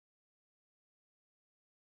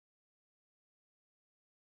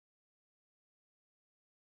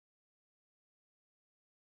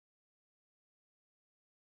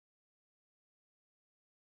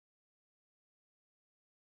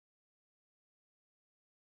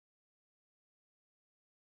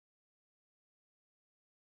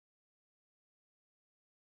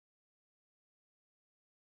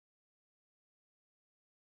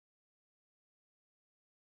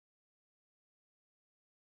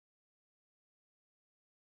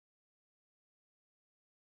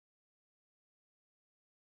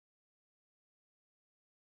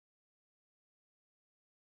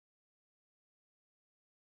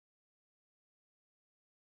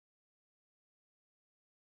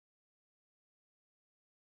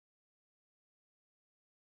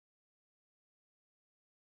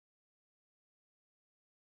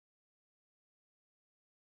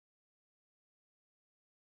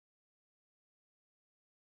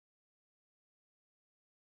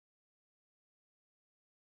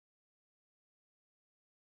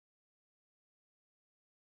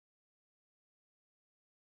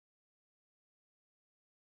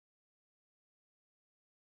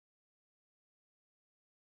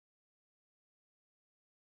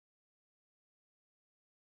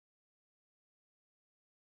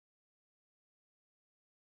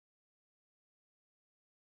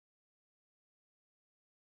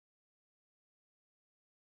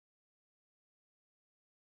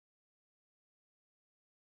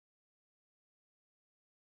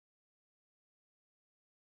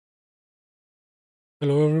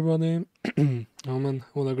Hello everybody. Oh man,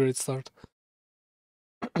 what a great start.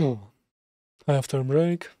 After a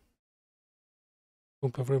break.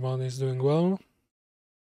 Hope everybody is doing well.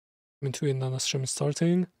 Between the stream is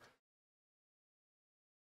starting.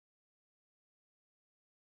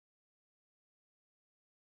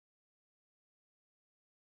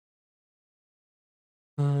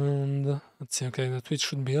 And let's see, okay, the Twitch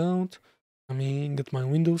should be out. Let me get my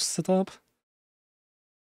Windows set up.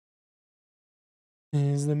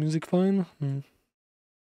 Is the music fine?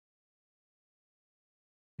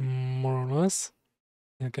 More or less.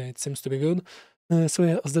 Okay, it seems to be good. So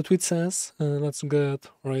yeah, as the tweet says, let's get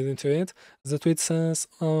right into it. As the tweet says,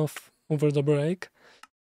 over the break,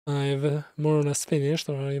 I've more or less finished,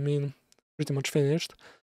 or I mean, pretty much finished,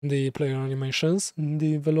 the player animations,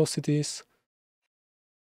 the velocities.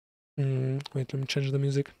 Wait, let me change the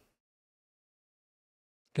music.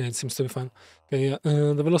 Okay, it seems to be fine. Okay, yeah,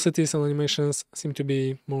 the velocities and animations seem to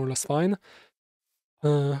be more or less fine.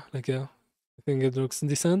 Like, yeah, I think it looks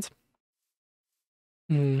decent.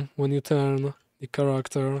 When you turn, the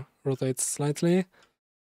character rotates slightly,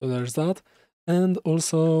 so there's that. And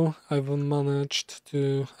also, I've managed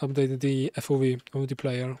to update the FOV of the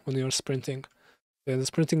player when you're sprinting. Yeah, the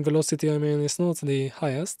sprinting velocity, I mean, is not the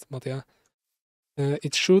highest, but yeah.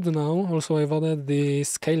 It should now. Also, I've added the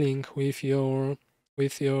scaling with your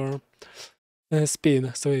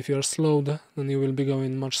speed. So if you're slowed, then you will be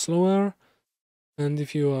going much slower. And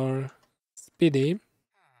if you are speedy,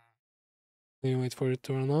 you wait for it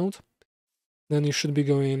to run out, then you should be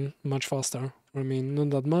going much faster. I mean, not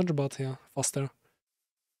that much, but yeah, faster.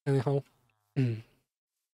 Anyhow. So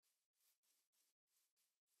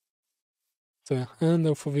yeah, and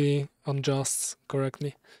the FOV adjusts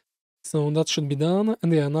correctly. So that should be done.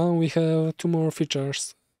 And yeah, now we have 2 more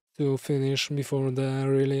features to finish before the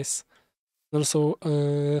release. Also,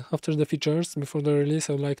 after the features, before the release,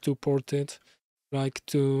 I would like to port it like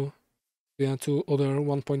to other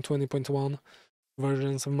 1.20.1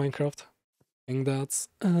 versions of Minecraft. I think that's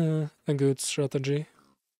a good strategy.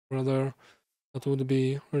 Rather, that would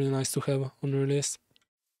be really nice to have on release.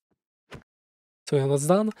 So yeah, that's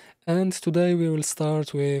done. And today we will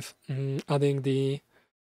start with adding the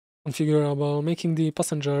configurable, making the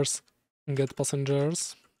passengers get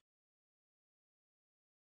passengers.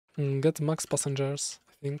 Get max passengers,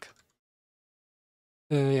 I think.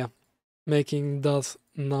 Yeah, making that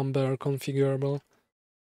number configurable.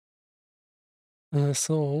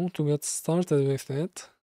 So to get started with it,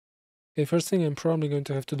 okay, first thing I'm probably going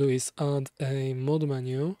to have to do is add a mod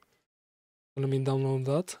menu. Let me download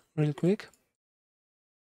that real quick.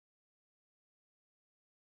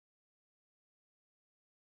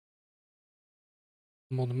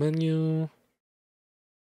 Mod menu.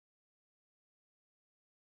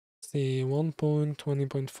 See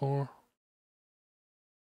 1.20.4.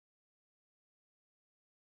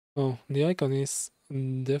 Oh, the icon is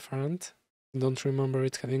different. Don't remember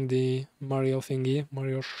it having the Mario thingy,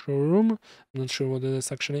 Mario showroom. I'm not sure what it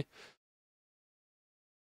is actually.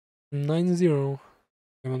 9.0. Okay,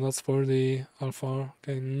 well, that's for the alpha.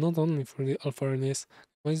 Okay, not only for the alpha release.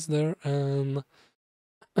 Why is there an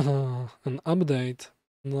update?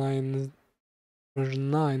 9 version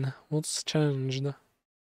 9. What's changed?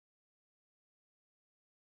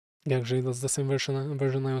 Yeah, actually, that's the same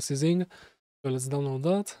version I was using. So let's download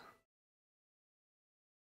that.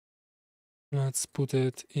 Let's put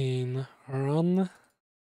it in run.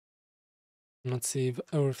 Let's see if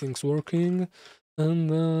everything's working. And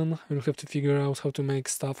then we'll have to figure out how to make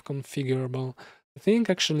stuff configurable. I think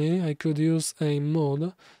actually I could use a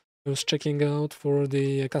mod. I was checking out for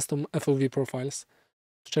the custom FOV profiles.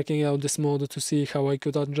 Checking out this mod to see how I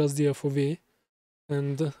could adjust the FOV.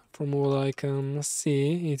 And from what I can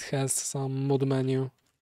see, it has some mod menu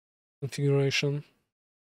configuration.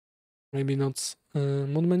 Maybe not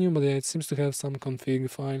mod menu, but yeah, it seems to have some config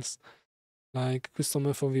files. Like custom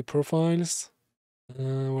FOV profiles.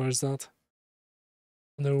 Where's that?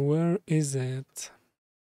 Where is it?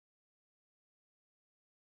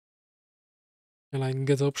 I like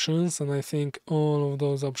get options, and I think all of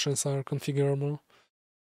those options are configurable.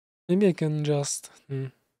 Maybe I can just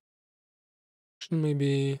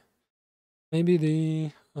maybe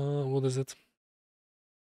the what is it?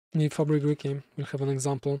 The Fabric Wiki will have an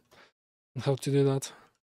example on how to do that.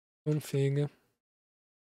 Config.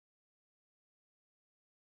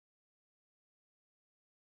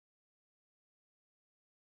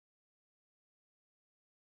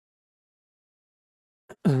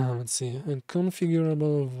 Let's see. A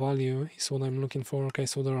configurable value is what I'm looking for. Okay,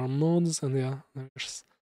 so there are mods, and yeah, there's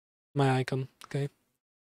my icon. Okay.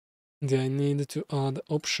 And yeah, I need to add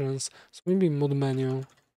options. So maybe mod menu.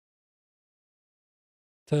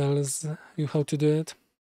 tells you how to do it.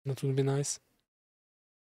 That would be nice.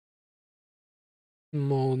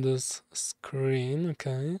 Modes screen,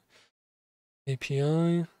 okay.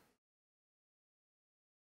 API.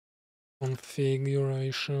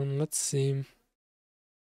 Configuration, let's see.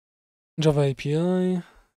 Java API,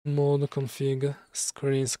 mode config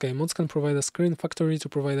screens. Okay, mods can provide a screen factory to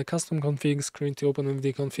provide a custom config screen to open with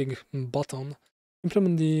the config button.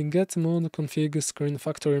 Implement the get mode config screen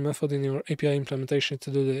factory method in your API implementation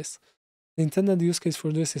to do this. The intended use case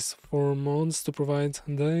for this is for mods to provide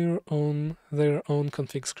their own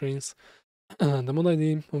config screens. The mod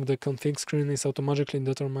ID of the config screen is automatically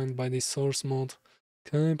determined by the source mod.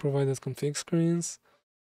 Okay, provided config screens.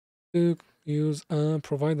 To use a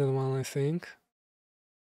provided one, I think.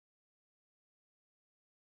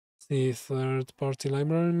 See third-party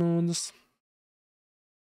library modes.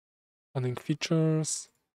 Adding features.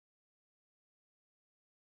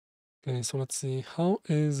 Okay, so let's see. How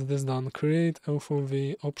is this done? Create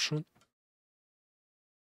FOV option.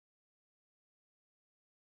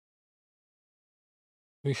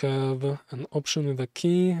 We have an option with a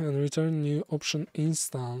key and return new option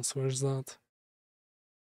instance. Where's that?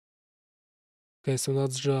 Okay, so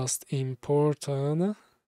that's just imported.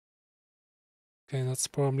 Okay, that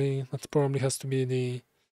probably has to be the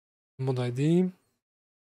mod ID.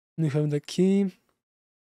 We have the key,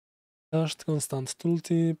 dashed constant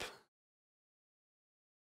tooltip.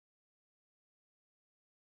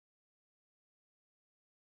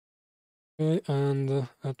 Okay, and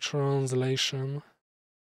a translation.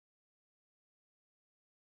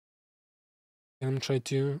 I'm trying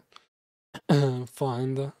to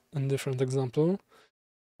find a different example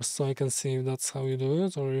so I can see if that's how you do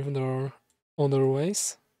it or if there are other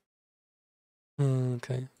ways.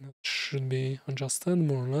 Okay, that should be adjusted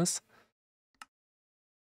more or less.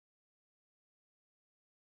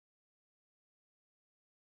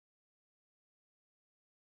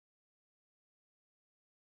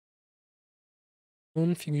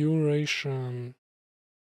 Configuration.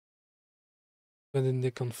 Edit the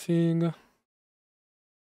config.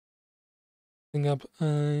 Bring up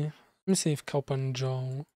let me see if Cop and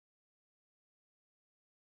Joe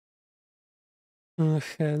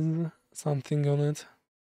has something on it.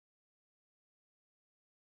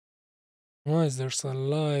 Why is there a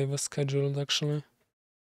live scheduled actually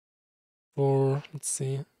for, let's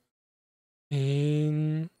see,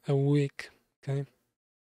 in a week? Okay.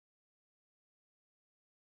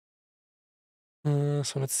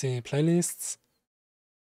 So let's see, playlists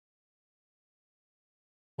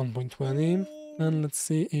 1.20, and let's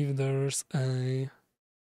see if there's a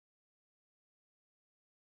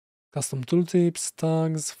custom tooltips,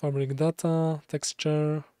 tags, fabric data,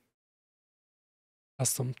 texture,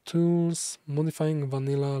 custom tools, modifying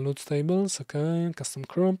vanilla load tables, okay, custom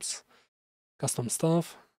crops, custom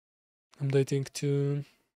stuff, updating to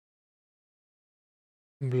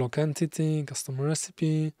block entity, custom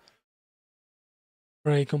recipe,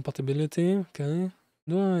 array compatibility, okay.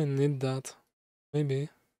 Do I need that? Maybe.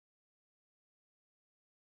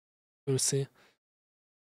 We'll see.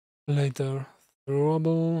 Later.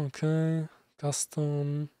 Throwable, okay.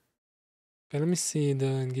 Custom. Okay, let me see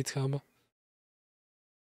the GitHub.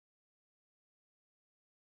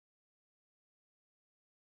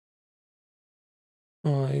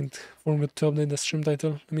 Oh, I forgot to update the stream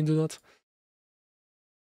title. Let me do that.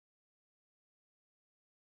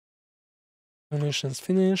 Animation's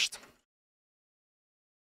finished.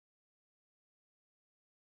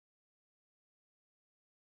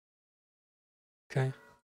 Okay.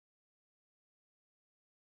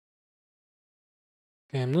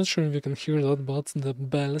 Okay, I'm not sure if you can hear that, but the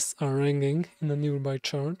bells are ringing in a nearby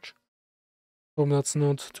church. Hope that's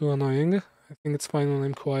not too annoying. I think it's fine when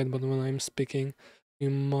I'm quiet, but when I'm speaking, you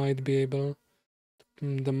might be able...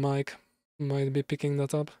 the mic might be picking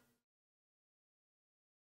that up.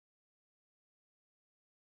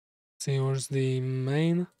 See, where's the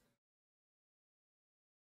main?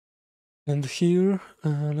 And here,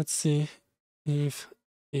 let's see if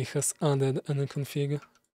he has added any config.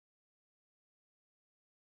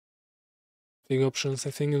 Config options, I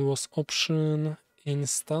think it was option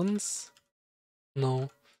instance. No.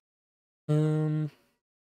 Okay,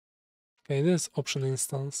 this option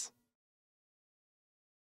instance.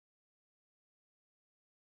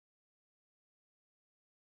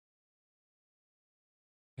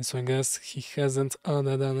 Okay, so I guess he hasn't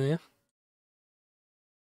added any.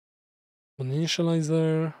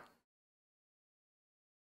 Initializer.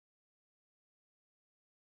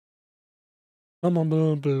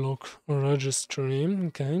 Mobile block registry,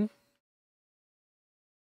 okay.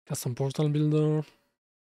 Custom portal builder.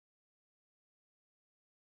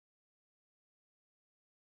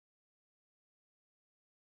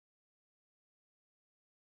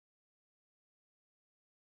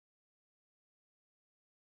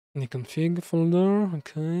 the config folder,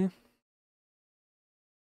 okay.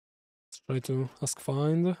 Let's try to ask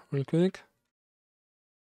find real quick.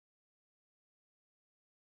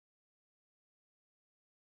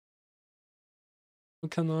 How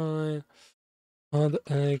can I add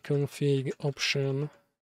a config option?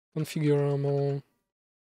 Configurable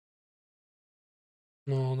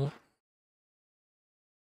mode.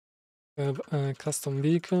 Have a custom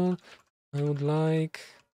vehicle. I would like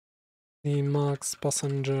the max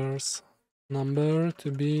passengers number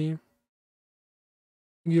to be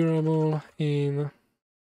configurable in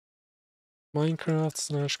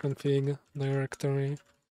Minecraft/config directory.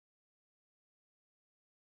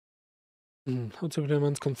 How to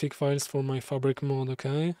implement config files for my fabric mod,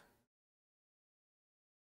 okay?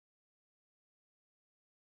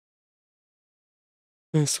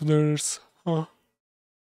 Okay, so there's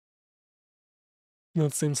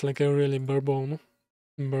that seems like a really barebone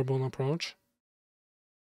approach.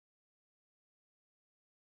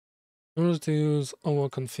 In order to use our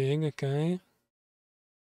config, okay.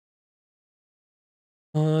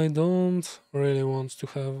 I don't really want to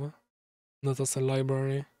have that as a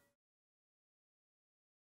library.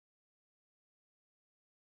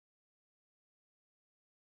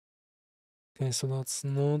 Okay, so that's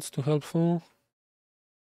not too helpful.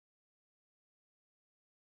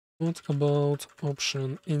 What about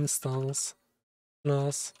option instance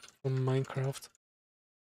class from Minecraft?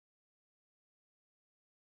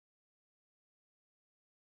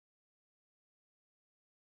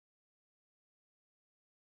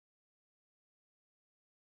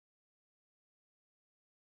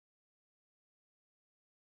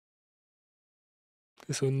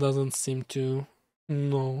 Okay, so it doesn't seem to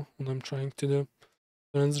know what I'm trying to do.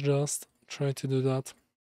 Let's just try to do that.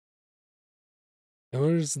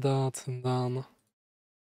 Where is that done?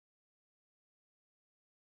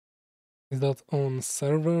 Is that on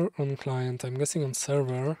server or on client? I'm guessing on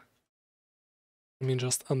server. Let me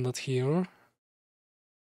just add that here.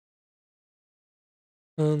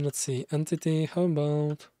 And let's see, entity, how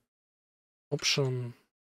about option?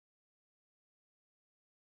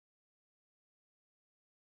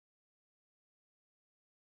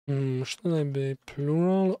 Should I be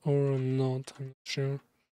plural or not? I'm not sure.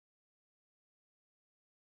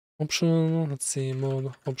 Option, let's see,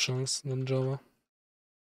 mod options, not Java.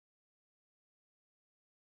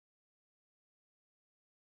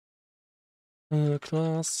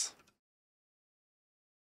 Class.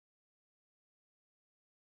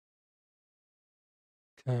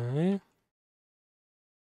 Okay.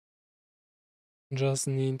 Just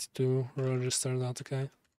need to register that, okay?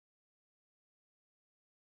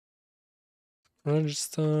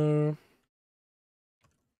 Register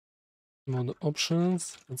mod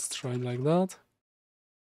options. Let's try it like that.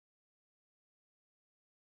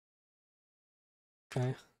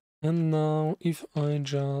 Okay. And now if I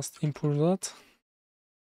just import that,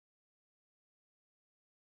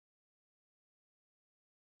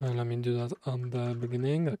 let me do that at the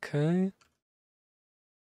beginning, okay.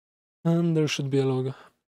 And there should be a log.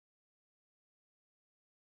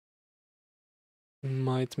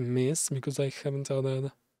 Might miss because I haven't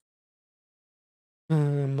added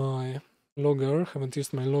my logger, haven't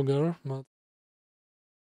used my logger, but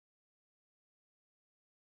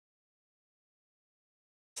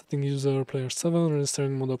setting user player 7,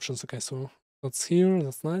 registering mod options. Okay, so that's here,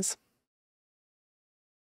 that's nice.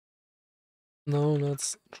 Now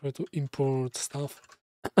let's try to import stuff.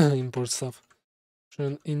 Import stuff.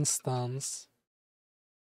 An instance.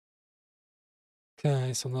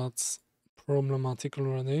 Okay, so that's problematic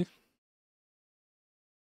already.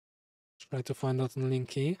 Try to find that in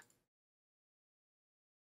Linky.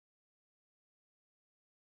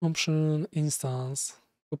 Option instance.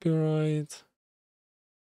 Copyright.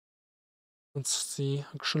 Let's see,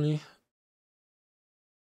 actually.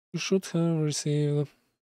 You should have received.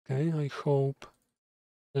 Okay, I hope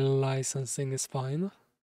licensing is fine.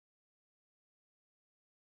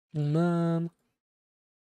 Man.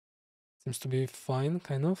 Seems to be fine,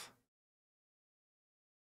 kind of.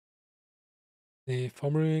 The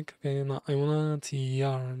fabric. Okay, now I want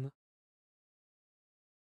yarn.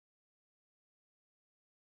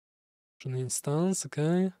 An instance,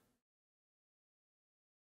 okay.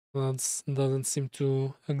 That doesn't seem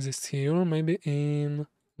to exist here. Maybe in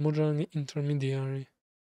Mojang intermediary.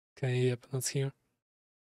 Okay, yep, that's here.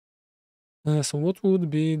 So what would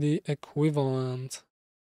be the equivalent?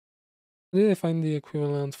 Did I find the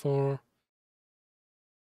equivalent for...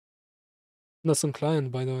 That's on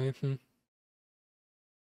client, by the way.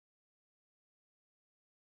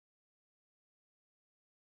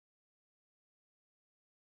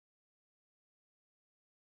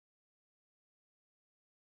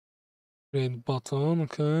 Create button,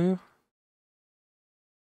 okay.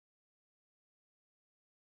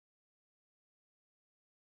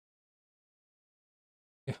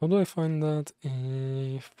 Okay, how do I find that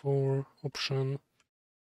for option?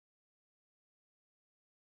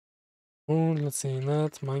 Oh, let's see,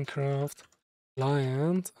 net Minecraft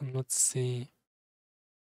client, and let's see,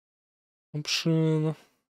 option.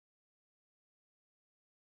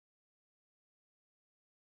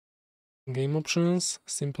 Game options,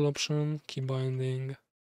 simple option, key binding.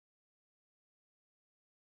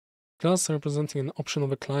 Class representing an option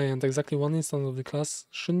of a client. Exactly one instance of the class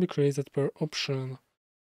should be created per option.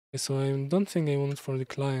 Okay, so I don't think I want it for the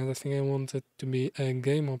client. I think I want it to be a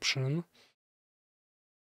game option.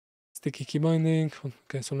 Sticky key binding.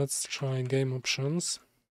 Okay, so let's try game options.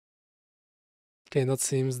 Okay, that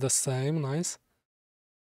seems the same. Nice.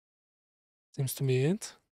 Seems to be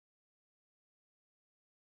it.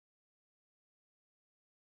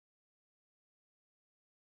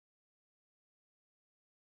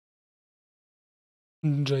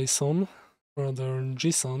 JSON, rather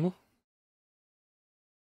JSON.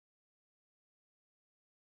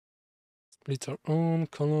 Splitter on,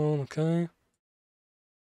 colon, okay.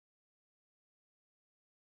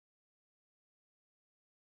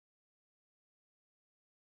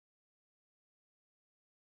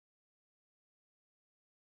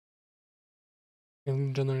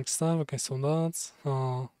 And generic stuff, okay, so that's,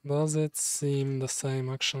 does it seem the same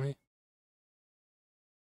actually?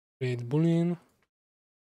 Create boolean.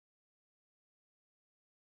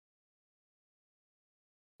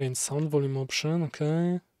 Create sound volume option,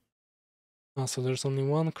 okay. So there's only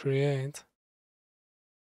one create.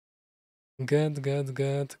 Get,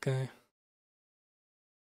 okay.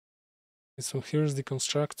 So here's the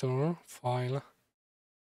constructor file.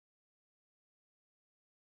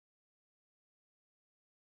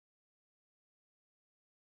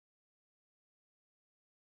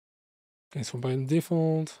 Okay, so by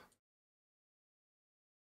default,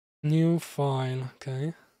 new file,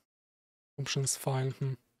 okay. Options file,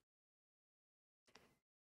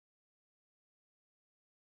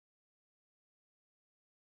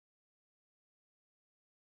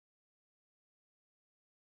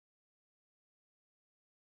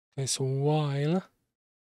 Okay, so while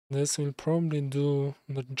this will probably do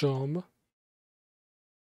the job.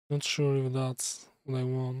 Not sure if that's what I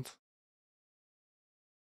want.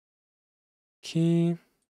 Key.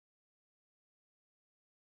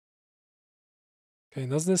 Okay,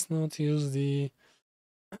 does this not use the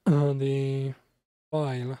the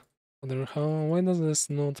file? Why does this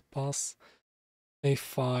not pass a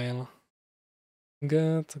file?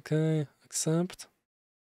 Get, okay, accept.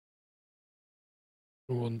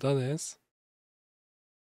 What that is.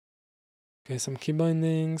 Okay, some key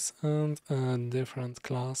bindings and a different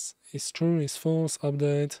class. Is true, is false,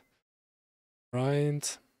 update.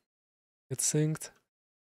 Right. Get synced.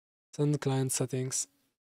 Send client settings.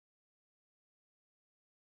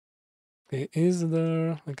 Okay, is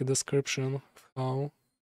there like a description of how it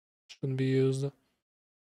should be used?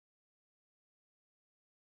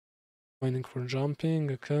 Binding for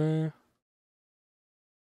jumping, okay.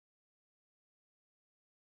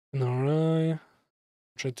 An array.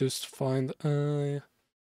 Try to find a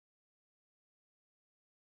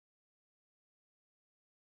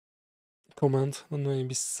command that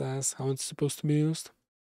maybe says how it's supposed to be used.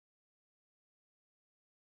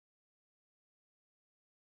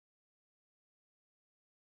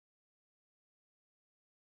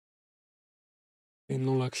 Okay,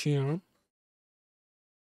 no luck here.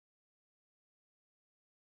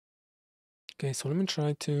 Okay, so let me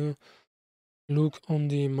try to look on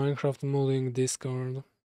the Minecraft modding Discord.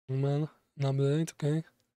 Man, an update, okay.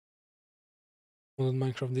 Modded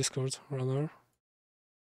Minecraft Discord, rather.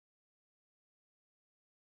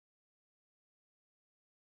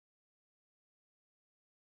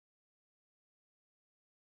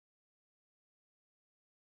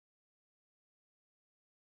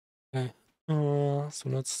 Okay, so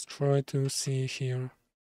let's try to see here.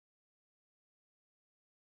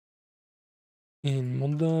 In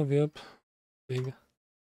modda, yep, big.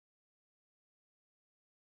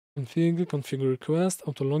 Configure request,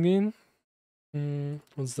 auto login.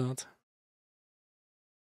 What's that?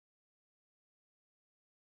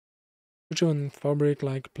 Which one fabric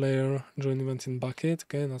like player join event in bucket?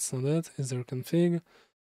 Okay, that's not it. Is there config?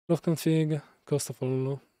 Love config, cost of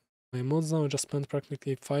all my mods now. I just spent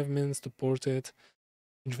practically 5 minutes to port it.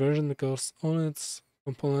 Each version because all its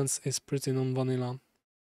components is pretty non-vanilla.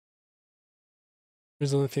 The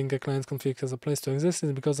reason I think a client config has a place to exist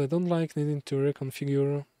is because I don't like needing to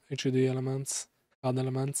reconfigure HUD elements, CAD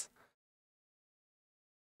elements.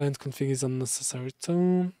 Client config is unnecessary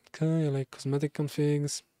too. Okay, I like cosmetic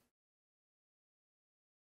configs.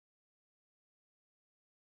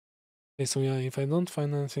 Okay, so yeah, if I don't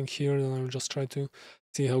find anything here, then I'll just try to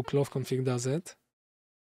see how cloth config does it.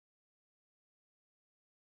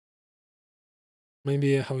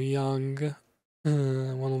 Maybe how Young's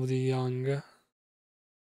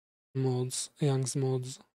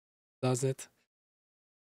mods does it.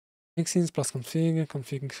 Mixins plus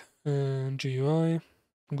config GUI.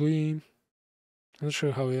 I'm not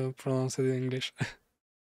sure how you pronounce it in English.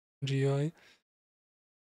 GUI.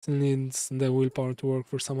 Still needs the willpower to work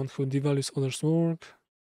for someone who devalues others' work.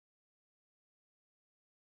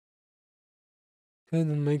 Okay,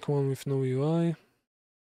 then make one with no UI.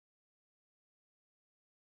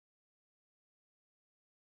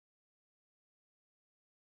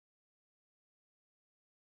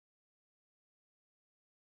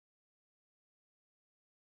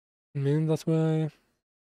 Mean that way.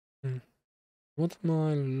 What am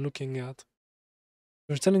I looking at?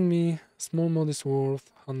 You're telling me small mod is worth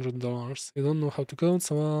 $100. You don't know how to code,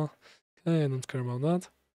 so okay, I don't care about that.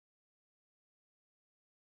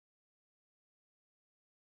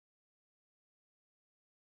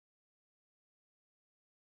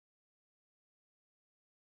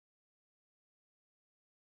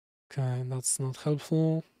 Okay, that's not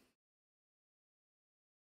helpful.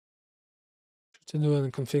 To do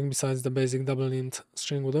any config besides the basic double int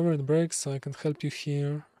string, whatever it breaks, so I can help you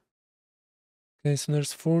here. Okay, so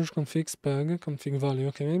there's forge config spec, config value.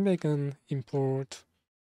 Okay, maybe I can import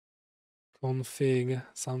config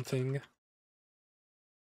something.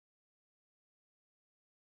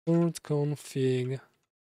 Import config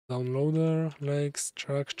downloader, like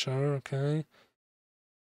structure, okay.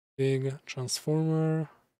 Big transformer.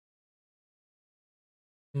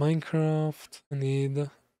 Minecraft, I need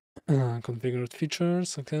configured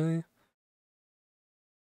features, okay.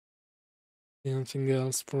 Anything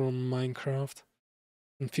else from Minecraft?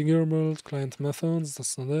 Configurable client methods,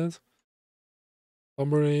 that's not it.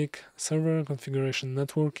 Fabric, server configuration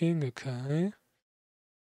networking, okay.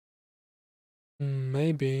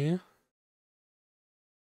 Maybe.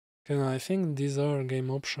 Okay, I think these are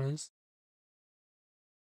game options.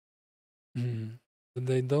 But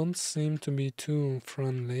they don't seem to be too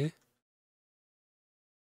friendly.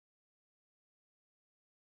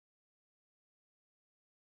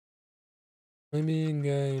 Maybe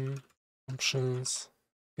game options.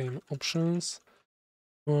 Game options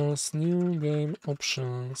was new game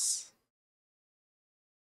options.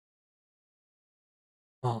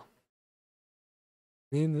 Ah.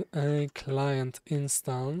 Need a client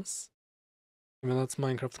instance. Maybe that's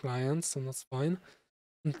Minecraft client, so that's fine.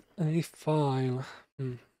 And a file.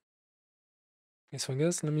 Okay, so I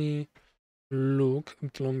guess let me look a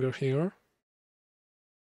bit longer here.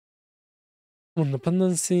 On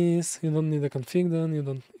dependencies, you don't need a config then,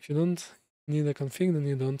 if you don't need a config then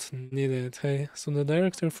you don't need it. Hey, so the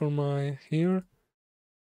directory for my here,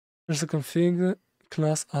 there's a config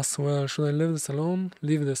class as well. Should I leave this alone?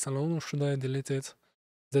 Leave this alone, or should I delete it?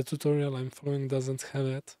 The tutorial I'm following doesn't have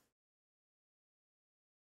it.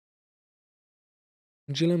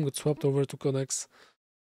 glm got swapped over to codecs.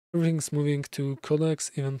 Everything's moving to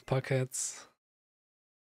codecs, even packets.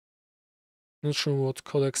 Not sure what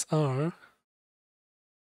codecs are.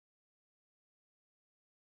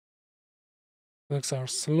 Codecs are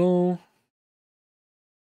slow.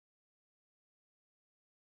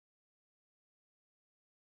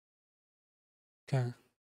 Okay.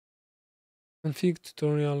 Config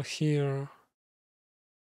tutorial here.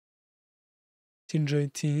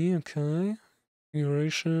 TJT, okay.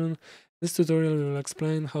 Configuration. This tutorial will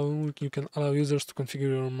explain how you can allow users to configure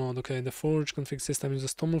your mod. Okay, the Forge config system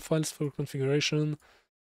uses TOML files for configuration.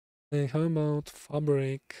 Hey, how about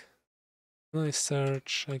Fabric? Can I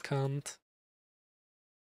search? I can't.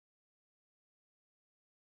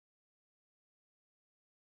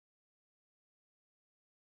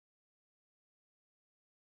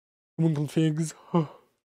 Common configs.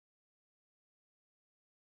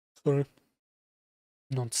 Sorry.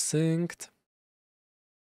 Not synced.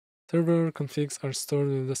 Server configs are stored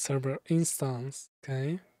in the server instance.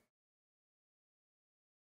 Okay.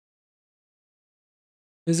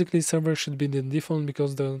 Basically, server should be the default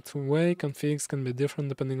because the way configs can be different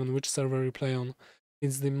depending on which server you play on.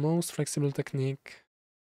 It's the most flexible technique.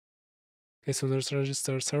 Okay, so there's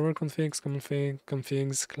register server configs,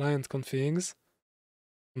 configs, client configs,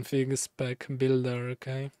 config spec builder,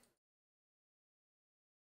 okay.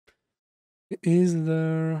 Is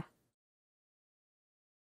there...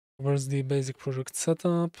 Where's the basic project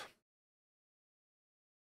setup?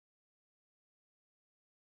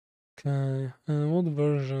 Okay, what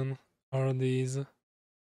version are these?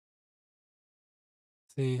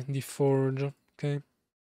 See, the forge, okay.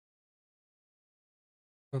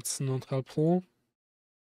 That's not helpful.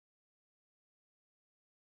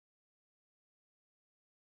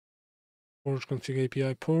 Forge config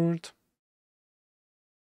API port.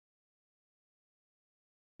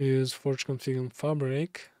 Use forge config on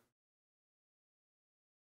fabric.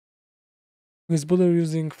 Is Builder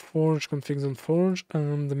using forge configs on forge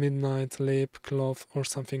and the midnight lib cloth or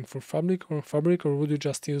something for fabric, or would you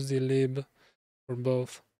just use the lib for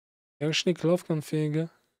both? Actually, cloth config,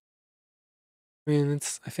 I mean,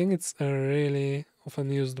 I think it's a really often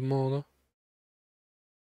used mode.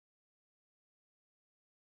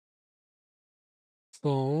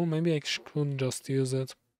 So maybe I could just use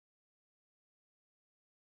it.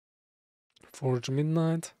 Forge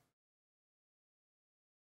midnight.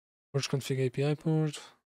 Forge config API port.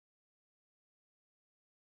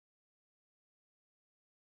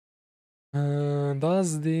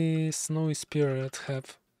 Does the Snowy Spirit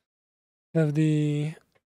have the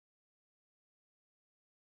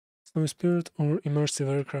Snowy Spirit or Immersive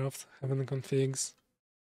Aircraft have any configs?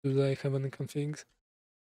 Do they have any configs?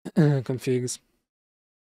 Configs.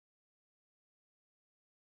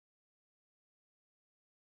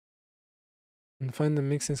 And find the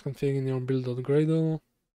mixins config in your build.gradle.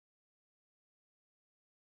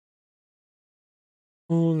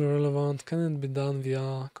 All relevant, can it be done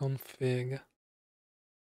via config?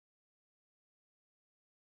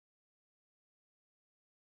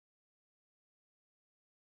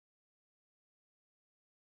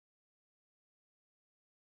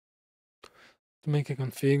 To make a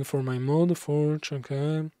config for my mod, forge,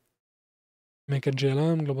 okay. Make a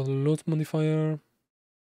GLM, global load modifier.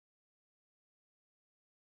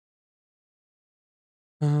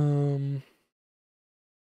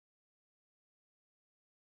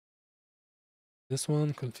 This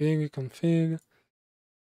one, config.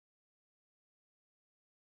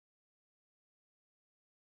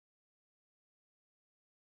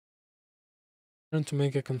 Trying to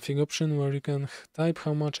make a config option where you can type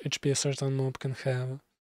how much HP a certain mob can have.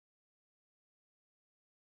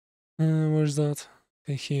 Where's that?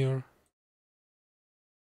 Okay, here.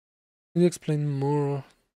 Can you explain more?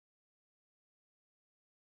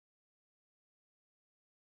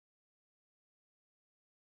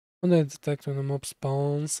 When I detect when a mob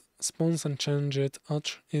spawns and change its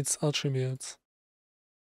attributes.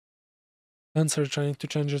 Answer trying to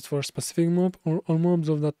change it for a specific mob or all mobs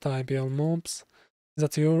of that type. Yeah, all mobs. Is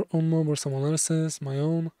that your own mob or someone else's? My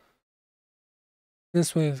own.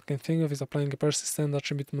 This way I can think of is applying a persistent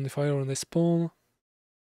attribute modifier on the spawn.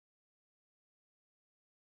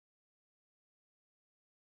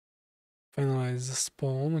 Finalize the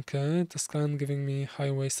spawn, okay. Task client giving me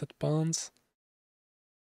high-waisted pants.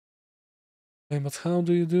 Okay, but how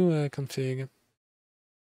do you do a config?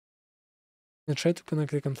 I try to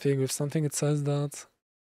connect the config with something, it says that.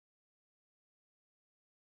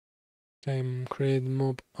 Okay, create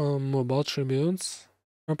mob attributes.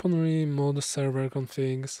 Upon mod server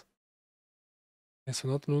configs. Okay, so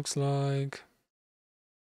that looks like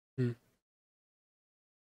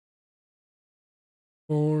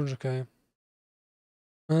Forge, okay.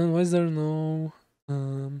 And why is there no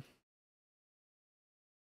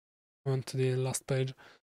went to the last page.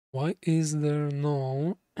 Why is there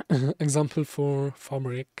no example for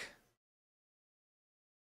fabric?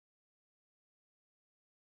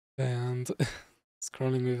 And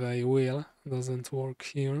scrolling with a wheel doesn't work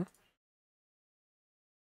here.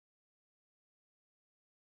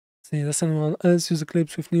 See, does anyone else use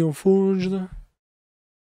Eclipse with Neo-Forged?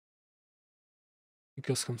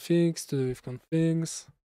 Because configs, to do with configs.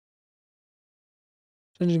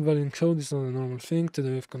 Changing value in code is not a normal thing, to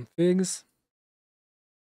do with configs.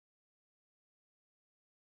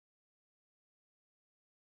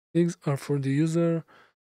 Configs are for the user,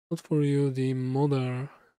 not for you, the modder.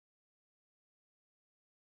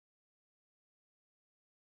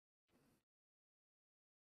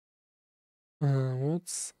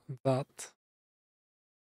 What's that?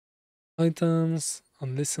 Items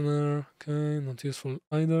and listener, okay, not useful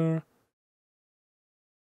either.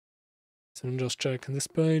 So just check this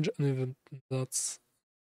page, and if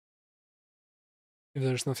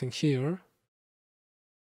there's nothing here,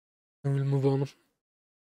 then we'll move on.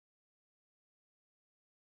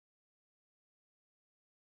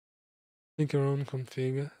 Make your own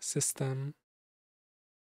config system.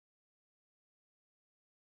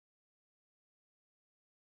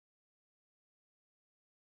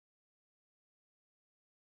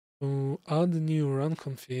 So add new run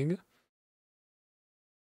config.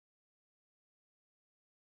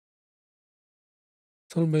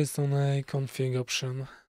 It's all based on a config option.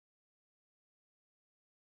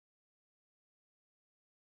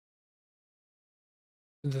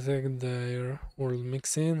 to detect their world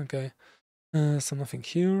mixing. Okay, so nothing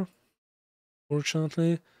here,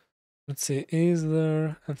 fortunately. Let's see, is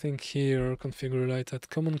there anything here config related?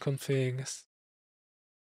 Common configs.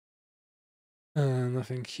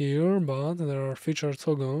 Nothing here, but there are feature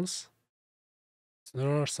toggles. So there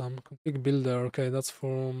are some config builder. Okay, that's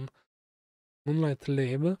from Moonlight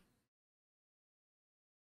Lib.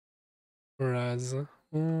 Whereas,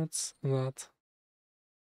 what's that?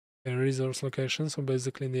 A resource location, so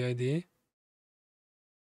basically the ID.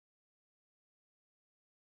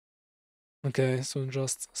 Okay, so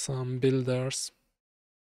just some builders.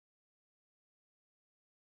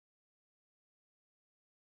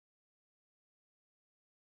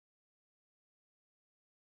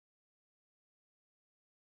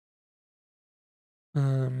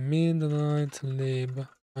 Midnight Lib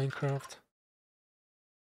Minecraft.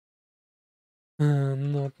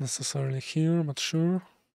 Not necessarily here, but sure.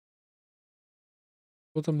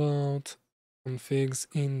 What about configs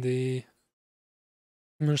in the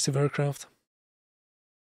immersive aircraft?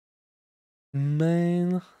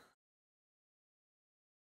 Main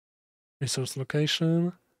resource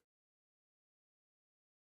location,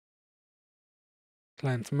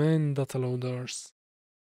 client main, data loaders.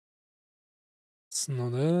 It's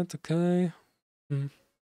not it, okay.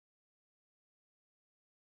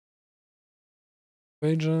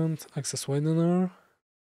 Agent, access widener.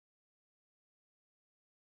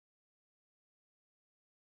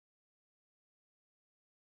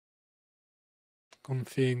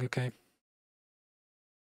 Config, okay.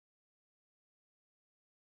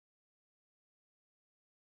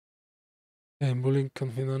 Boolean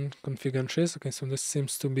config entries. Okay, so this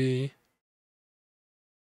seems to be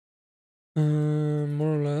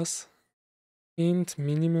more or less int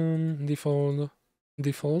minimum default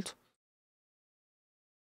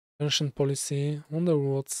retention policy. Wonder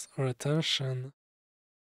what's retention.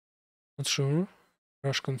 Not sure.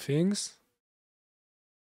 Crash configs.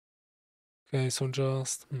 Okay, so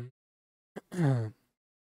just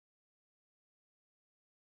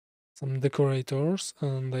some decorators,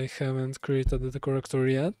 and I haven't created the decorator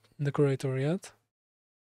yet.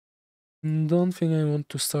 Don't think I want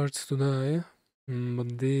to start today,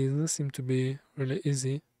 but these seem to be really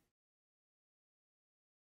easy.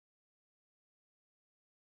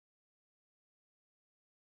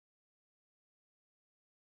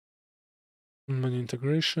 Menu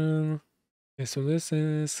integration. Okay, so this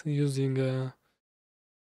is using a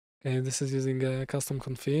custom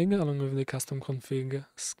config along with the custom config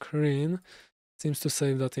screen. Seems to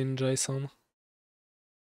save that in JSON.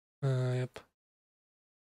 Yep.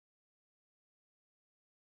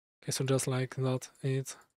 Okay, so just like that,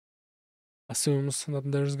 it assumes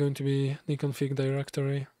that there's going to be the config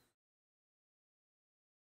directory.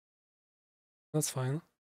 That's fine.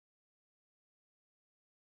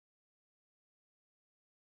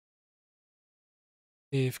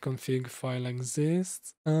 If config file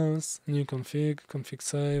exists, else new config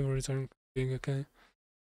save, return config, okay.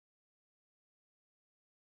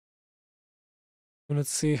 So let's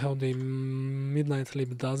see how the Midnight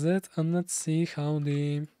Lib does it, and let's see how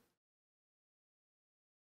the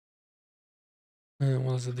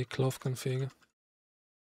what is it, the cloth config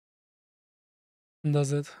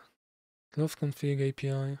does it. Cloth config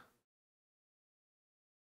API.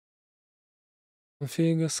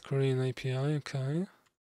 Config screen API, okay.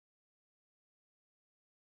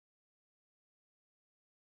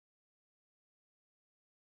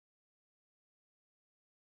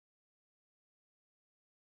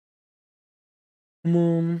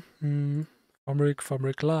 Common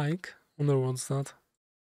fabric like. Wonder what's that.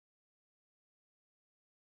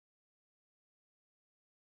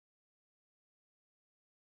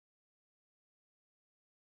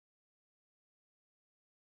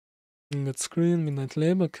 Get screen, Midnight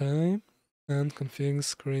Lib, okay. And config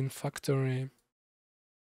screen factory.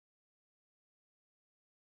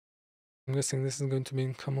 I'm guessing this is going to be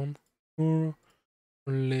in common. Or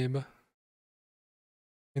lib.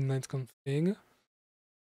 Midnight config.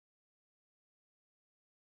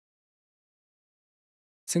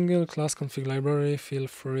 Single class config library, feel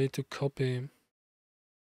free to copy.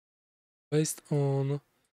 Based on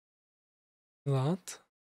that.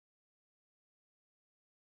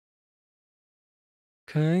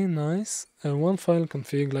 Okay, nice. One file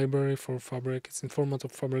config library for fabric. It's in format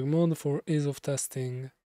of fabric mode for ease of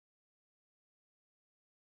testing.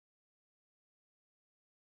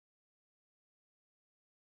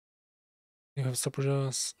 You have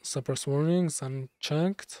suppress warnings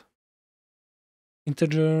unchecked.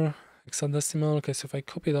 Integer, hexadecimal. Okay, so if I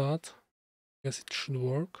copy that, I guess it should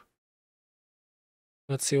work.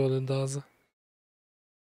 Let's see what it does.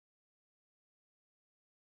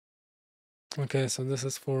 Okay, so this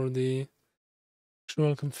is for the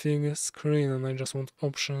actual config screen, and I just want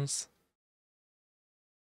options.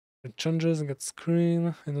 It changes, get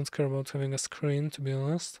screen. I don't care about having a screen, to be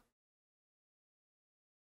honest.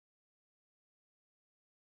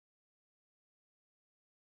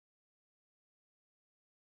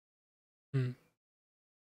 Hmm.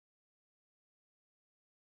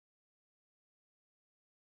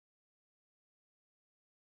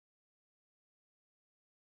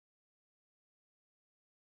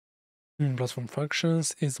 Platform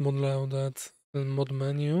functions is mod loaded mod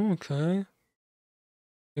menu. Okay.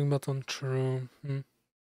 Big button true.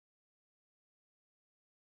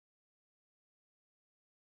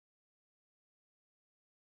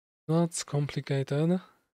 That's complicated.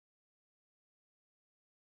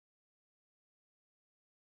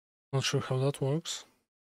 Not sure how that works.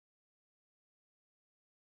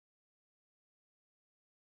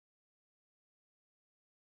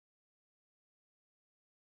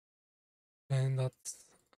 And that's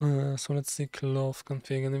so let's see cloth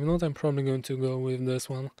config. And if not, I'm probably going to go with this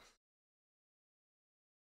one.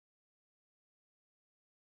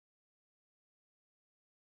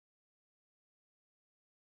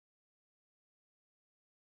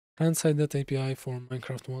 Inside that API for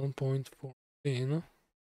Minecraft 1.14.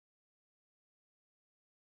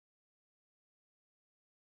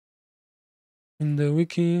 In the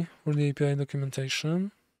wiki for the API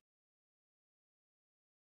documentation.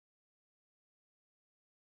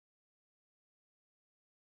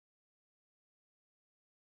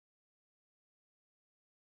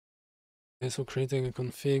 Okay, so creating a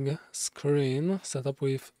config screen set up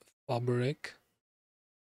with Fabric.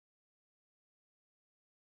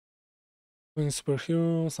 Doing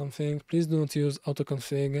superhero something. Please do not use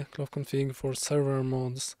autoconfig, cloth config for server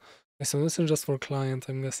mods. Okay, so this is just for client,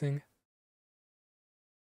 I'm guessing.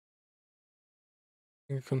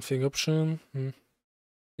 Config option.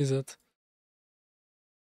 Is it?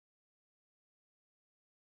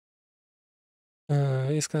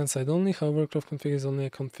 Is client side only, however, cloth config is only a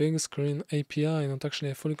config screen API, not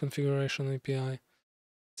actually a fully configuration API.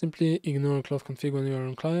 Simply ignore cloth config when you are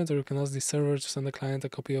on client, or you can ask the server to send the client a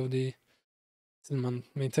copy of the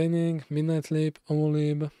maintaining, midnight lib,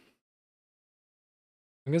 olib.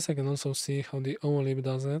 I guess I can also see how the olib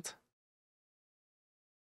does it.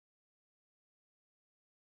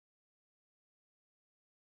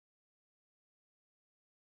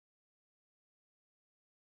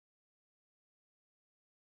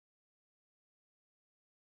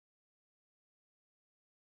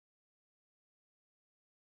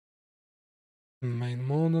 Main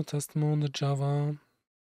mode, test mode, Java.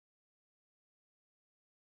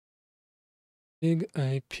 Big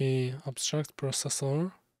AP, abstract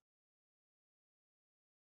processor.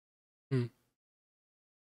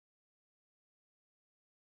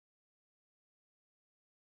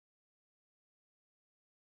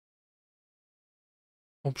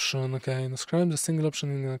 Option, okay. Describe the single option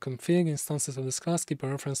in a config. Instances of this class keep a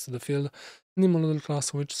reference to the field in the model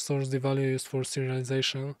class which stores the value used for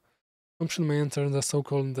serialization. Option may enter the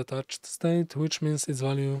so-called detached state, which means its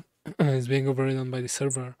value is being overridden by the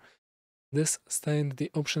server. This state,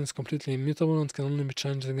 the option is completely immutable and can only be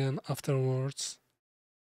changed again afterwards.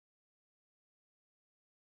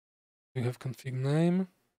 You have config name.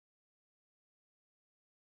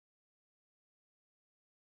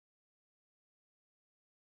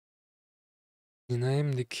 The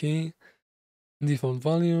name, the key, default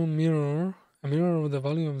value, mirror, a mirror of the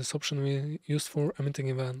value of this option we use for emitting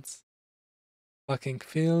events. Backing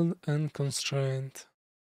field and constraint.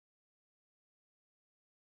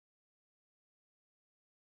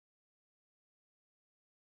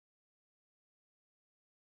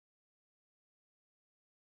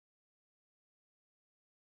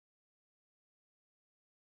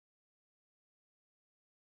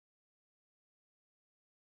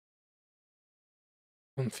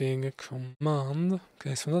 Config command.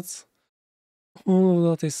 Okay, so that's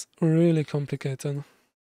all of that is really complicated.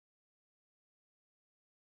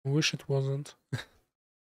 Wish it wasn't.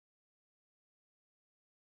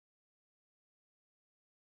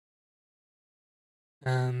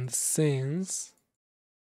 And since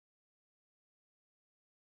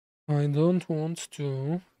I don't want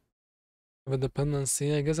to have a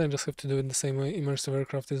dependency, I guess I just have to do it the same way Immersive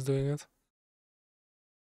Aircraft is doing it.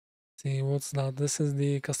 See, what's that? This is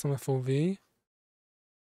the custom FOV.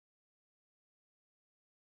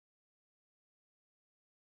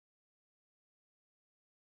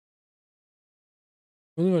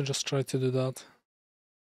 Why do I just try to do that?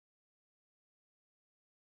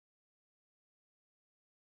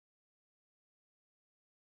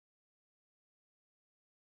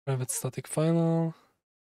 Private static final.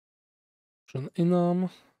 Option enum,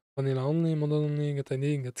 vanilla only, model only, get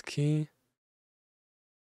ID, get key.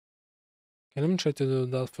 Okay, let me try to do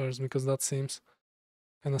that first because that seems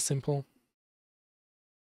kind of simple.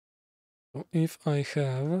 So if I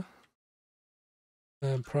have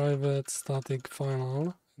a private static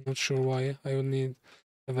final, I'm not sure why I would need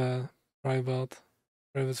to have a private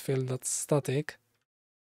field that's static.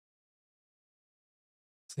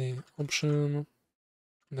 See, option,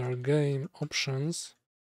 there are game options.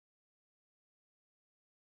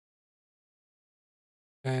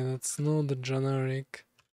 Okay, that's not the generic.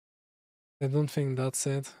 I don't think that's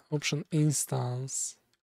it. Option instance,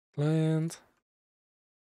 client,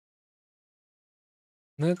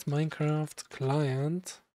 net Minecraft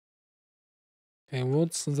client. Okay,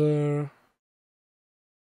 what's there?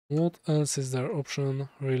 What else is there option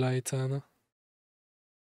related?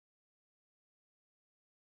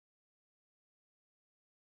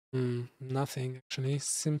 Nothing actually.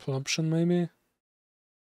 Simple option maybe.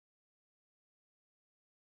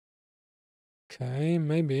 Okay,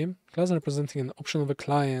 maybe. Class representing an option of a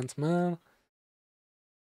client, man.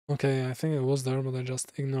 Okay, I think it was there, but I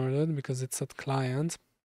just ignored it because it said client.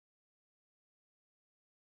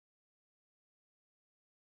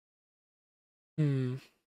 Okay,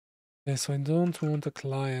 so I don't want a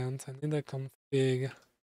client. I need a config.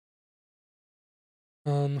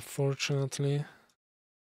 Unfortunately.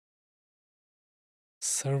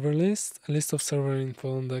 Server list. A list of server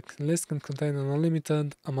info. The list can contain an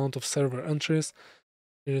unlimited amount of server entries.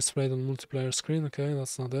 It is displayed on multiplayer screen. Okay,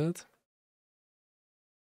 that's not it.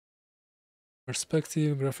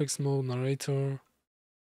 Perspective, graphics mode, narrator.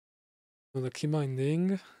 The key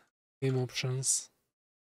binding. Game options.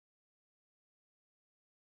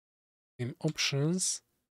 Game options.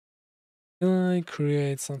 Can I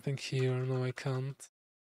create something here? No, I can't.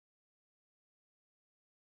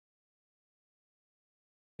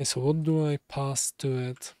 Okay, so what do I pass to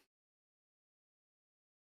it?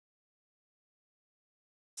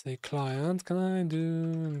 Say client. Can I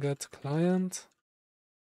do get client?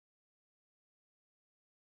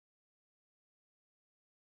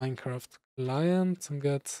 Minecraft client,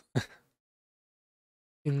 get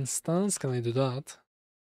instance. Can I do that?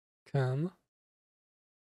 Can.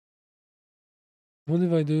 What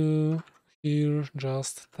if I do here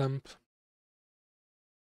just temp?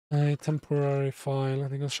 A temporary file.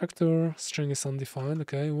 The constructor string is undefined.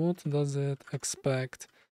 Okay, what does it expect?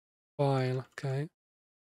 File. Okay.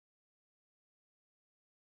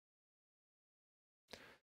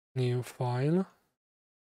 New file.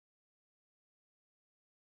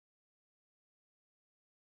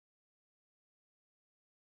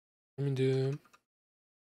 Let me do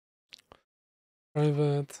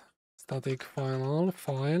private static file.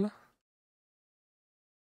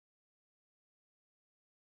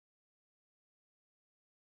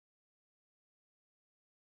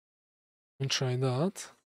 Let me try that.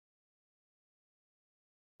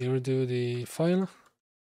 Here do the file.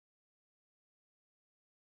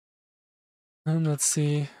 And let's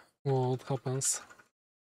see what happens.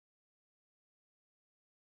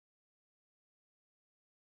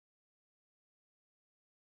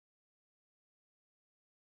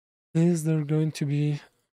 Is there going to be,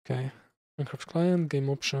 okay, Minecraft client, game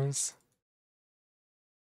options,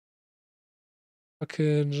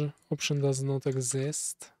 package, option does not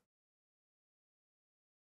exist.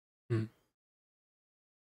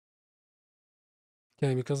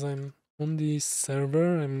 Okay, because I'm on the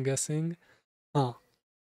server, I'm guessing. How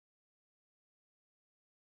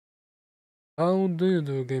do you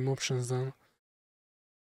do game options then?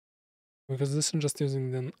 Because this is just using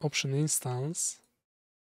the option instance.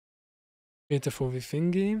 Create a FOV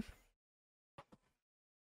thingy.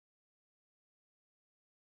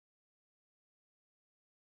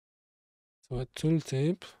 So a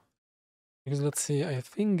tooltip. Because let's see, I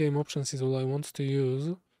think game options is all I want to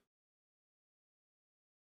use.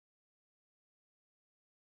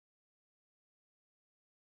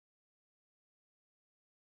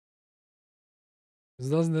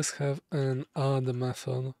 Does this have an add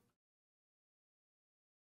method?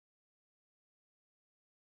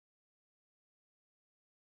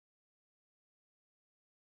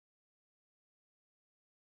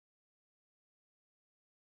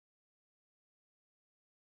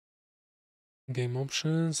 Game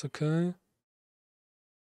options, okay.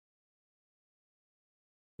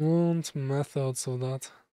 Want methods of that.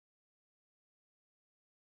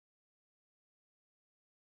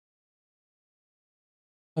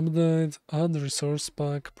 Update, add resource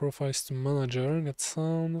pack, profiles to manager, get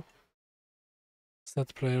sound,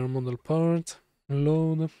 set player model part,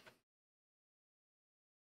 load,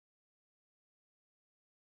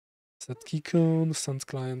 Set key code, send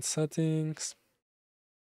client settings.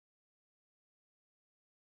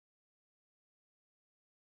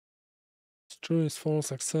 True is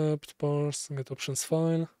false, accept, parse, get options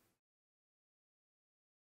file.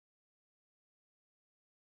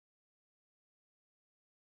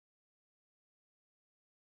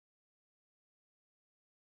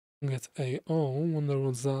 Get AO, wonder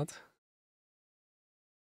what's that.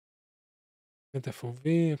 Get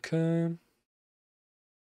FOV, okay.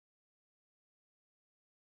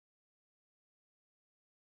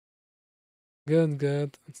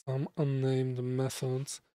 Get, some unnamed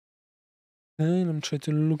methods. Okay, let me try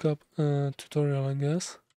to look up a tutorial, I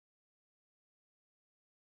guess.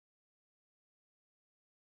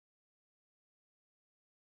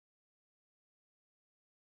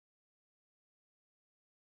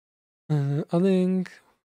 Adding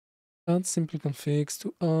add simple configs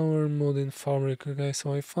to our mod in Fabric. Okay,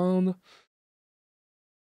 so I found.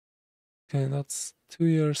 Okay, that's 2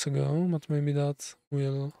 years ago, but maybe that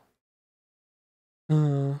will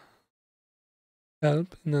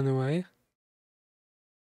help in any way.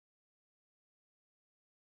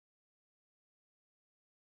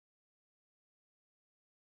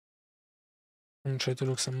 I'm try to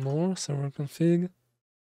look some more server config.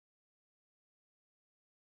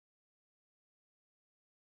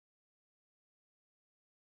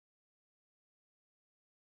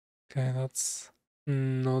 Okay, that's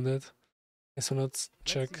not it. Okay, so let's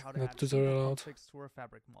check the tutorial out. To our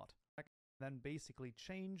fabric mod. Then basically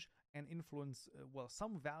change and influence well,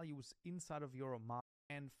 some values inside of your mod,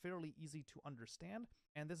 and fairly easy to understand.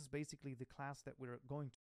 And this is basically the class that we're going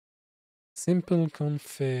to. Simple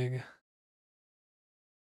config.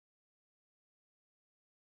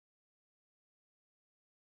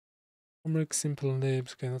 Fabric simple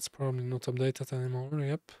libs. Okay, that's probably not updated anymore.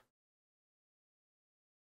 Yep.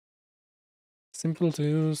 Simple to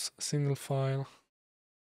use, single file.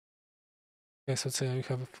 Okay, so let's say you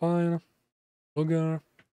have a file, logger.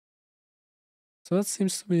 So that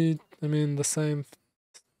seems to be, I mean, the same.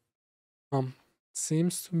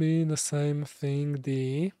 Seems to be the same thing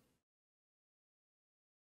the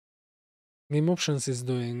game options is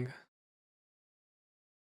doing.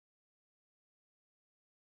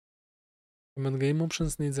 But game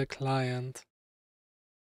options needs a client.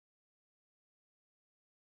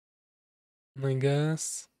 I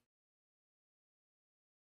guess.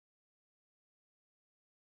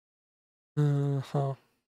 Huh.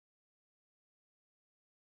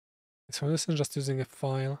 So this is just using a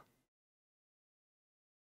file.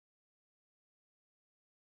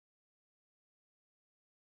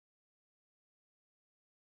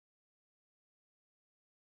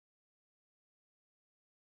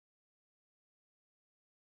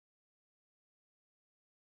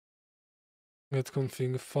 Get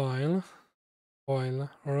config file. File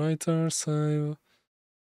writer save.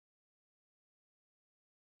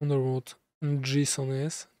 Wonder what JSON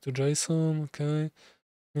is. To JSON, okay.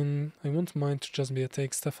 And I want mine to just be a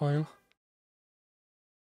TXT file.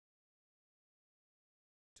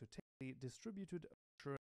 To take the distributed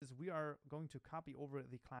is we are going to copy over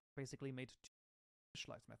the class basically made to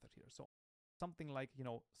initialize method here. So something like, you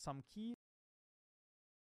know, some key.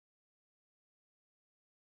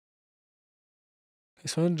 Okay,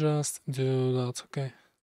 so I'll just do that, okay.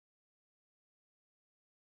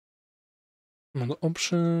 Mod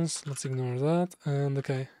options, let's ignore that, and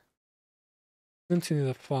okay. Continue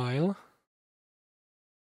the file.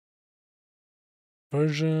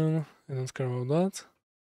 Version, I don't care about that.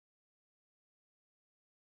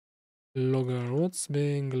 Logger, what's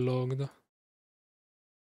being logged?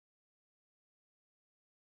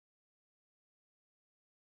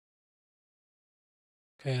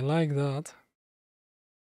 Okay, I like that.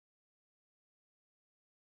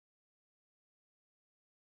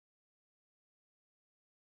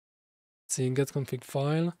 Let's see, get config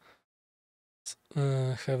file.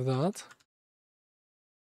 Have that.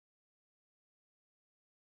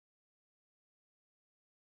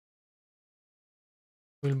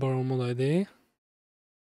 Wheelbarrow mod ID.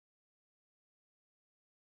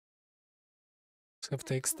 Let's have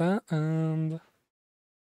TXT and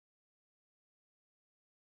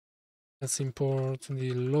let's import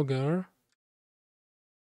the logger.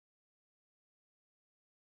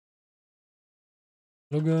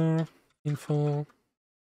 Logger info.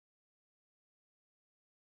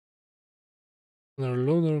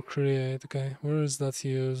 Loader create. Okay, where is that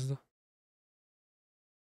used?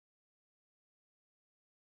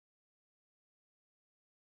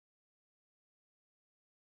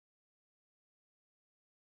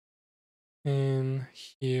 In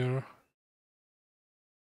here.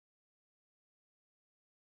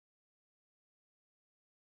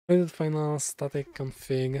 Create final static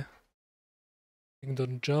config.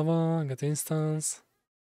 Java get instance.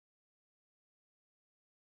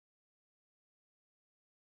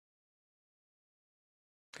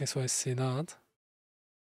 Okay, so I see that.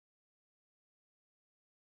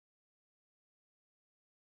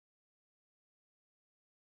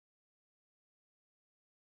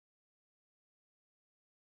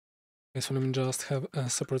 Okay, so let me just have a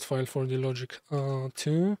separate file for the logic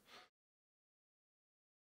too.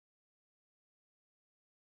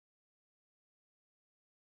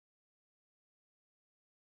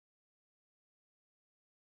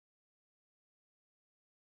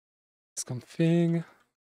 This config,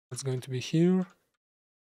 that's going to be here.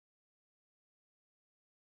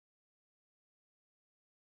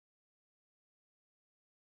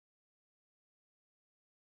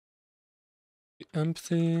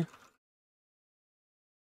 Empty.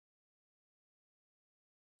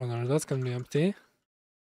 Well, that can be empty.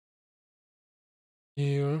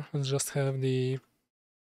 Here, let's just have the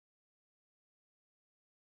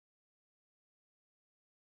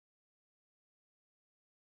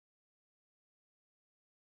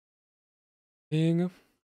thing.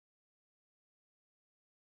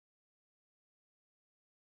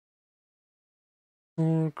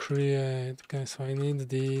 Or create. Okay, so I need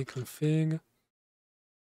the config.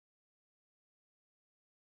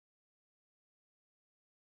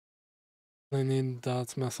 I need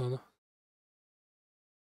that method.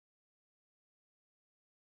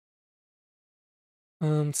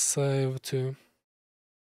 And save to.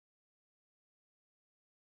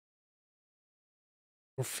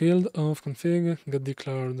 For field of config, get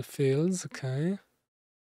declared fields, okay.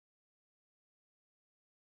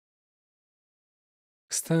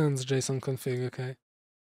 Extends JSON config, okay.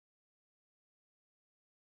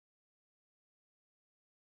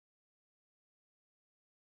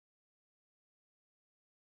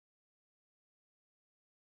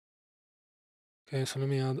 Okay, so let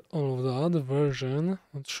me add all of that. Version,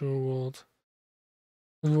 not sure what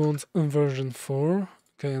I want a version 4.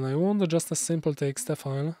 Okay, and I want just a simple text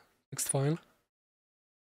file.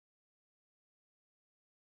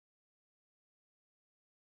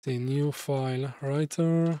 The new file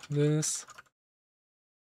writer, this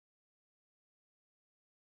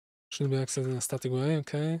should be accessed in a static way,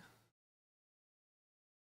 okay.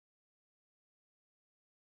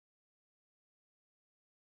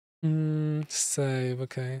 Save,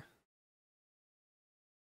 okay.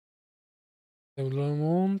 I will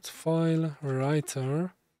want file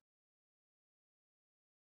writer.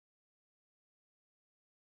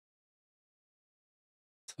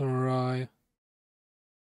 Right.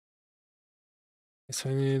 So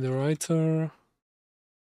I need the writer.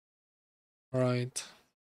 Right.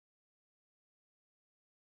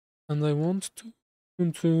 And I want to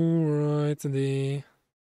write the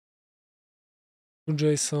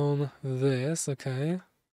JSON this, okay.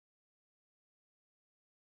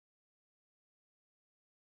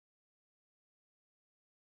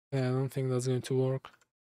 Yeah, I don't think that's going to work.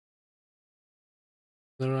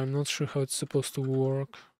 There, I'm not sure how it's supposed to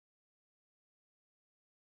work.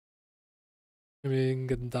 Maybe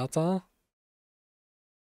get data.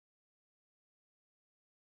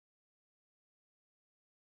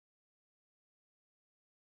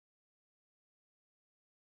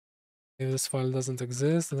 If this file doesn't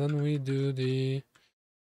exist, then we do the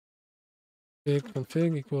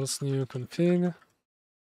config equals new config,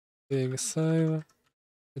 save,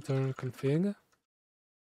 return config.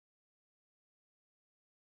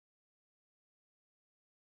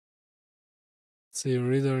 Let's see,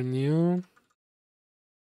 reader new.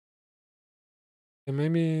 Okay,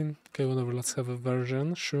 maybe, okay, whatever, let's have a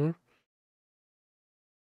version, sure.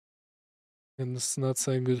 And that's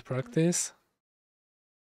a good practice.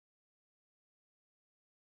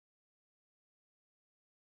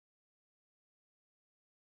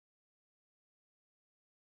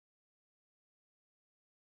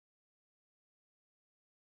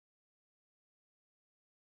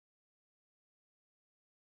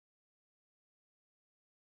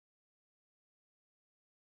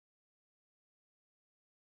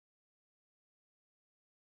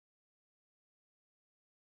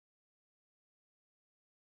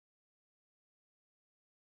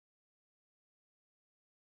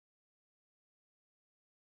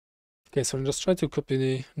 Okay, so I'll just try to copy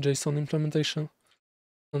the JSON implementation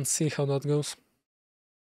and see how that goes.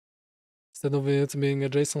 Instead of it being a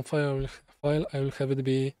JSON file, I will have it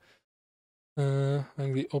be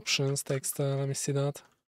like the options text. Let me see that.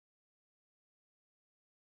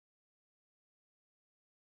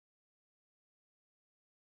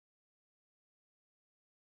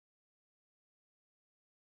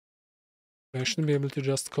 I should be able to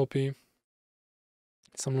just copy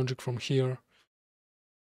some logic from here.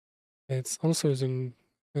 It's also using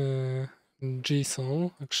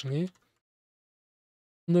JSON actually.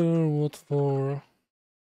 Under what for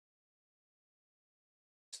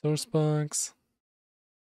source packs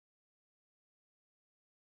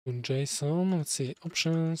in JSON. Let's see,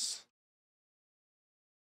 options.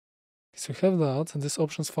 So we have that. This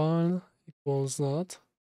options file equals that.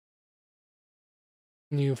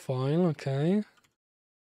 New file, okay.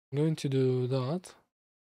 I'm going to do that.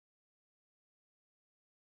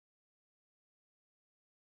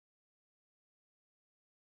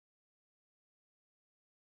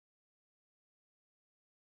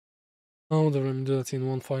 Oh, let me do that in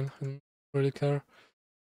one file. I don't really care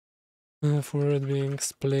for it being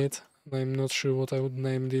split. I'm not sure what I would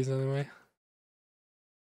name this anyway.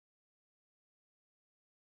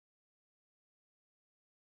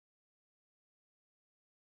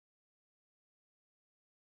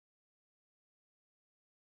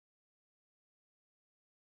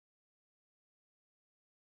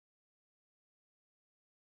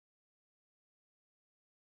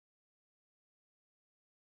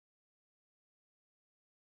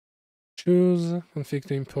 Choose config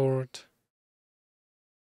to import.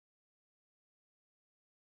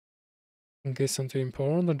 JSON to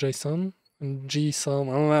import or JSON and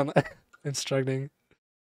JSON. Oh man, I'm struggling.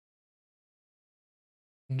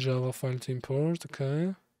 Java file to import.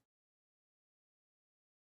 Okay.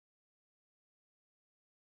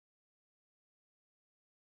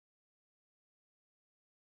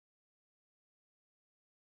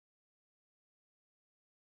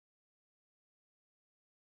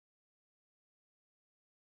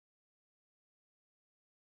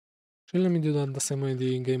 Actually, let me do that the same way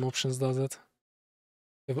the game options does it.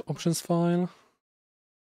 We have options file.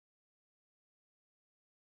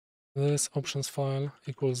 This options file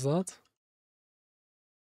equals that.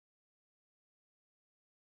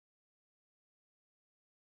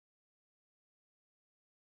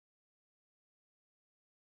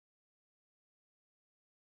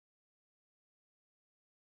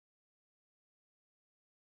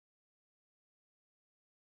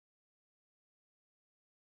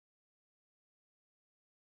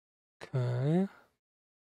 Okay.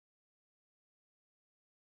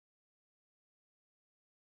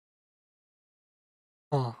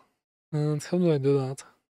 And how do I do that?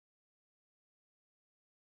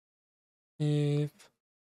 If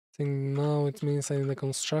I think now it means I need a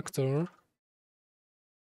constructor.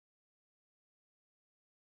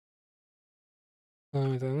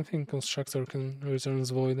 No, I don't think constructor can returns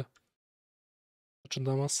void. Such a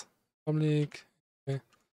dumbass. Public. Okay.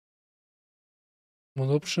 Mod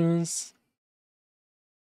options.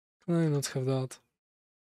 Can I not have that?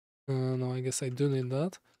 No, I guess I do need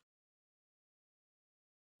that.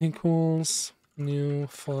 Equals new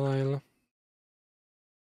file.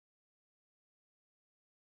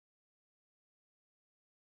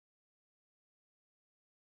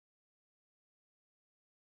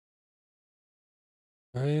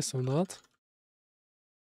 Okay, so that.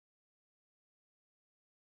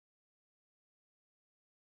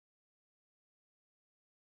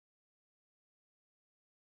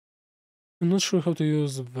 I'm not sure how to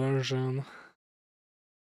use version.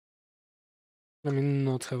 Let me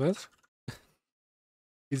not have it.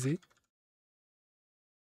 Easy.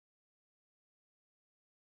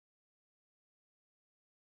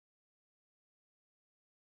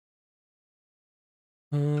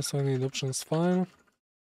 So I need options file.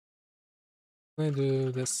 I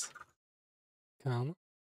do this. Can.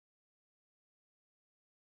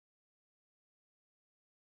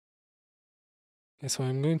 Okay, so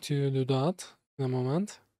I'm going to do that in a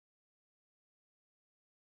moment.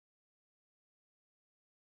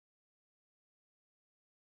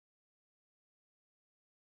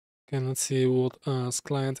 Okay, let's see what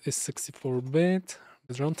client is 64-bit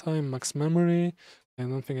with runtime, max memory. I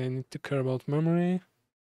don't think I need to care about memory.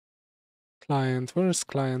 Client, where is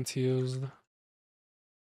client used?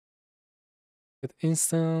 Get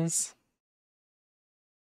instance.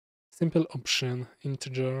 Simple option,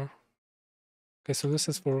 integer. Okay, so this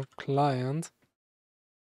is for client.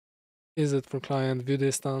 Is it for client view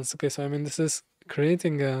distance? Okay, so I mean this is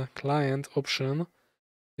creating a client option,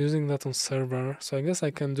 using that on server. So I guess I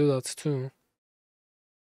can do that too.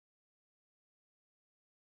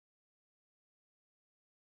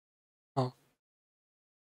 Oh.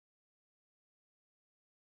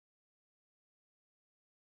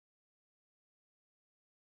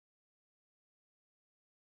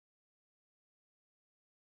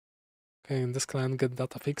 Okay, in this client get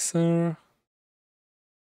data fixer.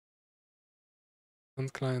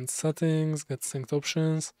 And client settings, get synced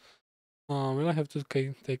options. Will I have to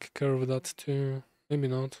take care of that too? Maybe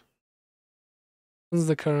not. Since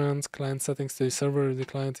the current client settings to the server, the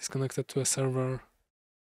client is connected to a server.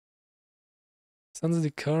 Sends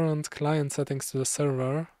the current client settings to the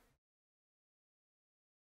server.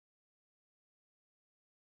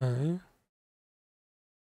 Okay.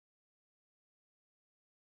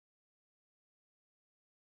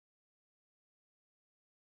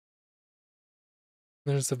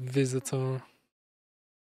 There's a visitor.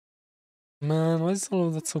 Man, why is all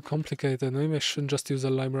of that so complicated? Maybe I should just use a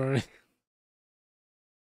library.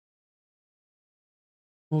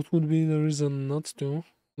 What would be the reason not to?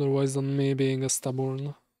 Otherwise than me being a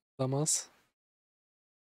stubborn dumbass.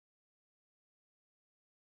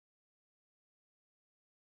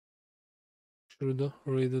 Should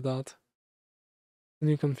read that.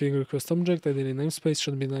 New configure request object, ideally namespace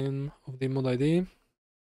should be name of the mod ID.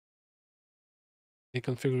 A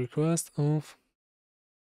configure request of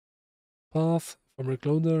path, fabric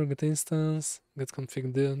loader, get instance, get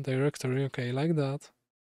config directory. Okay, like that.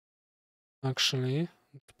 Actually,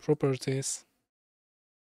 properties.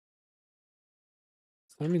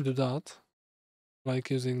 So let me do that. Like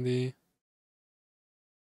using the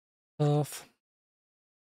path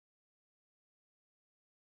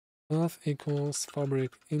equals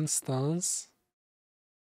fabric instance,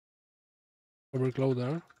 fabric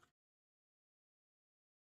loader.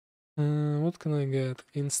 What can I get?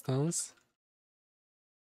 Instance.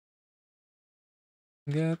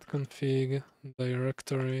 Get config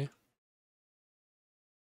directory.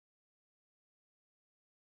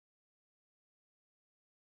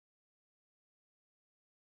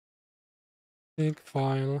 Config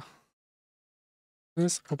file.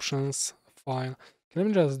 This options file. Can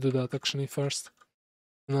I just do that actually first?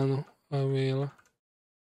 And then I will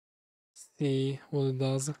see what it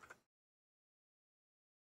does.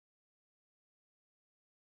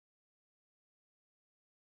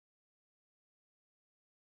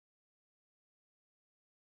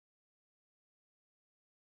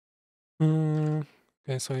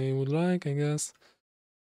 Okay, so I would like, I guess,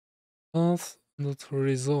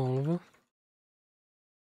 path.resolve.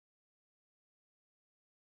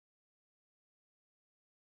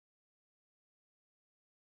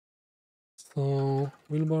 So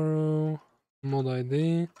wheelbarrow mod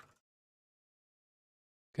ID.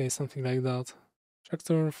 Okay, something like that.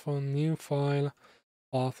 Checker for new file.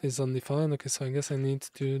 Path is undefined. Okay, so I guess I need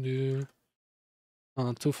to do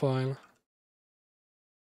to file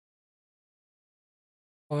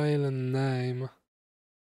and name.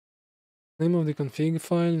 Name of the config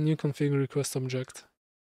file, new config request object.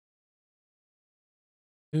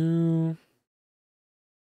 Maybe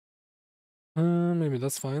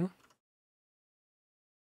that's fine.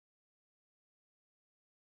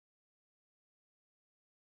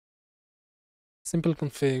 Simple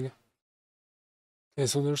config. Okay,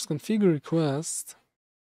 so there's config request,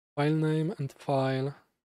 file name, and file.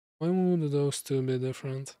 Why would those two be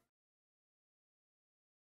different?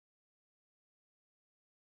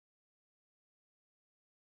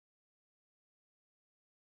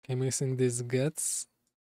 Okay, missing this gets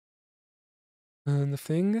and the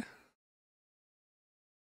thing.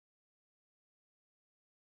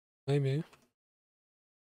 Maybe.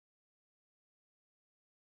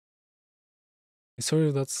 Sorry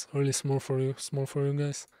if that's really small for you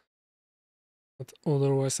guys. But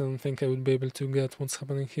otherwise I don't think I would be able to get what's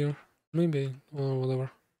happening here. Maybe, or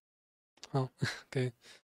whatever. Oh, okay.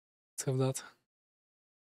 Let's have that.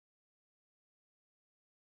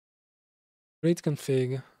 Create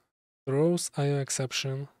config. Throws IO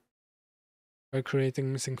exception. By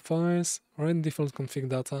creating missing files, write default config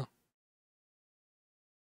data.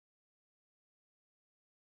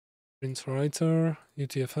 Print writer,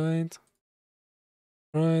 UTF-8.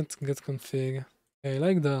 Right, get config. Okay, I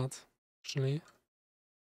like that, actually.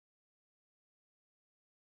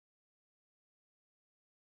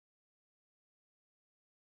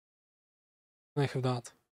 I have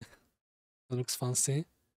that. That looks fancy.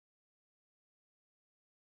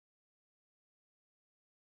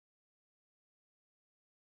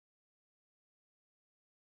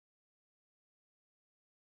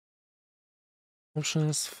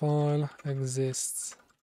 Options file exists.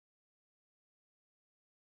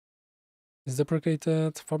 Is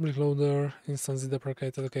deprecated. Fabric loader instance is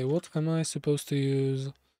deprecated. Okay, what am I supposed to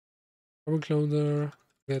use? Fabric loader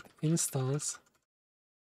get instance.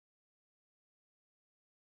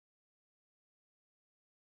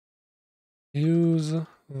 Use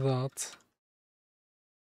that.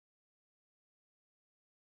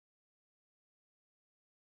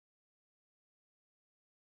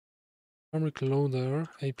 Fabric loader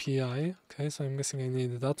API. Okay, so I'm guessing I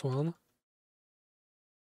need that one.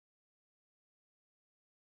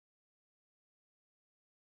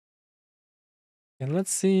 And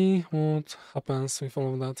let's see what happens with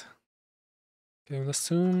all of that. Okay, we'll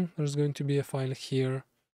assume there's going to be a file here.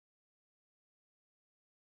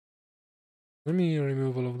 Let me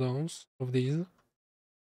remove all of these.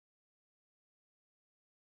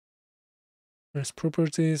 There's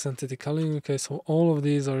properties, entity calling. Okay, so all of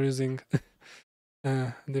these are using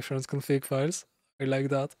different config files. I like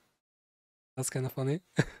that. That's kind of funny.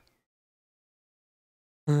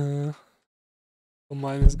 So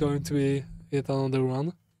mine is going to be yet another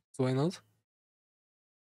one, so why not?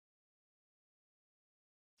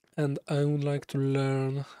 And I would like to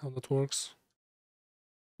learn how that works.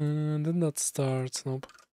 And then that starts. Nope.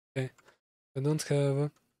 Okay. I don't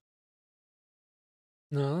have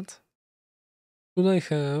that. Could I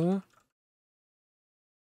have?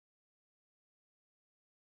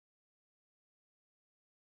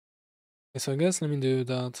 Okay, so I guess let me do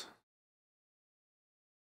that.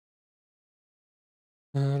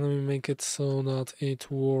 Let me make it so that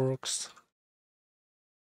it works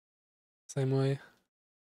same way.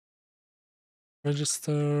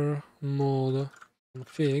 Register mode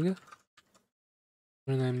config.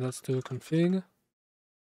 Rename that to config.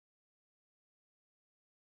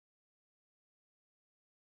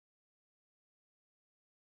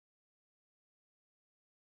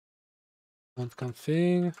 Not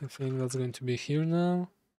config. I think that's going to be here now.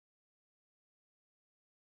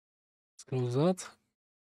 Let's close that.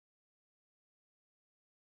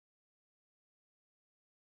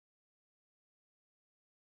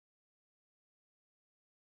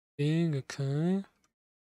 Okay.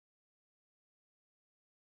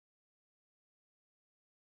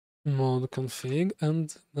 Mode config,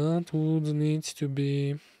 and that would need to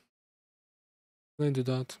be. Can I do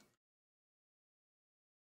that?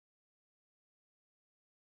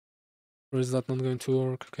 Or is that not going to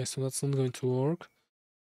work? Okay, so that's not going to work.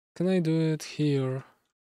 Can I do it here?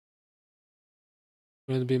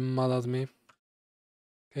 Will it be mad at me?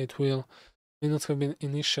 Okay, it will. May not have been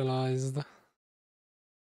initialized.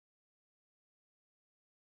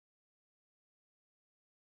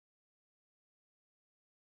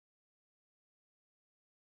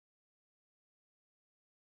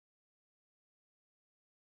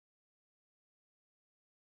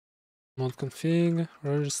 Mod config,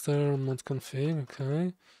 register, mod config,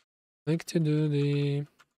 okay. Like to do the.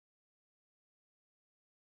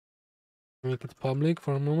 Make it public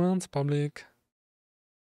for a moment, public.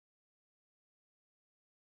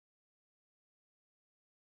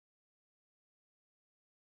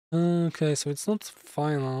 Okay, so it's not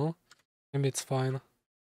final. Maybe it's fine.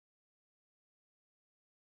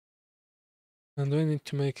 And do I need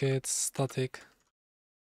to make it static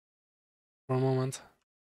for a moment?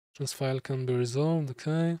 This file can be resolved,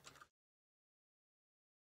 okay.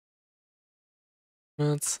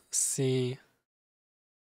 Let's see.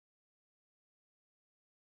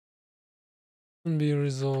 Can be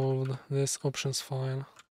resolved, this options file.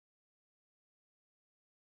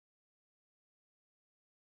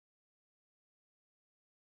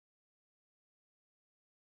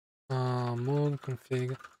 Mode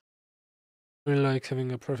config. Really like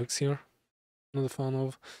having a prefix here. Not a fan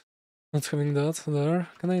of not having that there.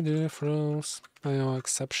 Can I do throws IO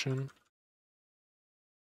exception?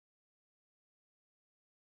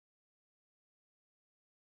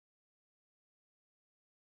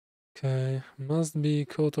 Okay, must be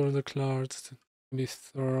caught or declared to be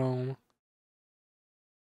thrown.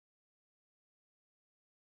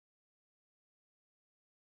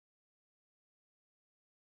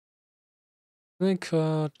 Can I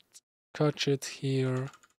catch it here?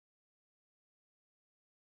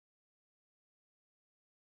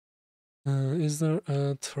 Is there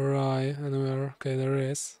a try anywhere? Okay, there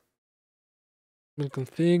is. Build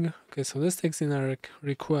config. Okay, so this takes in a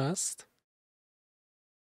request.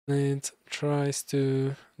 It tries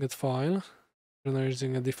to get file. We're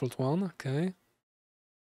using a default one, okay.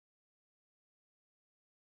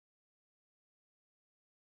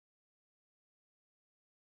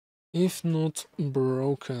 If not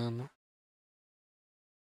broken,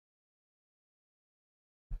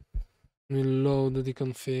 we load the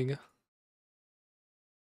config.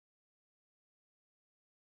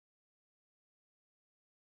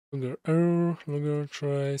 Logger error, logger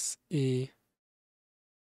trace E.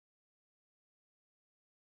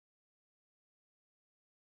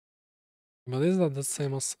 But is that the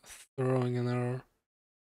same as throwing an error?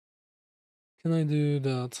 Can I do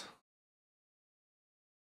that?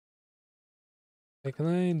 Okay, can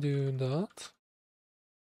I do that?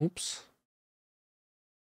 Oops.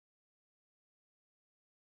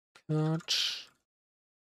 Catch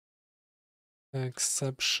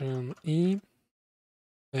exception E.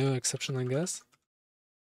 IO exception, I guess.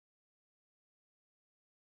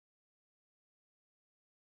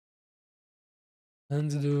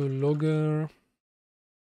 and do logger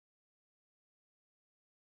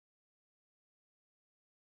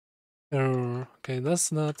error. Okay,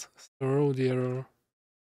 that's not throw the error.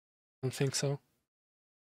 I don't think so.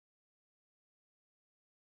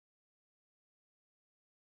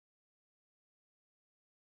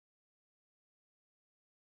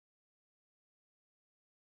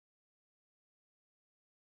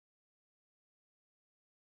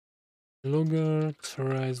 Logger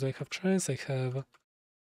tries. Do I have tries? I have.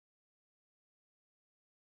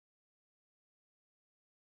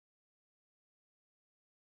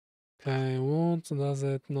 Okay, what does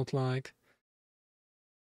it not like?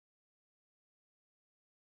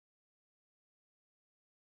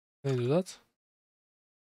 Can I do that?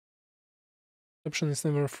 Option is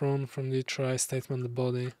never thrown from the try statement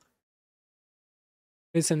body.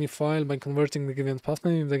 Creates a new file by converting the given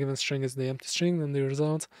pathname. If the given string is the empty string, then the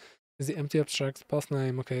result is the empty abstract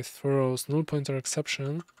pathname. Okay, throws null pointer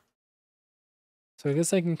exception. So I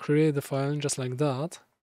guess I can create the file just like that.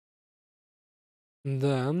 And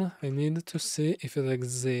then I need to see if it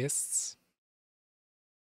exists.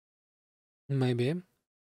 Maybe.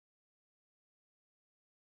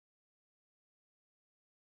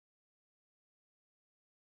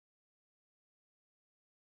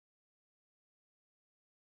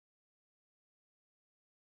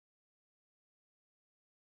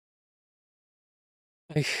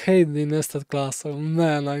 I hate the nested class. Oh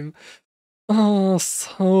man, I'm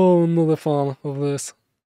so not a fan of this.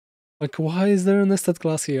 Like, why is there a nested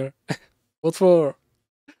class here? What for?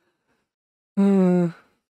 I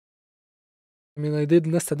mean, I did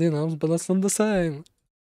nested enums, but that's not the same.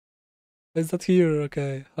 Why is that here?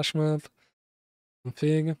 Okay, hash map,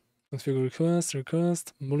 config request,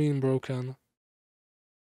 boolean broken.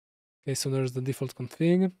 Okay, so there's the default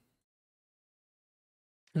config.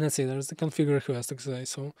 And let's see, there's the config request. Okay,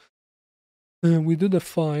 so we do the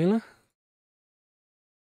file.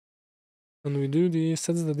 And we do the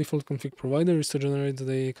sets the default config provider is to generate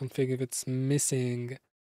the config if it's missing.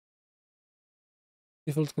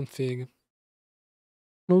 Default config.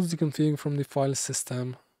 Loads the config from the file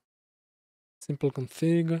system. Simple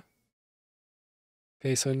config.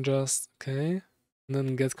 Okay, so just okay. And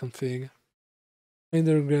then get config.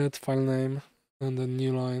 Either get file name and a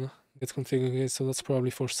new line. Get config. Okay, so that's probably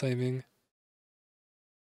for saving.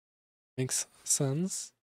 Makes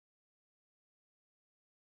sense.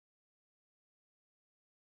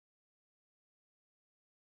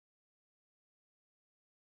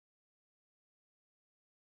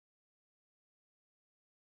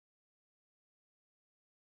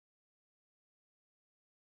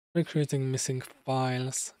 We're creating missing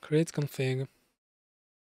files. Create config.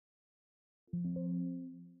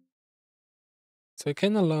 So I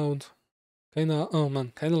kinda load, oh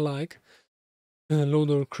man, kinda like a load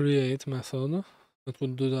or create method that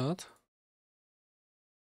would do that.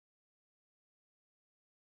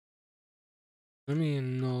 Let me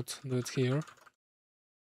not do it here.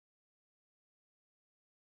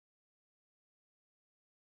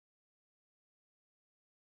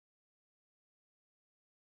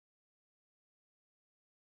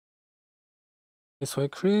 Okay, so I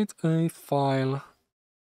create a file.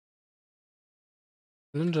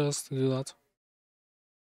 And just do that.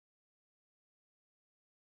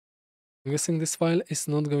 I'm guessing this file is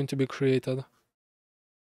not going to be created.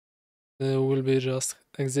 It will be just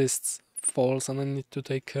exists false, and I need to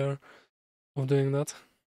take care of doing that.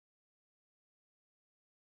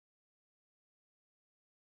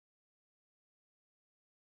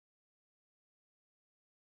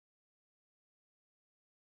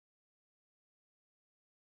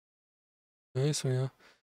 Okay, so yeah,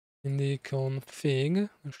 in the config,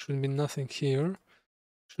 there should be nothing here.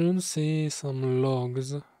 Should see some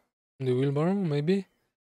logs in the wheelbarrow, maybe?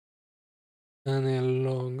 Any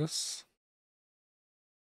logs?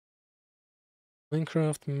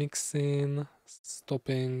 Minecraft mixing,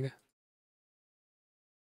 stopping.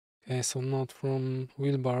 Okay, so not from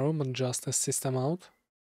wheelbarrow, but just a system out,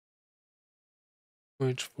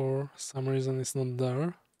 which for some reason is not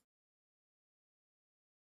there.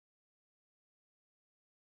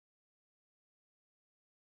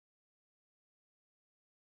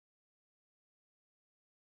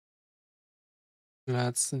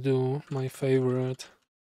 Let's do my favorite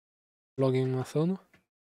logging method.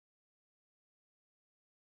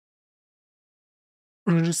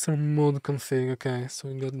 Register mod config. Okay, so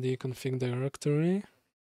we got the config directory.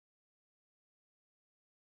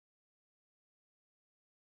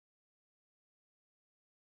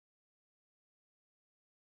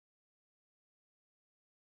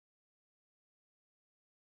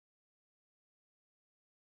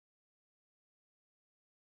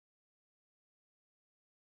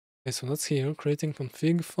 Okay, so that's here, creating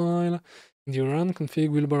config file. And you run config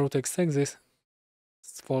wheelbarrow text exist.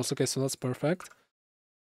 It's false, okay, so that's perfect.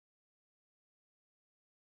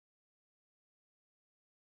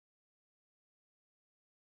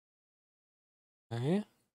 Okay.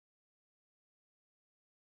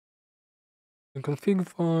 The config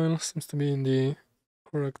file seems to be in the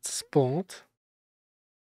correct spot.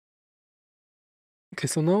 Okay,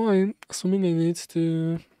 so now I'm assuming I need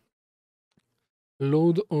to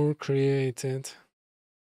load or create it.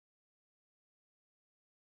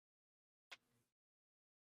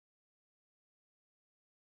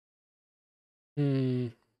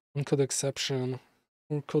 Code exception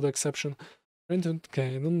or code exception.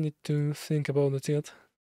 Okay, I don't need to think about it yet.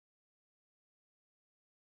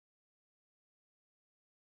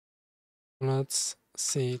 Let's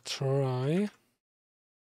see, try.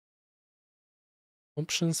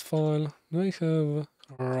 Options file. Do I have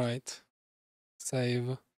right?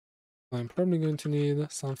 Save. I'm probably going to need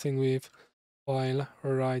something with file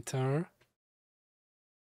writer.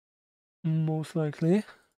 Most likely.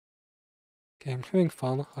 Okay, I'm having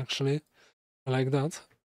fun actually. I like that.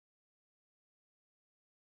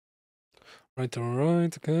 Writer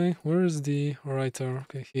right, okay. Where is the writer?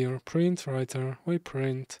 Okay, here. Print writer. Why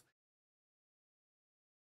print?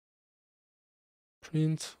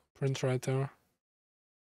 Print writer.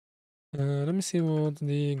 Let me see what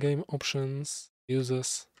the game options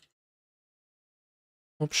uses.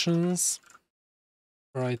 Options,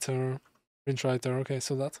 writer, print writer. Okay,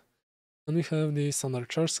 so that. And we have the standard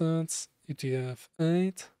char sets,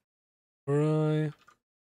 UTF-8, right.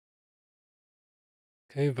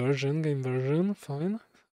 Okay, version, game version, fine.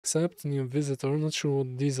 Accept new visitor, not sure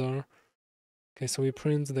what these are. Okay, so we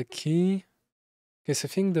print the key. Okay, so I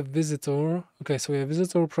think the visitor, okay, so yeah,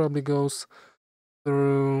 visitor probably goes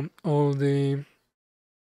through all the,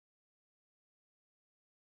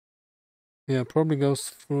 yeah, probably goes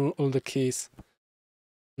through all the keys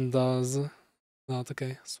and does that.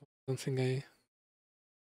 Okay, so I don't think I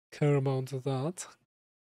care about that.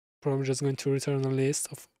 Probably just going to return a list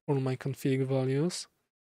of all my config values.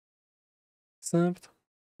 Except,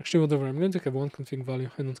 actually whatever, I'm going to have one config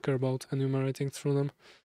value. I don't care about enumerating through them.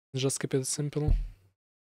 Just keep it simple.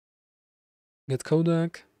 Get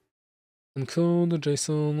codec, encode,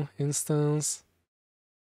 JSON, instance,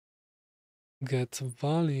 get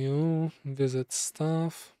value, visit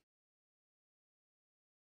stuff.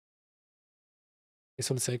 Okay,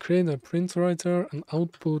 so let's say create a print writer and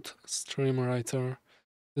output stream writer.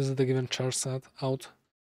 This is the given char set out.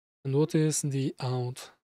 And what is the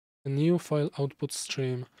out? A new file output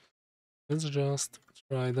stream. Let's just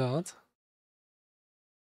try that.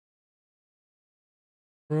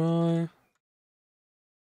 Try.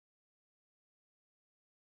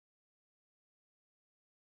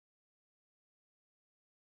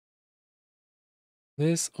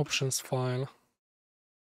 This options file.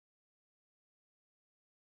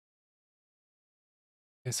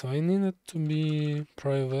 Okay, so I need it to be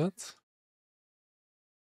private.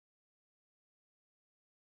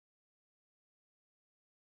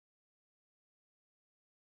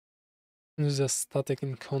 Use a static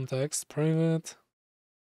in context. Private.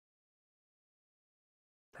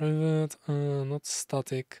 Private, not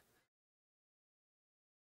static.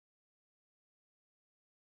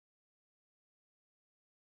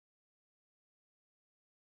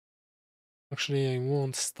 Actually, I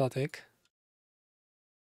want static.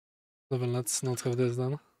 So then let's not have this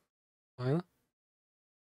then. Fine.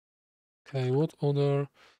 Okay, what other?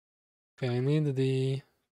 Okay, I need the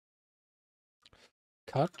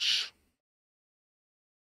catch.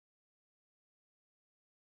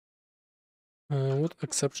 What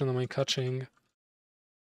exception am I catching?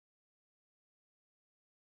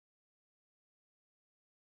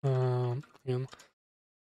 Again.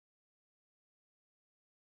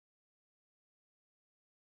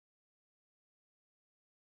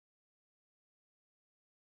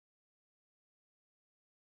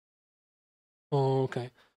 Oh,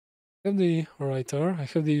 okay. I have the writer. I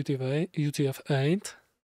have the UTF-8.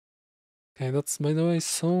 Okay, that's by the way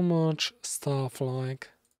so much stuff. Like,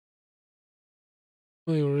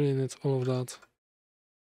 I really need all of that.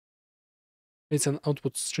 It's an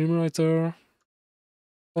output stream writer.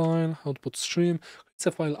 File output stream. It's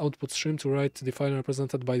a file output stream to write to the file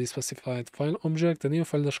represented by the specified file object. The new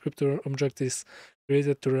file descriptor object is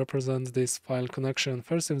created to represent this file connection.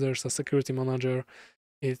 First, if there's a security manager,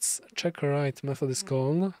 its check write method is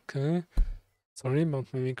called. Okay, sorry about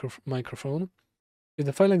my microphone. If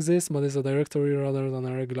the file exists but is a directory rather than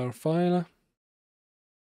a regular file,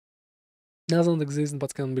 doesn't exist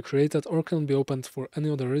but can be created or can be opened for any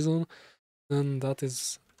other reason, then that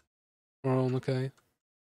is wrong. Okay.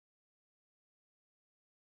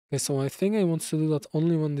 Okay, so I think I want to do that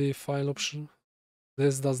only when the file option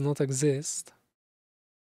this does not exist.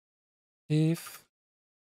 If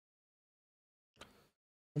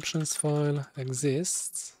options file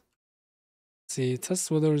exists, see,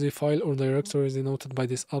 test whether the file or directory denoted by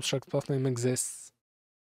this abstract path name exists.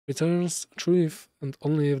 Returns true if and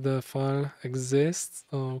only if the file exists.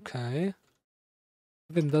 Okay.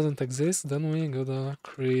 If it doesn't exist, then we gotta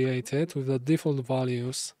create it with the default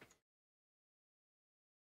values.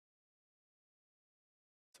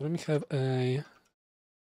 So let me have a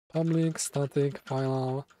public static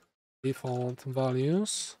file default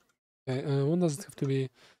values. Okay, what does it have to be?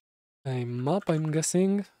 A map, I'm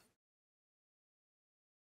guessing.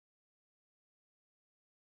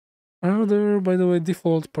 Are there, by the way,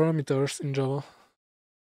 default parameters in Java?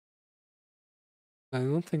 I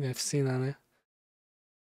don't think I've seen any.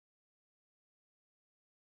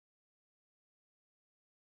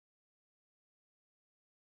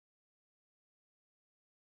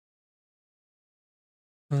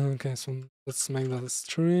 Okay, so let's make that a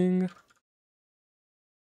string.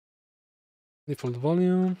 Default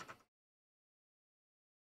volume.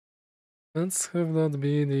 Let's have that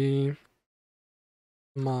be the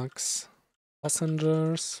max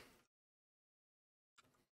passengers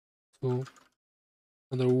to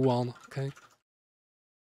another one, okay?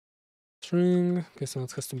 String, okay, so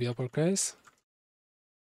it has to be uppercase.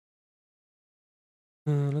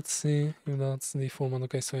 Let's see if that's the format.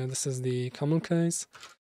 Okay, so yeah, this is the camel case.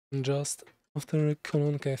 And just after a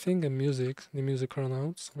colon, okay, I think the music ran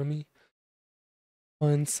out. So let me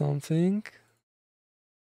find something.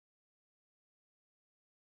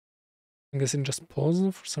 I guess it just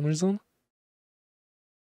paused for some reason.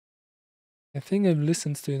 I think I've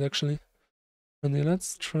listened to it actually. And yeah,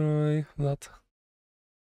 let's try that.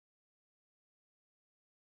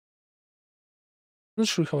 Not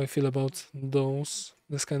sure how I feel about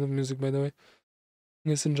this kind of music, by the way. I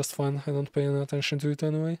guess it's just fun. I don't pay any attention to it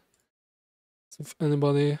anyway. So if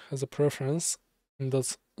anybody has a preference in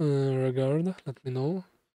that regard, let me know.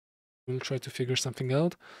 We'll try to figure something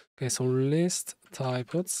out. Okay, so list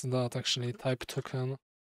type. What's that actually? Type token.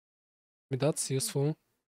 Maybe that's useful.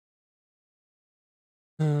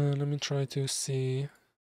 Let me try to see.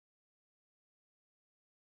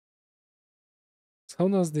 So how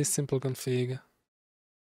does this simple config?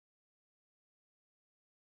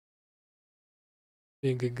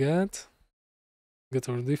 Big get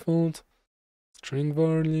or default, string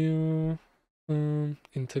value,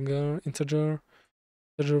 integer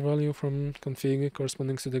value from config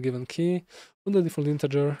corresponding to the given key, or the default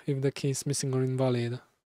integer if the key is missing or invalid.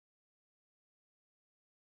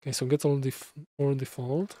 Okay, so get all or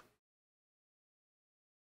default.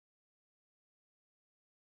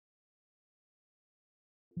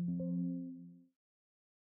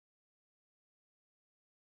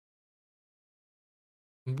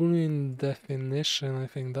 Boolean definition, I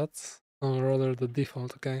think that's, or rather the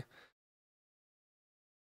default, okay.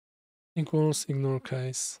 Equals ignore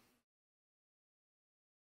case.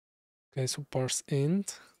 Okay, so parse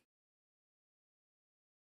int.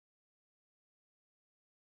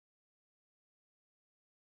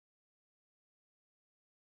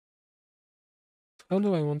 How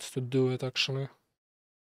do I want to do it actually?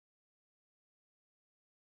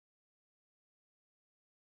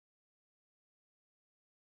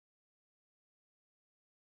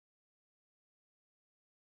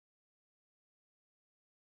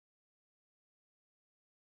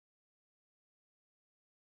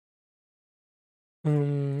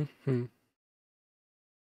 Hmm.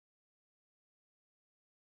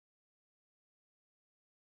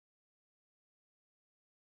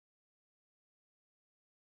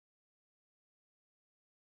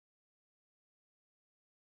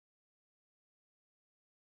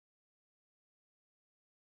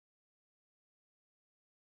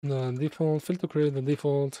 The default, fail to create the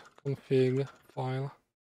default config file.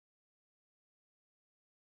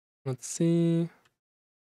 Let's see.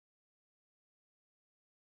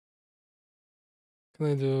 Can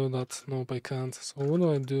I do that? Nope, I can't. So what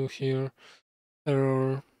do I do here?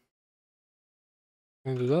 Error.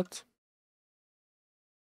 Can I do that?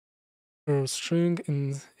 Error string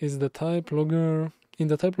is the type logger. In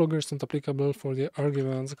the type logger is not applicable for the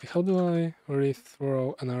arguments. Okay, how do I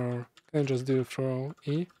rethrow an error? Can I just do throw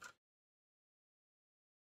E?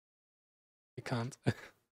 I can't.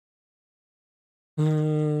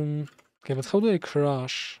 Okay, but how do I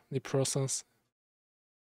crash the process?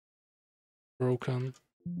 Broken.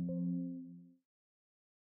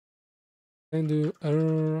 Can I do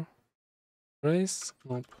error trace?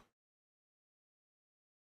 Nope.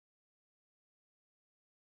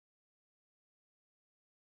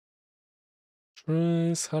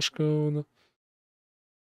 trace, hashcode.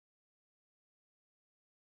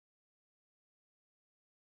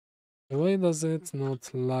 Why does it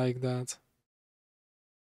not like that?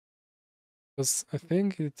 Because I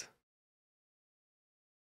think it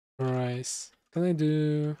trace. Can I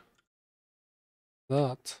do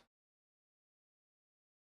that?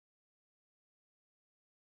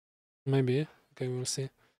 Maybe. Okay, we'll see.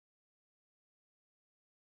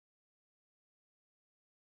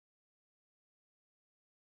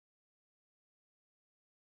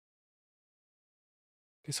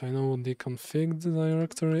 Okay, so I know what the config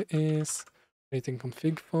directory is. Creating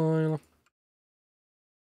config file.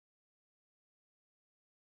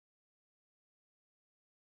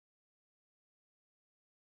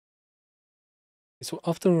 So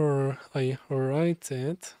after I write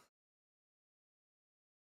it,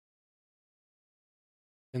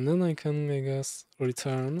 and then I can, I guess,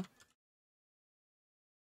 return.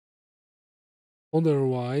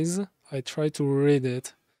 Otherwise, I try to read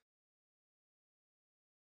it.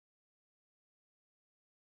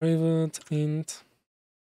 Private int.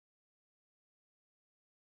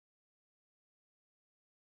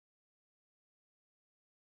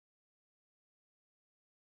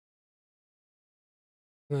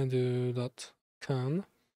 Can I do that? Can.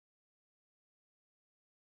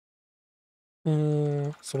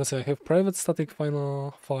 So let's say I have private static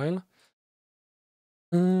final file.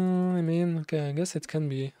 I mean, okay, I guess it can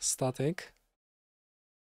be static.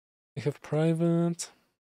 I have private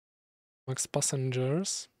max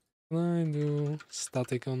passengers. Can I do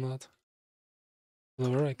static on that?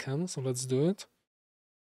 Whatever I can, so let's do it.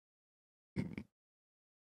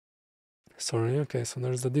 Sorry, okay, so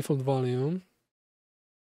there's the default value.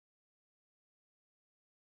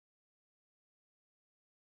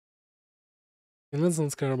 And let's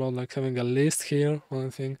not care about like having a list here or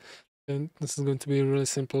anything. And this is going to be really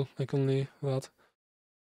simple, like only that.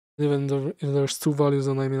 Even though if there's two values,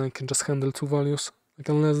 then I mean I can just handle two values. Like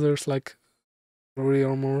unless there's like 3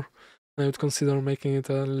 or more, I would consider making it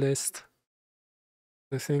a list.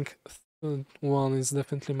 I think 1 is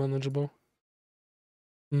definitely manageable.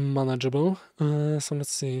 So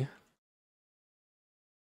let's see.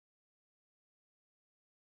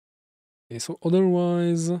 Okay, so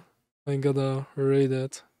otherwise I gotta read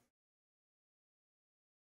it.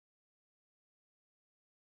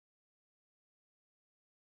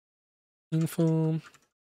 Info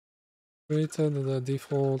created the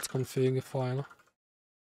default config file.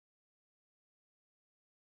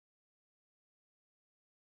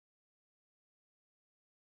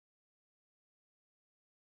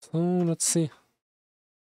 So let's see.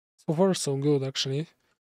 So far so good actually.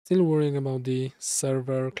 Still worrying about the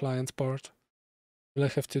server client part. Will I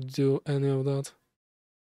have to do any of that?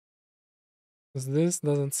 Because this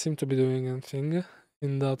doesn't seem to be doing anything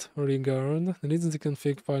in that regard. Deletes the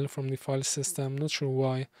config file from the file system. Not sure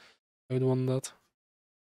why I would want that.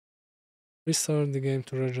 Restart the game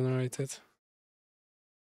to regenerate it.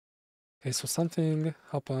 Okay, so something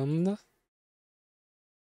happened.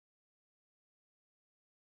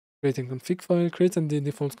 Creating config file, created the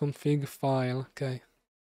default config file. Okay.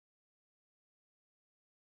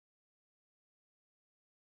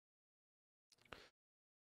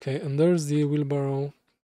 Okay, and there's the wheelbarrow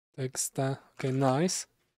text. Okay, nice.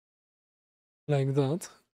 Like that.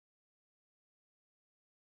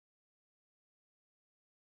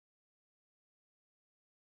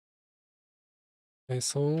 Okay,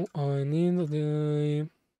 so I need the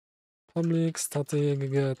public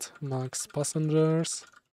static get max passengers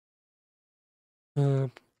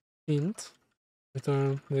int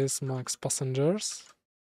return this max passengers.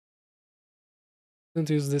 And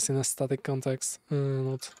use this in a static context,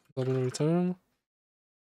 not double return.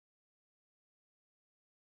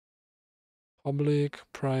 Public,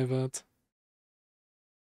 private.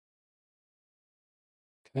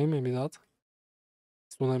 Okay, maybe that's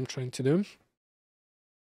what I'm trying to do.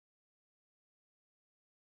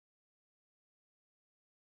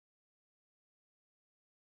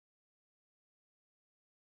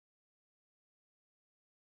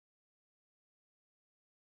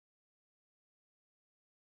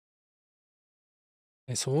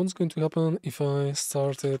 Okay, so what's going to happen if I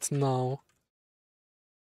start it now?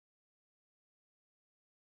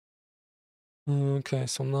 Okay,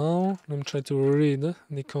 so now let me try to read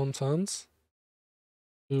the contents.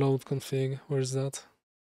 Load config, where is that?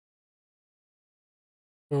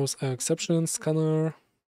 Throws exception, scanner,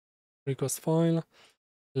 request file,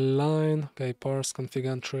 line, okay, parse config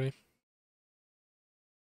entry.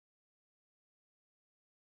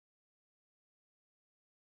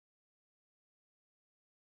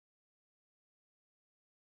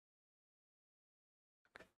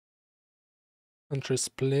 entry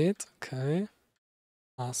split, okay.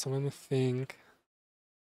 So let me think.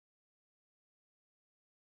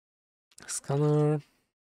 Scanner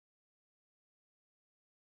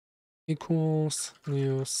equals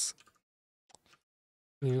new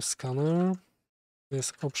scanner,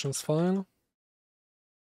 this options file.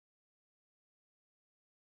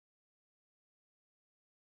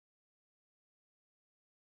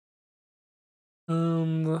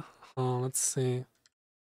 And let's see.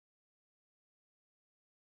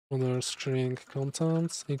 Other string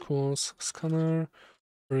contents equals scanner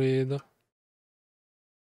read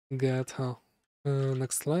get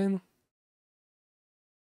next line.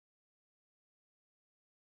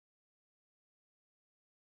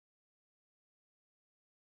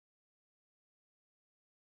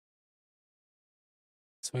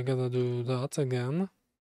 So I gotta do that again.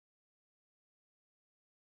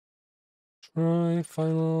 Try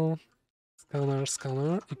final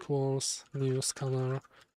scanner equals new scanner.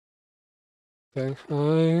 Okay,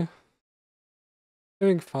 I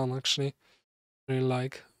having fun actually. Really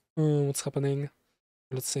like what's happening.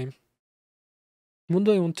 Let's see. What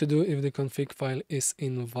do I want to do if the config file is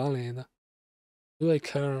invalid? Do I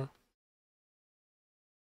care?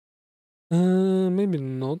 Maybe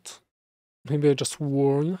not. Maybe I just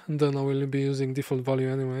warn, and then I will be using default value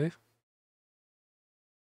anyway.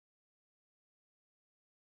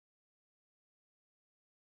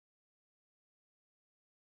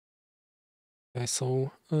 Okay,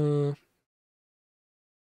 so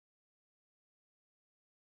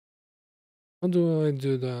how do I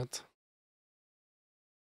do that?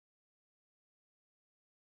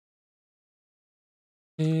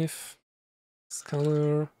 If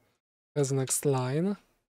scanner has next line,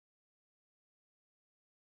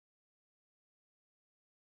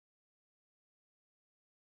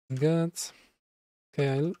 get. Okay,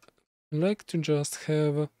 I like to just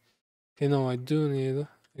have. Okay, no, I do need,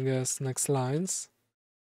 I guess, next lines.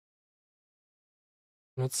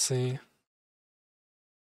 Let's see.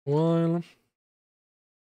 While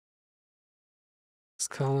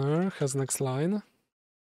scanner has next line.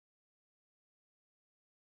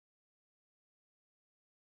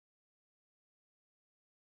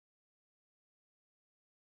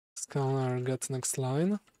 Scanner gets next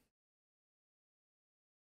line.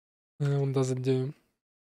 What does it do?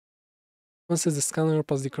 Once the scanner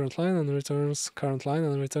passes the current line and returns current line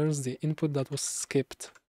and returns the input that was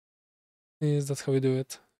skipped. Is that how we do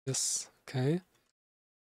it? Yes, okay.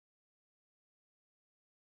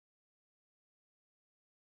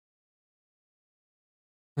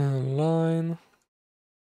 Line.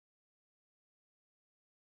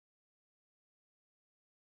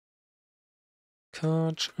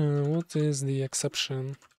 Catch. What is the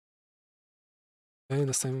exception? Okay,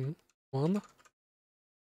 the same one.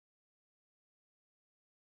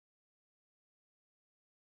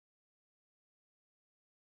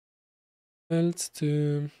 Failed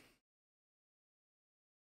to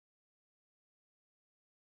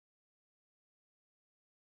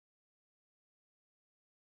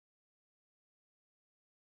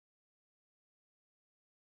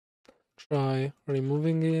try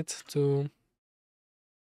removing it to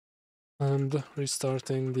and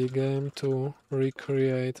restarting the game to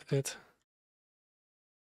recreate it.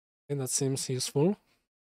 Okay, that seems useful.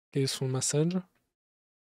 Useful message.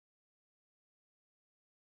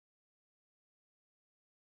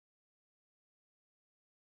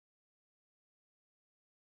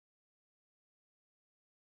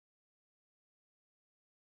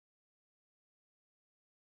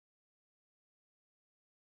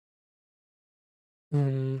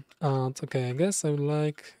 And okay, I guess I would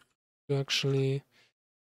like to actually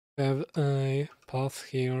have a path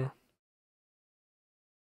here.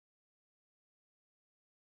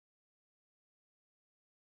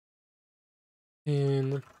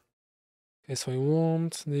 In okay, so I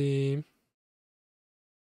want the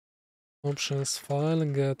options file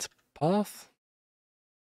get path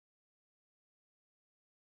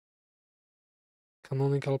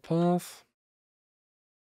canonical path.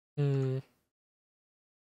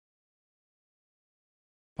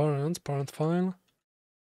 Parent file.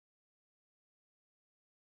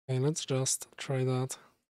 Okay, let's just try that.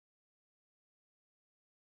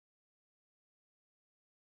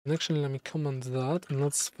 And actually, let me comment that, and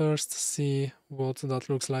let's first see what that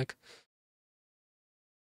looks like.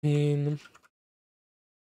 Okay,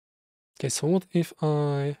 so what if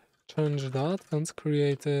I change that and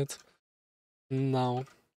create it now?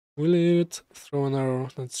 Will it throw an error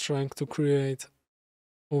that's trying to create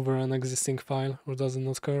over an existing file, or does it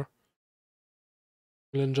not care?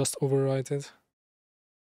 Will it just overwrite it?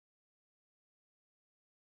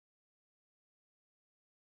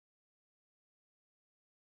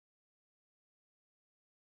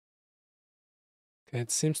 Okay,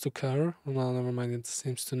 it seems to care. No, never mind, it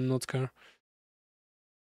seems to not care.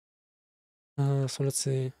 So let's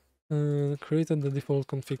see. Created the default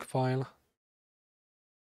config file.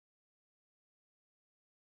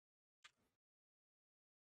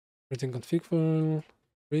 Creating config file.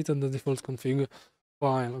 Created the default config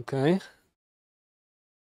file, okay.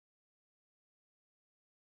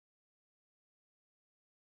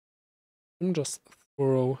 And just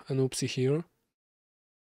throw an oopsie here.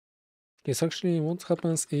 Yes, actually, what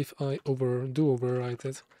happens if I override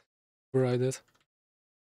it?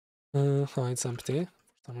 It's empty for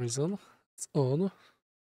some reason. It's on.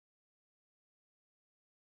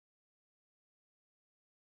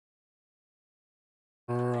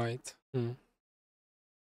 Right.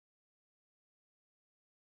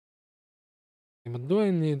 But do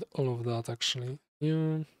I need all of that actually?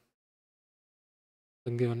 New.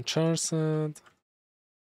 The given char set.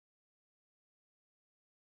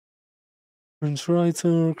 Print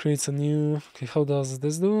writer creates a new. Okay, how does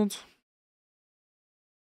this do it?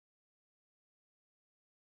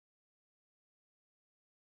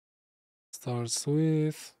 Starts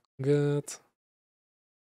with get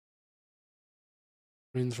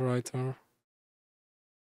print writer.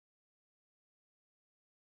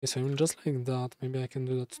 Okay, so I will just like that. Maybe I can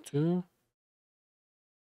do that too.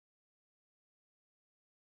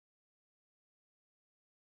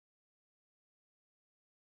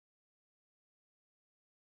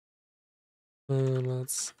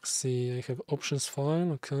 Let's see. I have options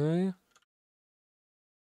file. Okay.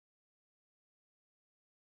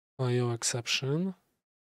 IO exception.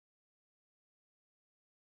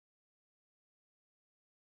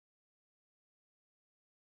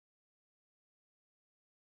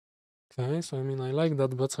 Okay, so I mean I like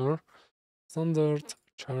that better. Standard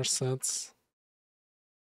char sets.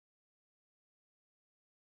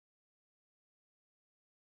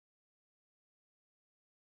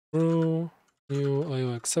 Row, new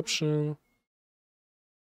IO exception.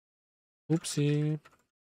 Oopsie.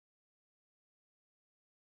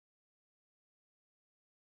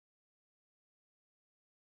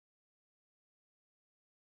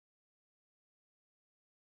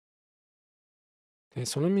 Okay,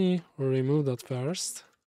 so let me remove that first.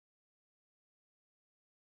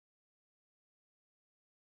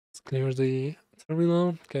 Let's clear the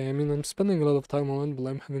terminal. Okay, I mean I'm spending a lot of time on it, but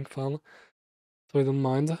I'm having fun, so I don't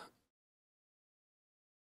mind.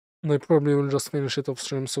 And I probably will just finish it off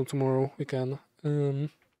stream, so tomorrow we can do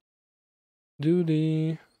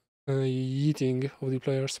the yeeting of the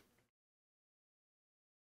players.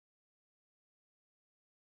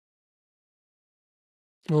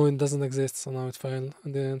 Oh, it doesn't exist, so now it failed. I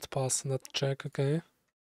didn't pass that check, okay.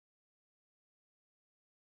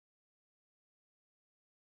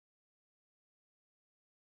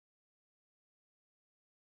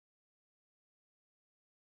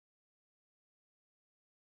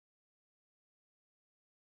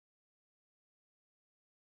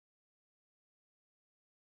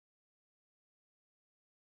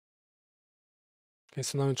 Okay,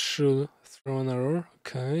 so now it should throw an error,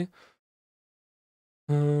 okay.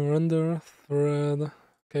 Render thread.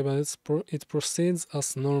 Okay, but it proceeds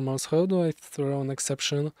as normal. So how do I throw an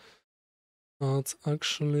exception that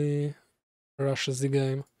actually crashes the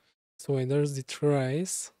game? So wait, there's the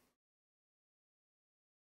trace.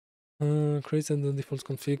 Created the default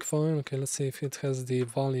config file. Okay, let's see if it has the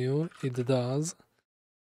value. It does.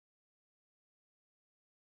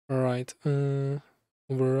 Alright,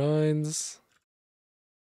 overrides.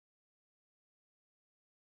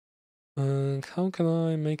 And how can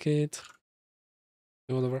I make it?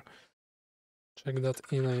 Whatever. Check that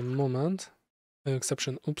in a moment.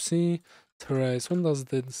 Exception, oopsie. Trace, what does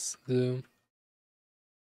this do?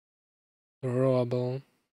 Rowable.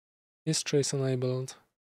 Is trace enabled?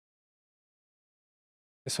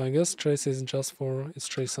 Okay, so I guess trace is just for is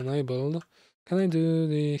trace enabled. Can I do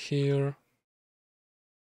the here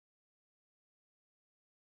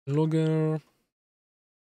logger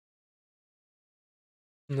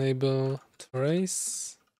enable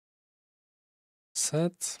trace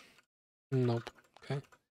set? Nope. Okay.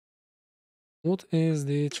 What is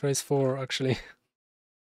the trace for actually?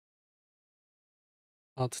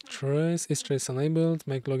 Add trace is trace enabled.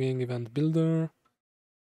 Make logging event builder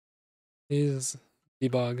is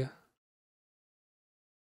debug.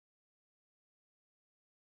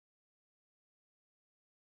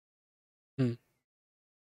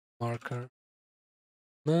 Marker.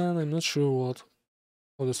 Man, I'm not sure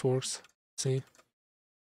how this works. Let's see.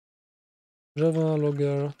 Java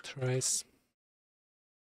logger trace.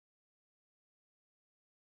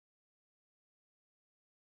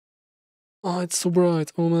 Oh, it's so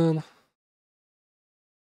bright. Oh man.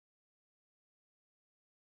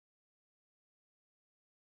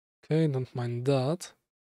 Okay, don't mind that.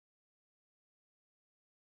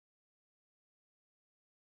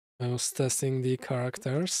 I was testing the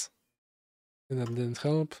characters. That didn't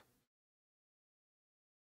help.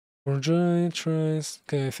 For J, trace.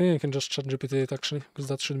 Okay, I think I can just chat GPT it actually, because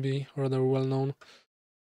that should be rather well known.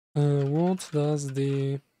 What does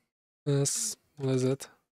the what is it?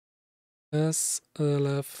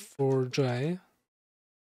 SLF for J.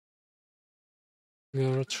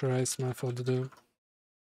 Your trace method do.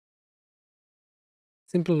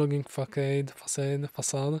 Simple logging facade.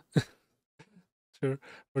 Sure,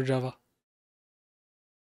 for Java.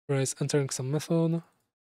 Trace entering some method.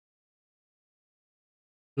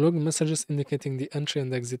 Log messages indicating the entry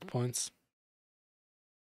and exit points.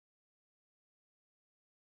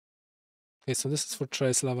 Okay, so this is for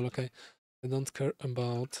trace level, okay. I don't care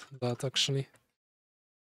about that actually.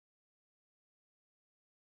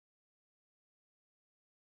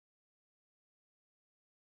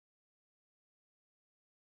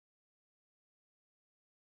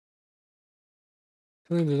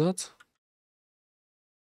 Can I do that?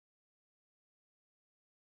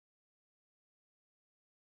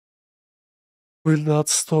 Will that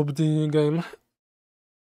stop the game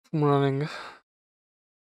from running?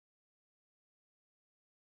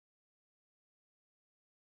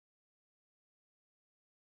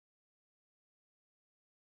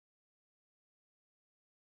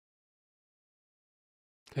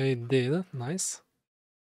 Okay, it did. Nice.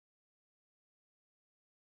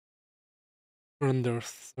 Render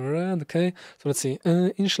thread. Okay, so let's see.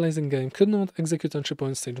 Initializing game could not execute entry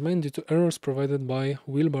point stage main due to errors provided by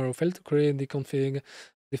Wheelbarrow. Failed to create the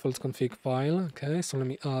default config file. Okay, so let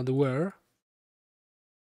me add where.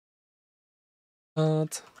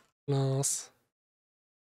 Add plus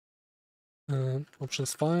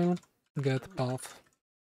options file get path.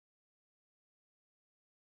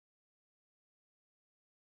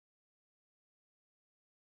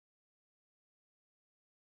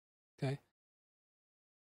 Okay.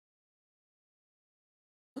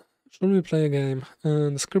 Should we play a game?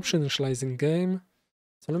 Description initializing game.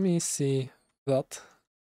 So let me see that.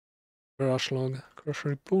 Crash log, crash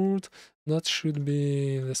report. That should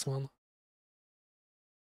be this one.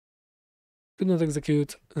 Could not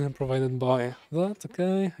execute provided by that.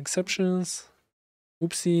 Okay. Exceptions.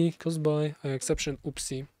 Oopsie caused by exception.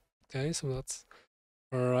 Oopsie. Okay, so that's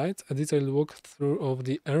alright. A detailed walkthrough of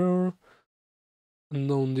the error.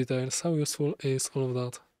 Unknown details. How useful is all of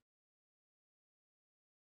that?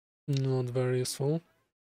 Not very useful.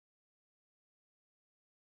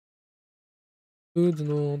 Could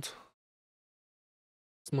not.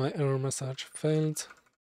 It's my error message failed.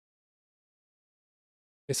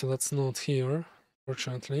 Okay, so that's not here,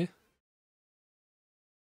 fortunately.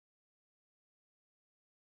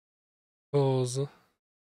 Cause. Okay,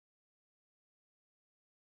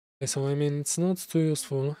 so I mean, it's not too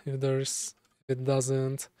useful if it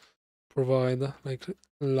doesn't provide like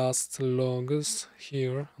last logs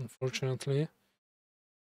here, unfortunately.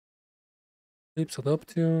 Clips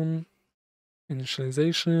adoption,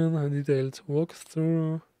 initialization, a detailed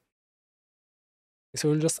walkthrough. So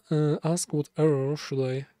we'll just ask what error should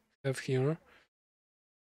I have here.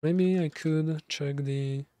 Maybe I could check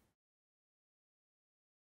the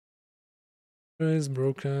trace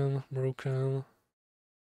broken.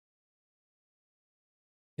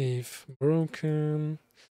 If broken,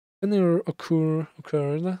 an error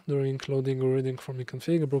occurred during loading or reading from the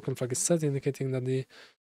config. A broken flag is set, indicating that the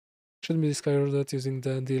should be discarded using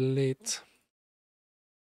the delete.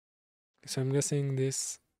 So I'm guessing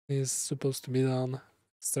this is supposed to be done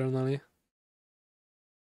externally.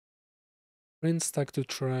 Print stack to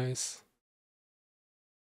trace.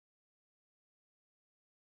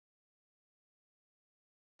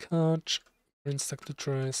 Catch. Print stack to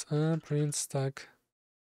trace. Print stack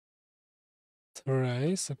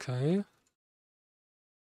trace. Okay.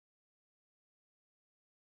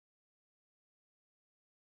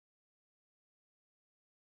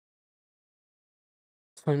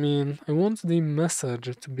 I mean, I want the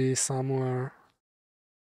message to be somewhere.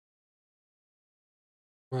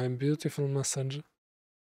 My beautiful message.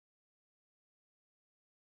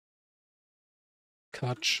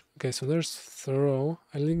 Catch. Okay, so there's throw.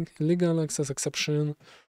 Illegal access exception.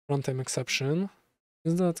 Runtime exception.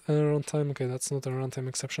 Is that a runtime? Okay, that's not a runtime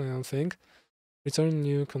exception, I don't think. Return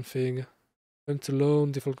new config. Time to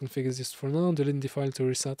load. Default config is used for now. Delete the file to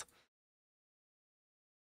reset.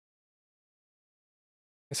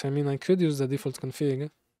 So I mean, I could use the default config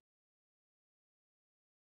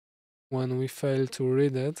when we fail to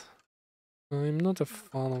read it. I'm not a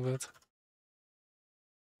fan of it.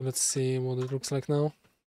 Let's see what it looks like now.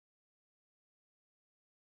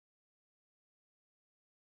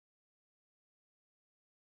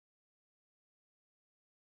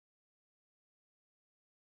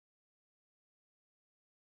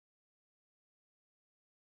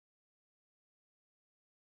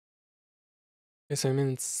 Okay, so I mean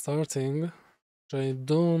it's starting, which I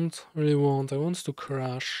don't really want. I want to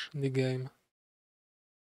crash the game.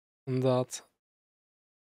 And that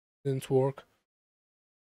didn't work.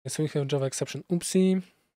 Okay, so we have Java exception. Oopsie.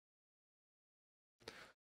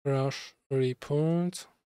 Crash report.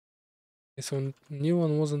 Okay, so new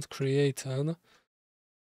one wasn't created.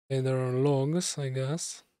 Okay, there are logs, I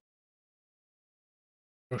guess.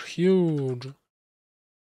 They're huge.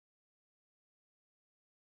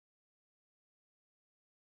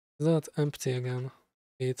 Is that empty again?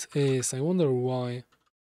 It is. I wonder why.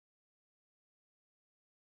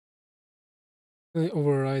 I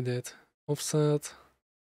override it. Offset.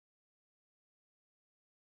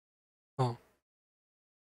 Oh.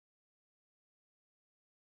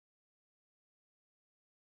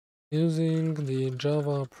 Using the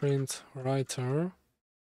Java print writer.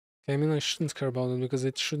 Okay, I mean I shouldn't care about it because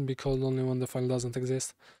it should be called only when the file doesn't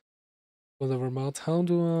exist. Whatever, but how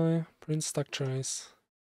do I print stack trace?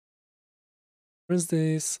 Prints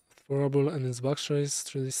this variable and its backtrace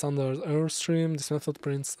through the standard error stream. This method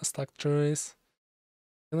prints a stack trace.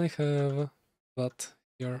 Can I have that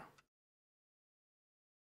here?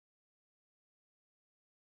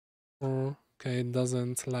 Or okay, it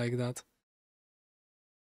doesn't like that.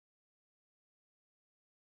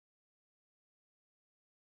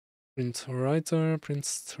 Print writer, print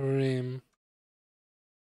stream.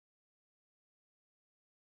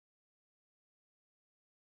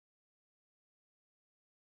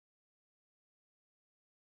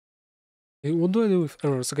 Okay, what do I do with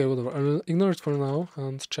errors? Okay, whatever. I'll ignore it for now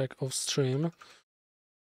and check off stream.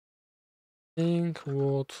 Think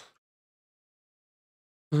what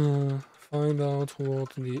find out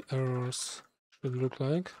what the errors should look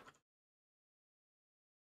like.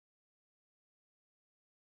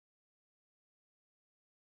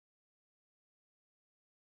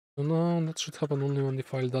 So now that should happen only when the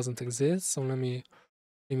file doesn't exist. So let me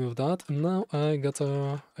remove that. And now I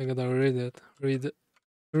gotta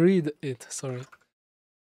read it. Sorry.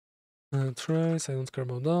 Trace. I don't care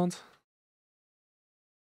about that.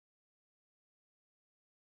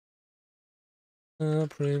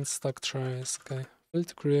 Print stack trace. Okay. Fail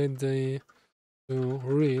to create the to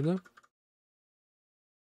read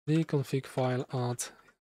the config file at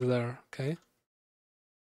there. Okay.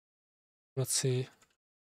 Let's see.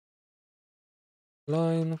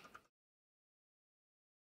 Line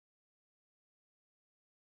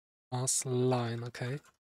as line. Okay.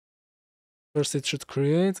 First it should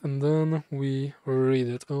create and then we read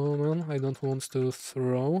it. Oh man, I don't want to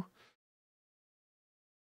throw.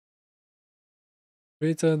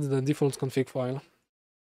 Created the default config file.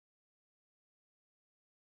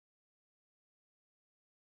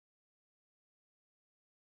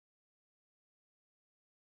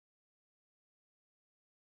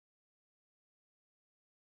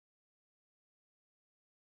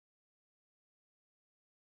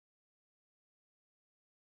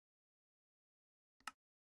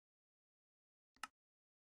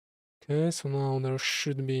 Okay, so now there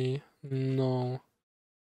should be no.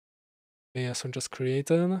 Okay, so just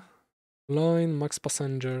created. Line max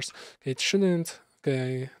passengers. Okay, it shouldn't.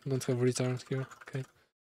 Okay, I don't have return here. Okay.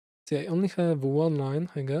 See, I only have one line,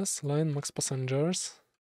 I guess. Line max passengers.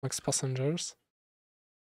 Max passengers.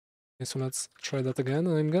 Okay, so let's try that again.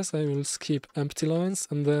 And I guess I will skip empty lines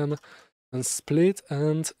and then split.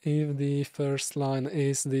 And if the first line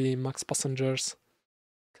is the max passengers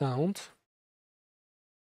count,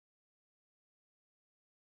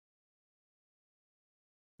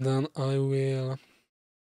 then I will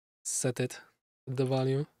set it the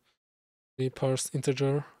value, the parsed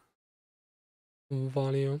integer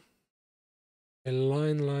value. A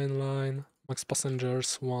line, max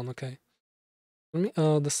passengers 1. Okay. Let me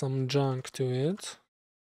add some junk to it.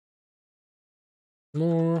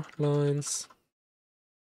 More lines,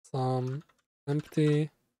 some empty,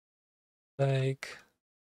 take,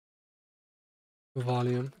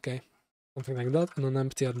 volume. Okay. Something like that. And an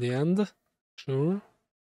empty at the end. Sure.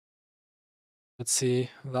 Let's see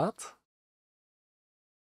that.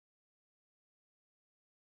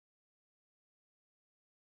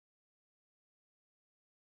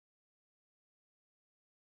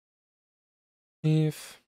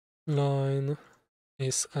 If line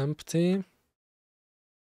is empty, okay,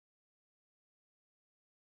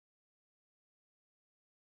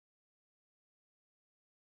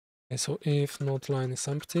 so if not line is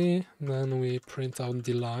empty, then we print out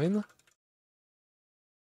the line.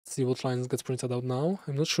 Let's see what lines get printed out now.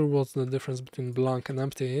 I'm not sure what the difference between blank and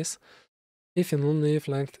empty is. If and only if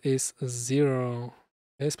length is 0,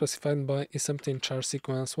 okay, specified by is empty in char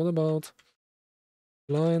sequence. What about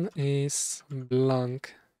line is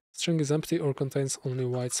blank? String is empty or contains only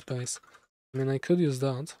white space. I mean, I could use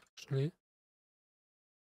that, actually.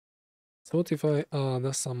 So what if I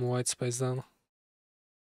add some white space then?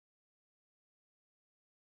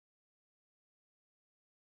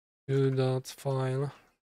 To that file.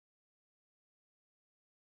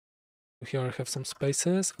 Here I have some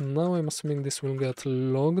spaces, and now I'm assuming this will get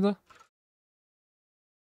logged.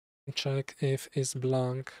 Check if it's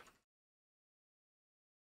blank.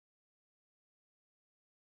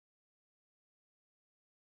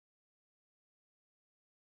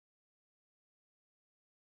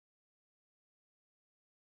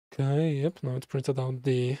 Okay, yep, now it printed out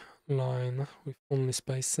the line with only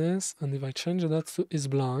spaces, and if I change that to is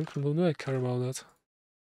blank, what do I care about it?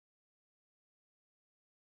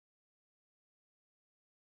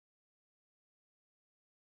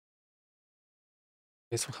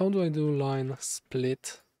 Okay, so how do I do line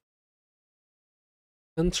split?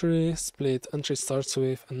 Entry, split, entry starts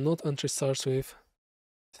with, and not entry starts with.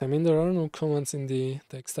 I mean, there are no comments in the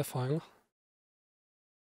txt file.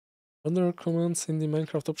 Are there comments in the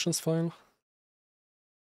Minecraft options file?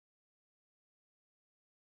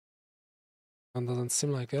 That doesn't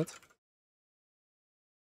seem like it.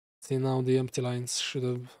 See, now the empty lines should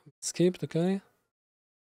have skipped, okay?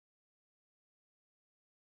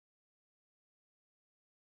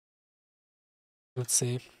 Let's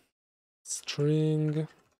see. String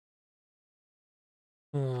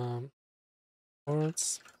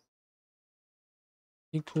parts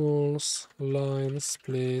equals line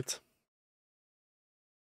split.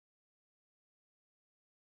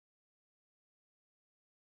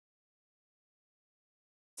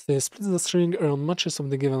 They split the string around matches of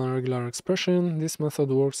the given regular expression. This method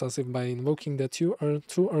works as if by invoking the two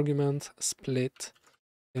argument split.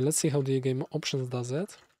 Okay, let's see how the game options does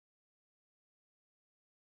it.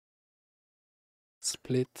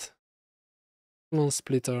 Split.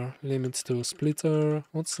 Non-splitter, limit to splitter.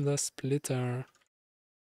 What's the splitter?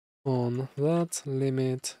 On that,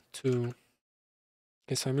 limit to.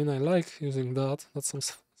 Okay, so I mean I like using that. That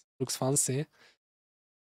sounds looks fancy.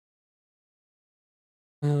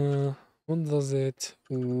 What does it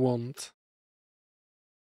want?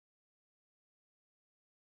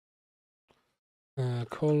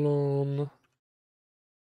 Colon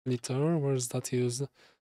splitter. Where's that used?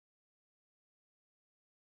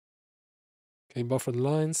 Okay, buffered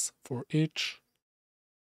lines for each.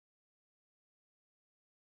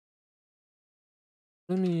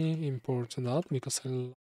 Let me import that because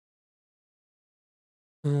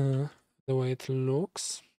the way it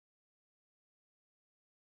looks.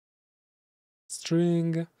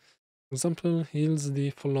 String example yields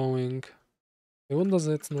the following. Okay, what does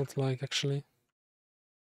it not like actually?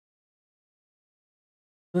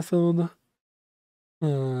 Method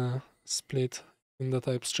split in the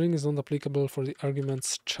type string is not applicable for the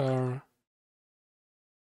arguments char.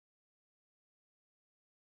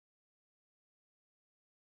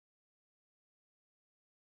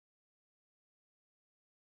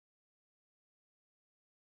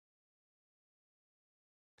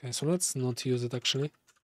 Okay, so let's not use it actually.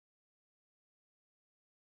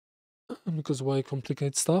 Because why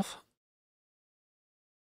complicate stuff?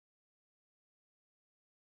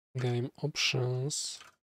 Game options.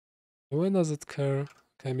 Why does it care?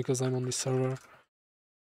 Okay, because I'm on the server.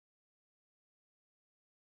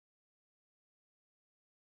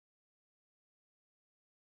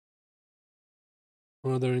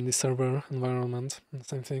 Rather in the server environment, the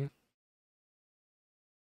same thing.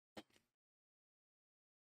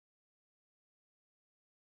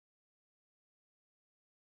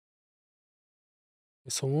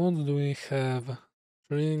 So what do we have?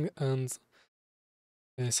 String and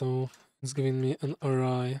okay, so it's giving me an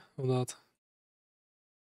array of that.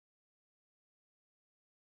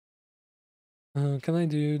 Can I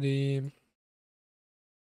do the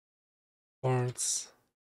parts?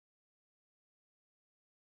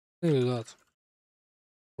 Can I do that?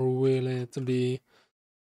 Or will it be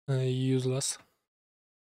useless?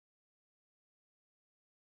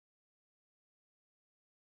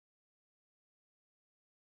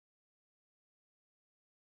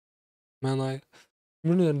 Man, I'm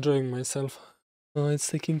really enjoying myself. It's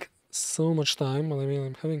taking so much time, but I mean,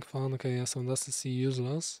 I'm having fun. Okay, yeah, so that's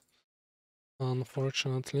useless.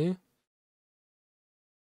 Unfortunately.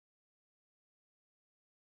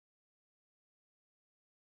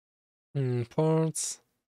 Parts.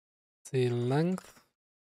 The length.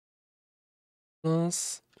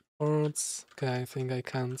 Plus parts. Okay, I think I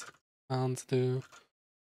can't do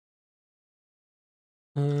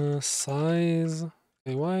size.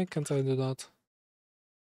 Okay, why can't I do that?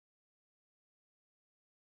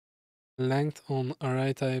 Length on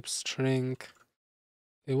array type string.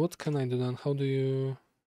 Okay, what can I do then? How do you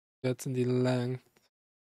get the length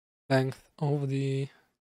of the.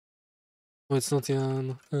 Oh, it's not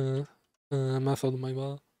an method, my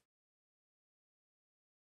bad.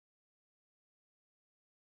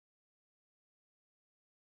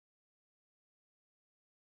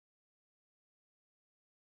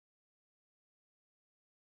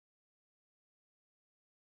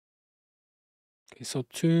 Okay, so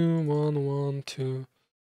 2, 1, 1, 2.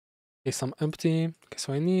 Okay, some empty. Okay,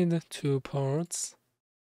 so I need 2 parts.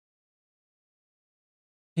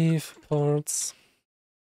 If parts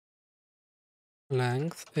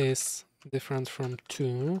length is different from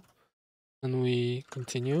 2, then we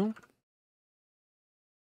continue.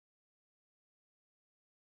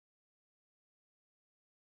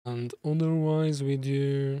 And otherwise we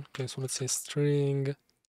do, okay, so let's say string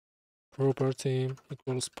property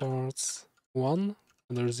equals parts 1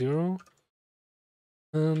 under 0,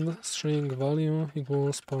 and string value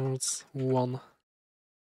equals parts 1.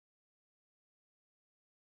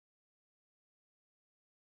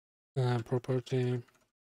 Property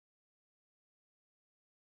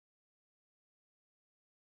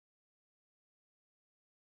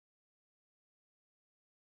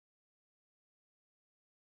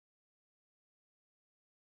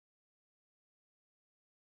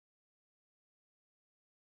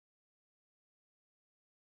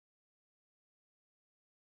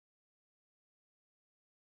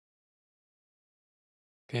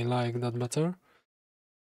okay, like that better.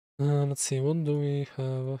 Let's see, what do we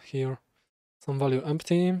have here? Some value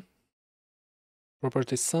empty,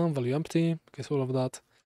 property sum, value empty, okay, so all of that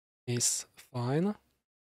is fine.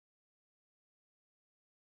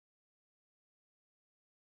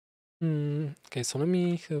 Okay, so let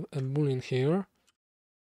me have a boolean here.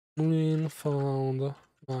 Boolean found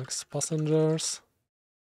max passengers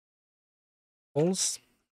false.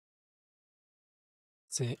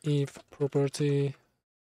 Say if property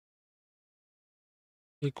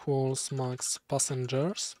equals max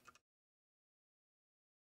passengers,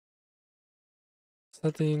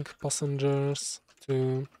 setting passengers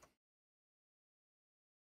to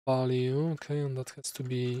value, okay, and that has to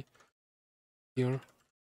be here.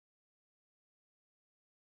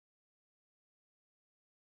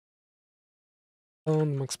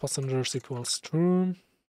 Found max passengers equals true.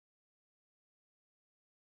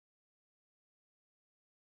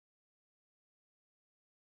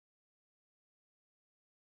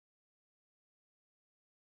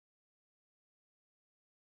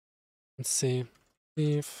 Let's see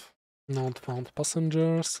if not found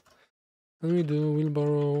passengers. Then we do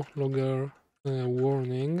wheelbarrow logger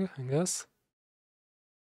warning, I guess.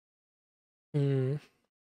 No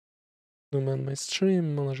man, my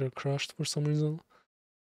stream manager crashed for some reason.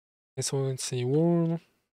 Okay, so let's say warn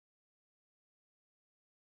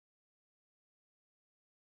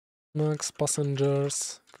max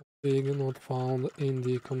passengers config not found in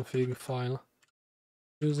the config file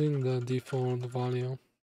using the default value.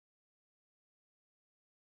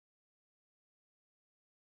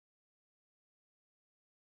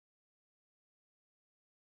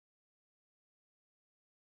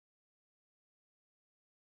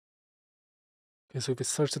 Okay, so if we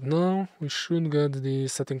search it now, we should get the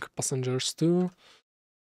setting passengers too.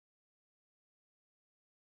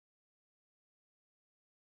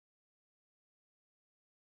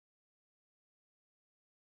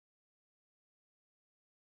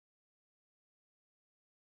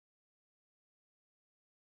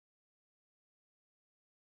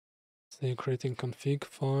 Say creating config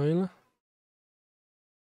file.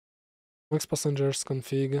 Max passengers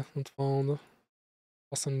config not found.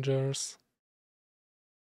 Passengers.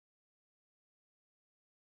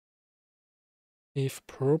 If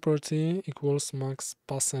property equals max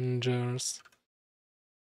passengers.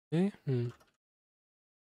 Okay.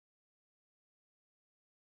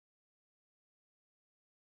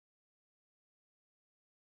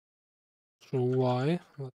 So why?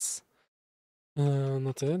 That's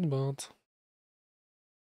not it, but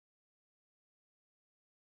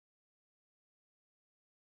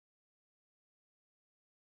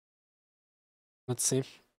let's see.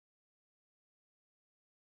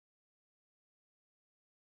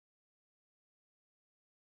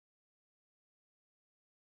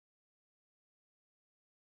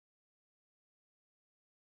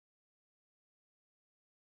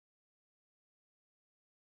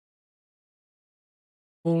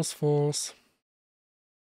 False, false.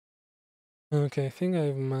 Okay, I think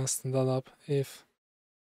I've messed that up. If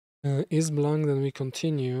is blank, then we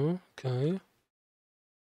continue. Okay.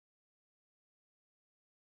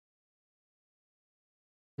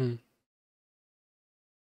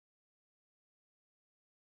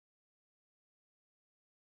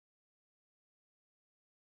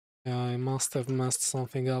 Yeah, I must have messed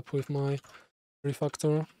something up with my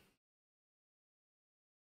refactor.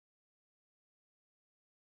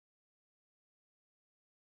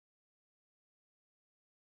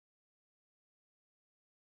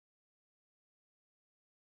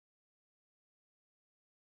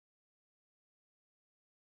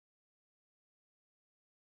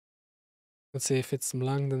 Let's see if it's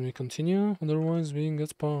blank, then we continue. Otherwise, we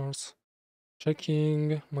get parts.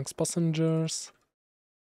 Checking max passengers.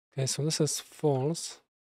 Okay, so this is false.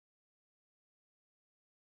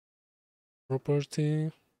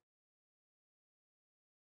 Property.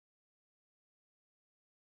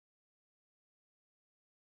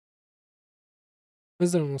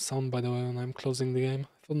 Is there no sound, by the way, when I'm closing the game?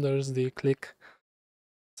 I thought there's the click.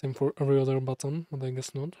 Same for every other button, but I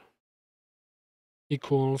guess not.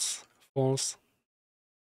 Equals, false.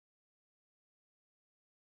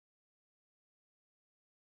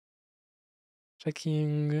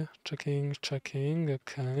 Checking, checking, checking,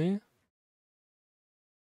 okay.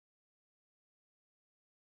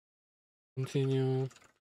 Continue,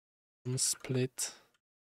 split.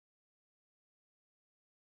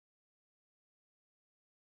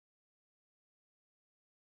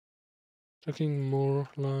 Checking more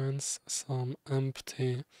lines, some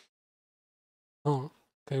empty. Oh,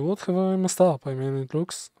 okay, what have I messed up? I mean, it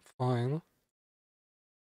looks fine.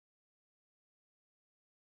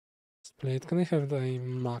 Split, can I have a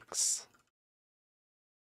max?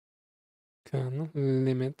 Can,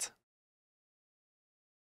 limit.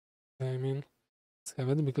 I mean, let's have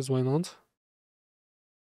it, because why not?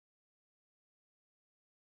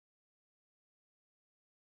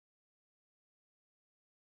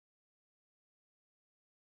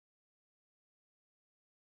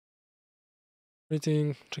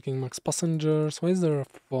 Rating, checking max passengers. Why is there a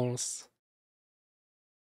false?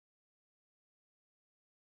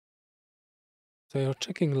 So you're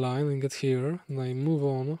checking line and get here, and I move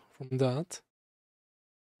on from that.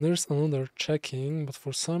 There's another checking, but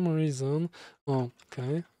for some reason, oh,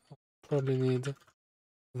 okay, probably need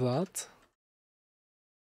that.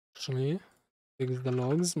 Actually, fix the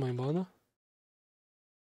logs, my bad.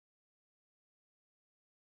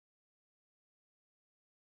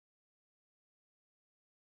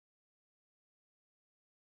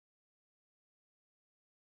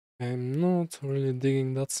 I'm not really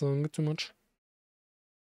digging that song too much.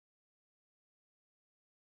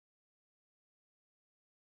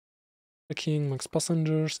 Checking max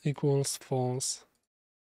passengers equals false.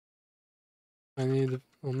 I need,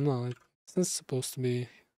 oh no, this is supposed to be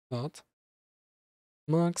that.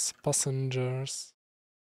 Max passengers.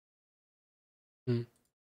 Okay,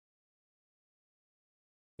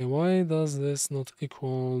 why does this not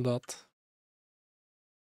equal that?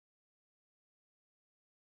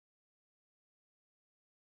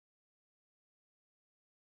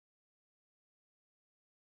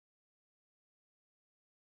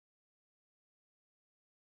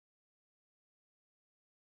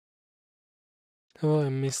 Oh, I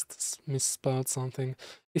misspelled something.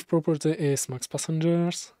 If property is max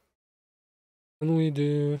passengers, then we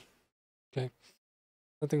do, okay,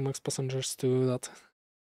 setting max passengers to that.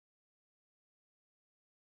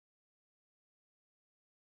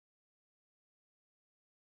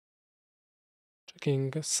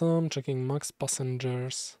 Checking sum, checking max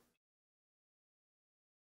passengers.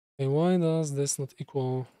 Okay, why does this not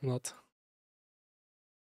equal that?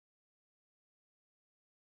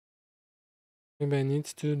 Maybe I need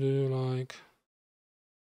to do like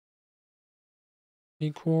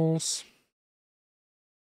equals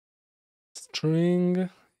string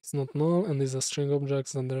is not null and is a string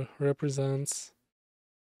object that represents.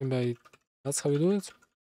 Maybe that's how you do it.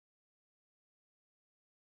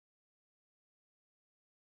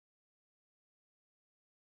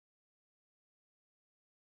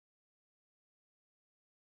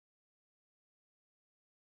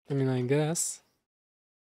 I mean, I guess.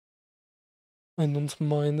 I don't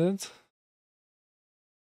mind it.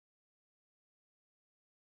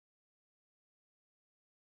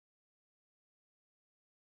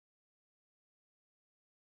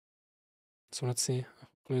 So let's see.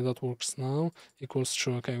 Hopefully that works now. Equals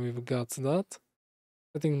true. Okay, we've got that.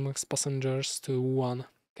 Setting max passengers to 1.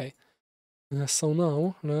 Okay. So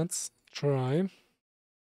now let's try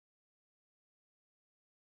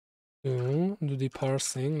to do the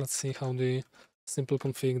parsing. Let's see how the simple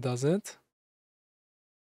config does it.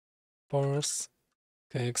 Parse.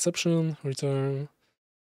 Okay, exception, return,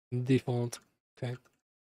 default. Okay.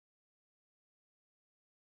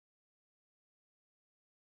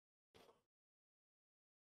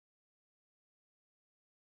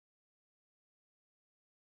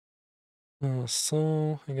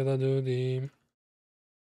 So I gotta do the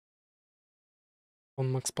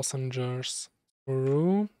on max passengers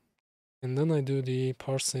through, and then I do the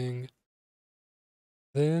parsing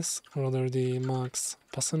this, rather the max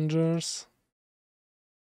passengers,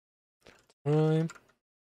 try,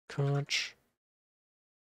 catch,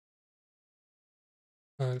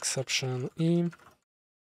 exception E,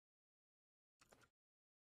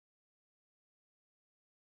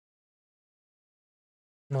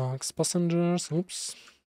 max passengers, oops,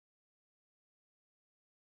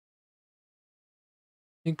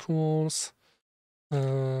 equals,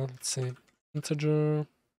 let's see, integer,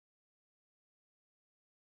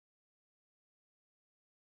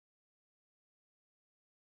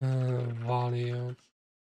 value.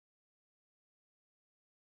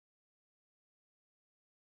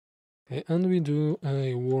 Okay, and we do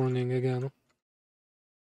a warning again.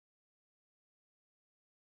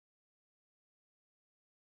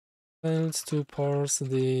 Failed to parse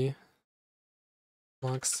the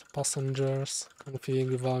max passengers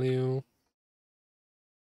config value.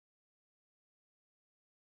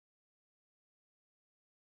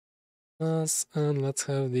 Yes, and let's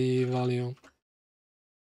have the value.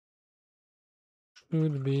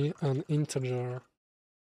 Should be an integer.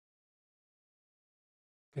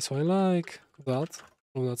 Okay, so I like that.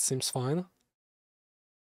 Oh, that seems fine.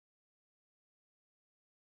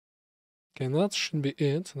 Okay, that should be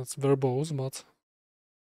it. That's verbose, but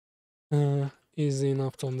easy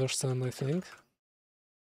enough to understand, I think.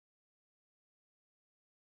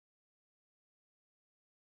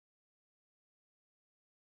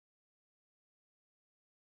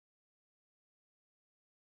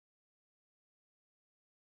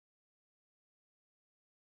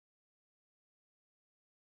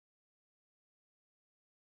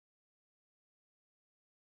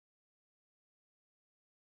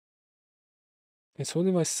 Okay, so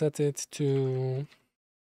if I set it to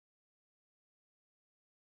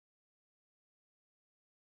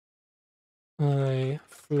a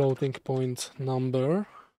floating point number,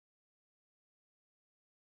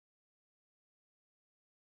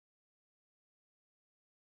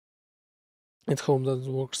 and hope that it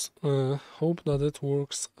works. Hope that it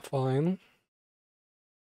works fine.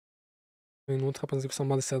 I mean, what happens if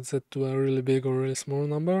somebody sets it to a really big or really small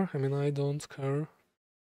number? I mean, I don't care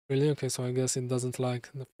really. Okay, so I guess it doesn't like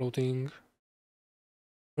the floating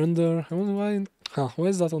render. I wonder why. Why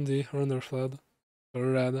is that on the render thread?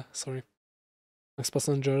 Or red, sorry. Max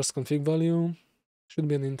passengers config value should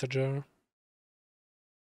be an integer.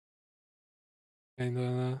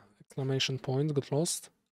 And exclamation point got lost.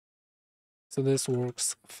 So this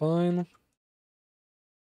works fine.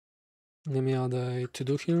 Let me add a to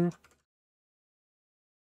do here.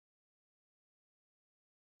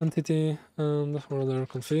 Entity and rather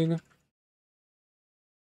config.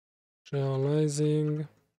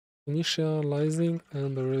 Initializing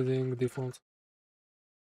and reading default.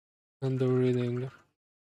 And the reading.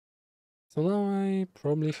 So now I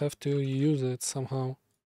probably have to use it somehow.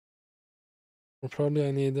 Or probably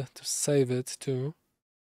I need to save it too.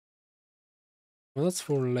 Well, that's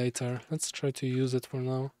for later. Let's try to use it for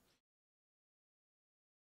now.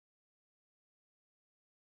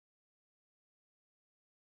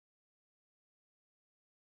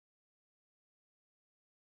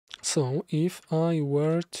 So if I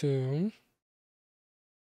were to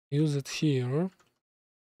use it here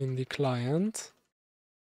in the client,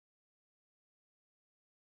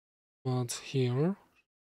 but here,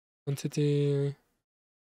 entity.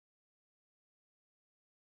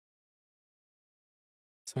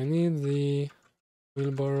 So I need the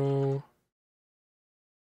wheelbarrow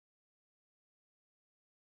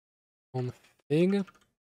config.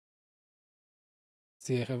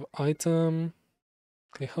 See, I have item.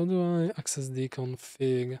 Okay, how do I access the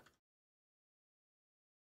config?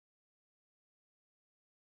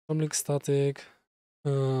 Public static.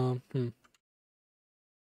 Okay,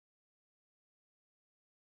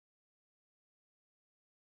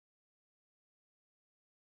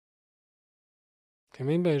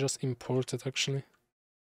 maybe I just import it actually.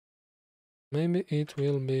 Maybe it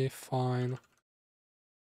will be fine.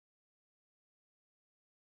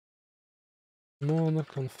 Mod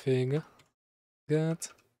config get.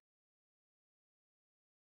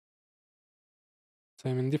 So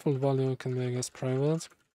I mean default value can be I guess private.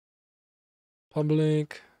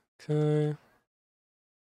 Public. Okay.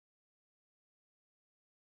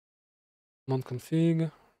 Mod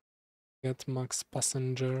config get max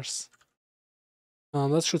passengers.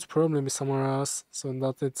 That should probably be somewhere else so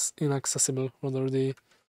that it's inaccessible rather the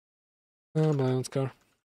but I don't care.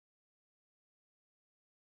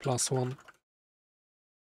 +1.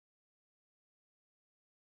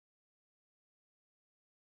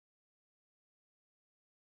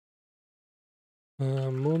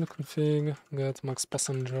 Mode config, get max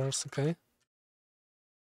passengers, okay.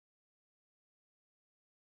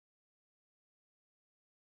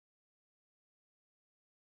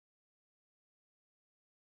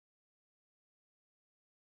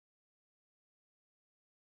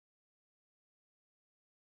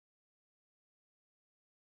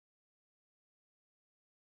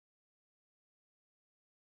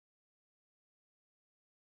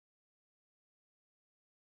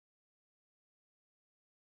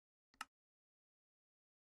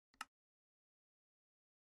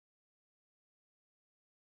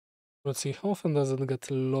 Let's see, how often does it get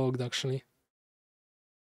logged actually?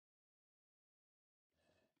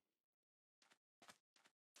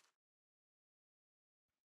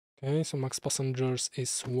 Okay, so max passengers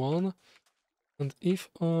is 1. And if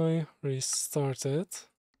I restart it,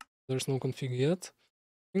 there's no config yet.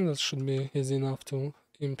 I think that should be easy enough to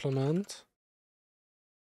implement.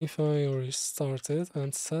 If I restart it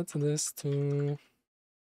and set this to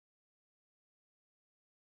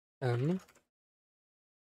N,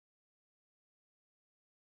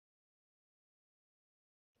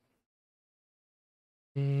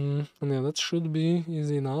 and yeah, that should be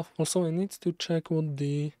easy enough. Also, I need to check what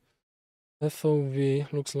the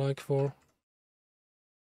FOV looks like for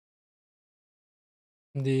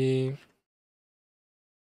the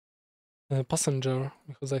passenger,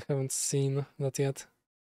 because I haven't seen that yet.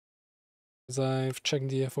 Because I've checked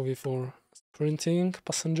the FOV for sprinting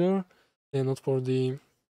passenger, and not for the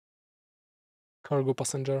cargo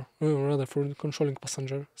passenger, or rather for the controlling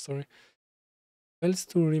passenger, sorry. Fails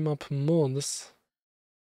to remap mods.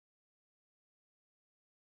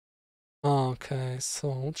 Okay,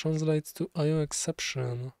 so translates to IO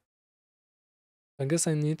exception. I guess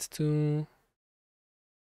I need to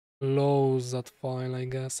close that file, I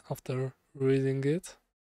guess, after reading it.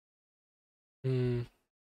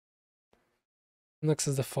 Next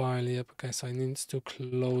is the file, yep, okay, so I need to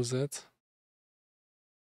close it.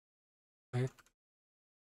 Okay.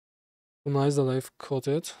 So nice that I've caught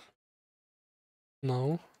it.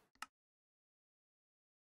 Now.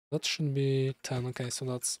 That should be 10, okay, so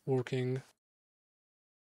that's working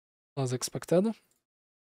as expected.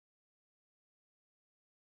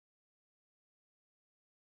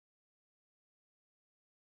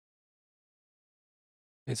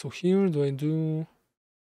 Okay, so here do I do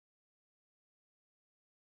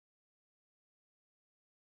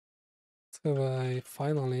have a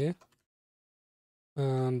finally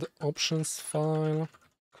and options file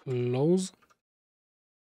close.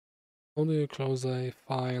 How do you close a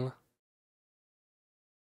file?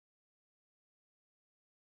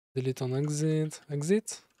 Delete on exit,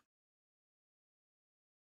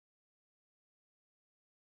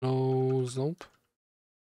 close, nope,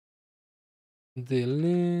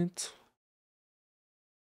 delete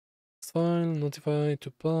file, notify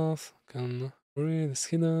to path, can read, is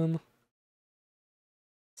hidden,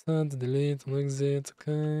 set, delete on exit,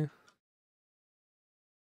 okay.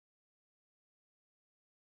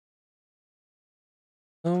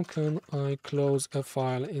 How can I close a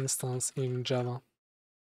file instance in Java?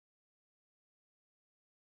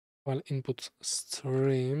 File input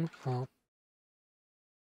stream,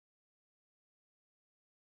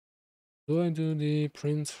 do I do the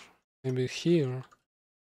print maybe here?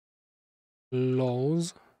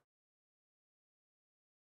 Close.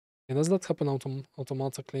 Okay, does that happen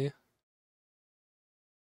automatically?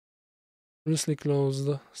 Previously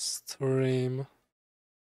closed stream.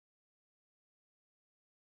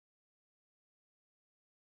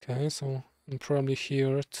 Okay, so I'm probably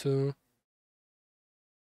here to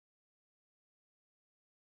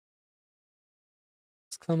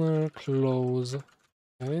scanner close.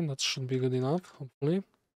 Okay, that should be good enough, hopefully.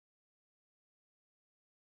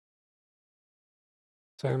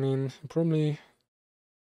 So I mean, probably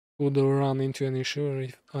would run into an issue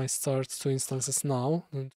if I start 2 instances now,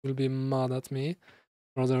 and it will be mad at me.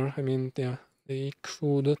 Rather, I mean, yeah, they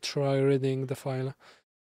could try reading the file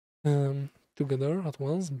together at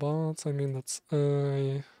once, but I mean, that's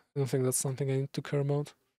I don't think that's something I need to care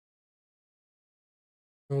about.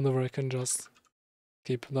 Whenever I can just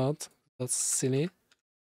keep that. That's silly.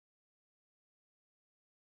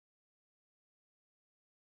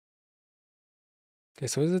 Okay,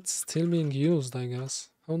 so is it still being used, I guess?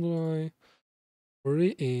 How do I free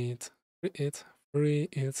it? Free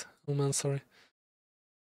it. Oh man, sorry.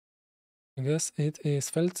 I guess it is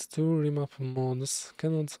failed to remap mods.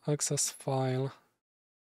 Cannot access file.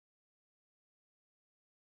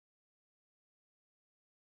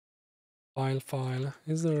 File.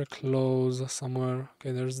 Is there a close somewhere?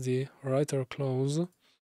 Okay, there's the writer close.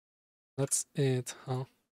 That's it, huh?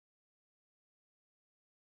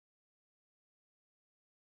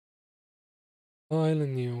 file,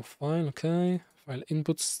 new file, okay. File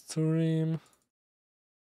input stream.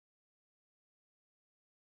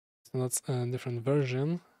 So that's a different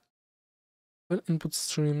version. File input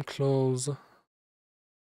stream close.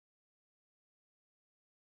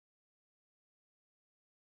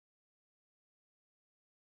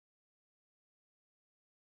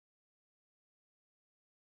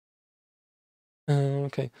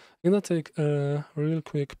 Okay, I'm gonna take a real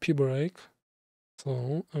quick pee break.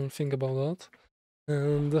 So I'll think about that.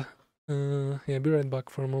 And yeah, be right back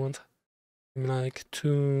for a moment. In like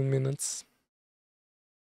 2 minutes.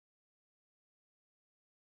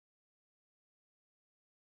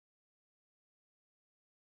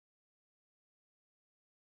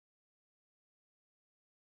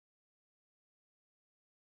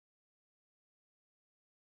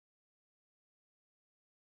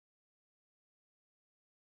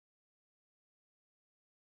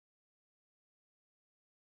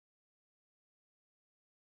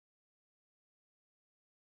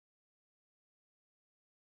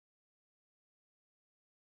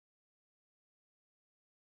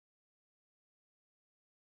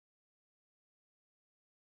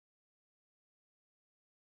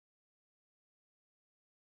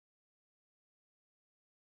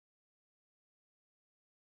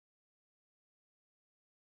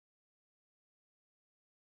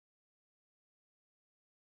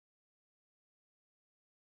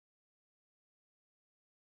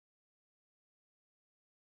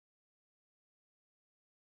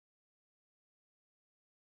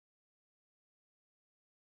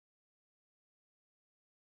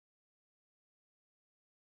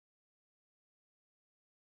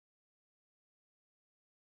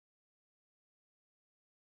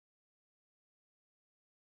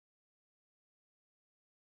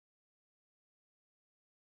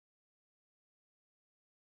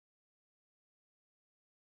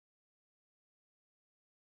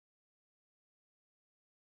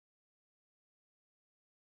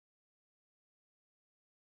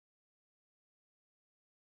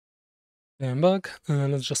 Yeah, I'm back.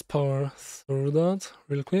 Let's just power through that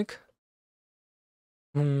real quick.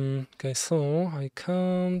 Okay, so I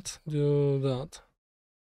can't do that.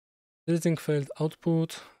 Deleting failed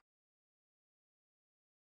output.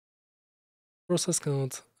 Process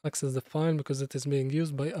cannot access the file because it is being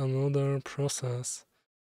used by another process.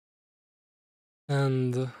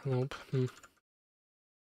 And nope.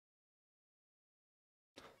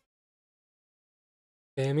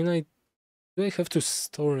 Okay, I mean, do I have to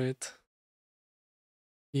store it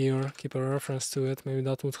here? Keep a reference to it. Maybe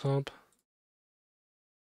that would help.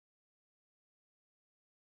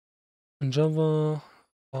 Java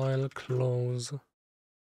file close.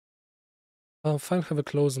 File have a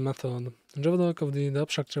close method. Javadoc of the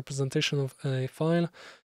abstract representation of a file.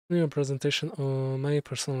 In your presentation, my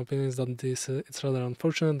personal opinion is that it's rather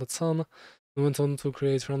unfortunate that some went on to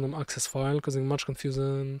create random access file, causing much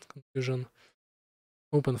confusion.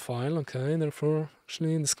 Open file, okay. Therefore,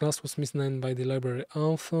 actually, this class was misnamed by the library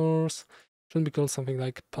authors. Should be called something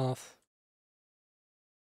like path.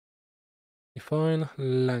 File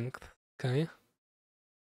length, okay.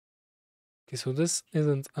 Okay, so this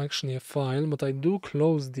isn't actually a file, but I do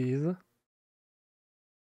close these.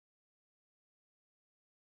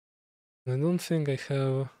 I don't think I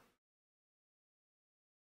have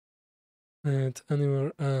it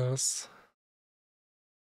anywhere else.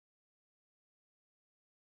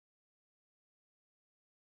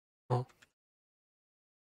 Oh.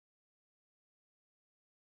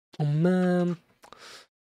 Oh man.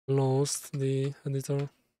 Lost the editor.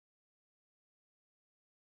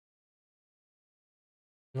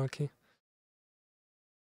 Lucky.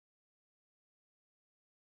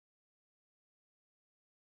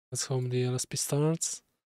 Let's hope the LSP starts.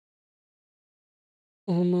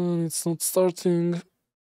 Oh man, it's not starting.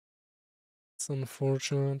 It's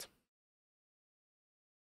unfortunate.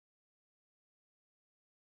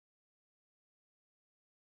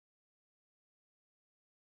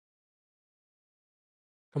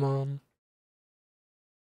 Come on.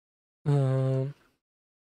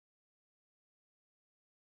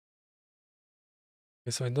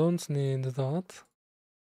 Okay, so I don't need that.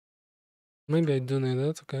 Maybe I do need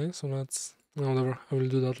it. Okay, so let's... Whatever, I will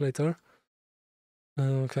do that later.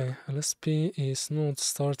 Okay, LSP is not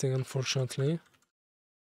starting, unfortunately.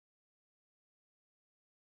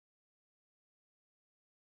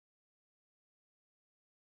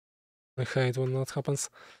 I hate when that happens.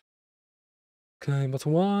 Okay, but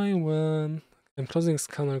why when I'm closing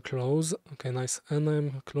scanner close? Okay, nice. And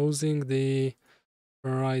I'm closing the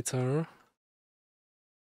writer.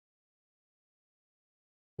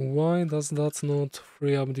 Why does that not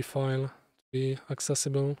free up the file to be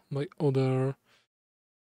accessible by other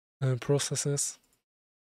processes.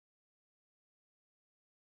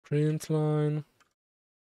 Print line.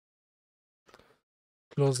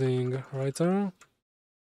 Closing writer.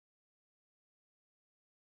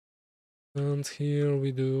 And here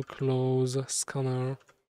we do close scanner.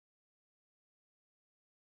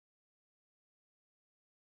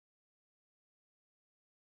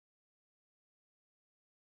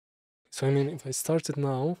 So I mean, if I start it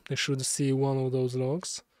now, I should see one of those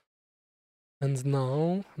logs. And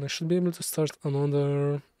now I should be able to start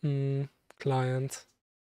another client.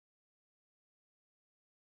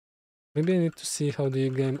 Maybe I need to see how the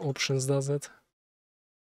game options does it.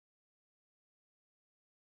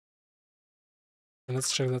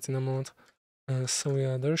 Let's check that in a moment. So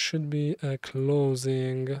yeah, there should be a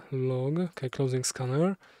closing log, okay, closing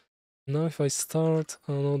scanner. Now if I start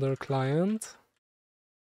another client,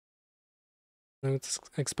 I would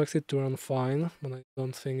expect it to run fine, but I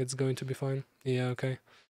don't think it's going to be fine. Yeah, okay.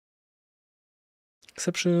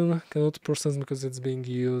 Exception cannot process because it's being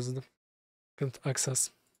used. Can't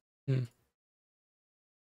access.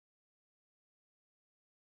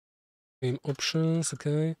 Game options,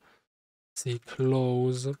 okay. See,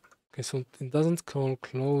 close. Okay, so it doesn't call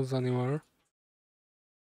close anywhere.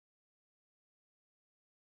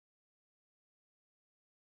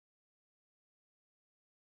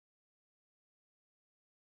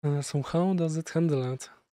 So how does it handle it?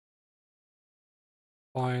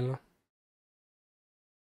 File.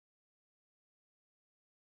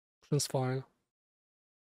 Options file.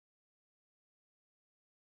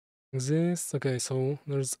 Exists. Okay, so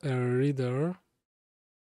there's a reader.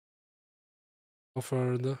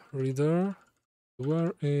 Offered reader.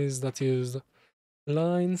 Where is that used?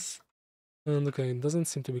 Lines. And okay, it doesn't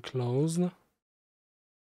seem to be closed.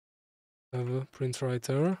 Have a print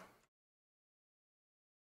writer.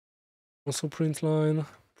 Also print line.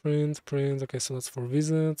 Print. Okay, so that's for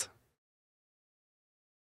visit.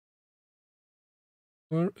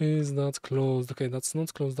 Where is that closed? Okay, that's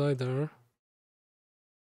not closed either.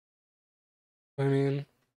 I mean,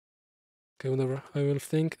 okay, whatever. I will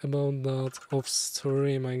think about that off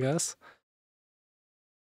stream, I guess.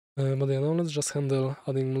 But yeah, now let's just handle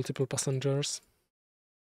adding multiple passengers.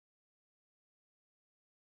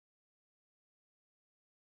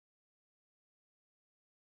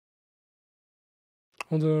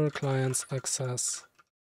 Other clients access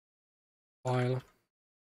file.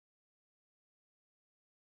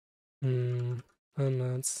 And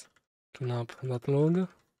let's clean up that log.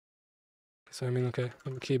 So I mean, okay,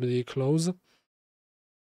 I'll keep the close.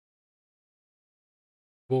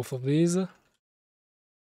 Both of these.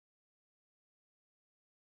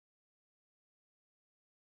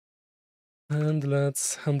 And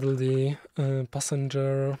let's handle the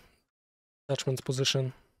passenger attachment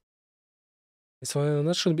position. So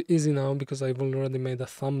that should be easy now because I've already made a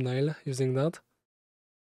thumbnail using that.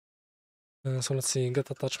 So let's see, get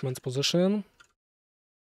attachment position.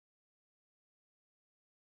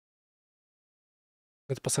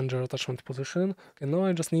 Get passenger attachment position. Okay, now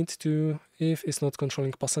I just need to, if it's not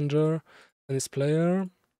controlling passenger and it's player.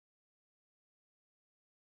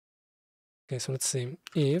 Okay, so let's see,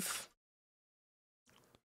 if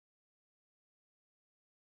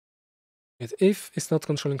it's not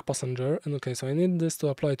controlling passenger, and okay, so I need this to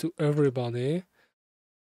apply to everybody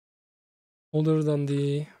other than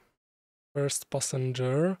the first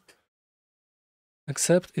passenger,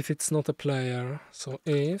 except if it's not a player. So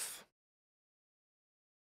if,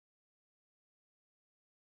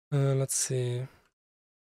 let's see,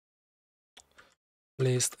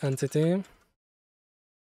 list entity,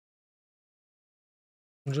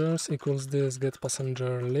 passengers equals this get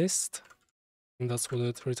passenger list, and that's what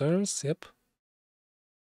it returns, yep.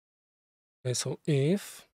 Okay, so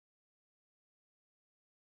if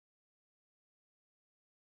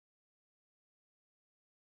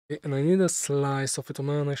and I need a slice of it. Oh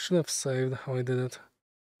man, I should have saved how I did it.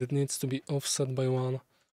 It needs to be offset by 1.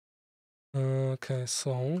 Okay,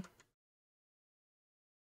 so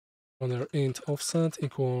another int offset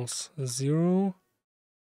equals 0.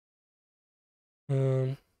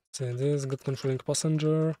 So this get controlling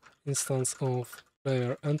passenger instance of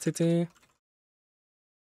player entity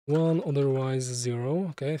 1, otherwise 0.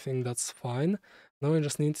 Okay, I think that's fine. Now I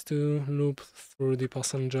just need to loop through the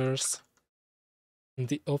passengers.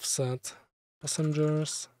 The offset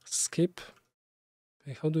passengers skip.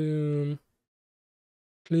 Okay, how do you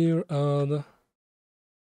clear add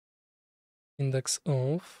index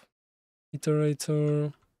of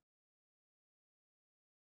iterator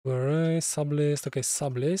array sublist? Okay,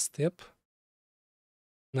 sublist, yep.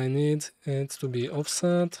 And I need it to be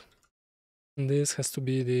offset, and this has to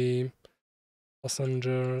be the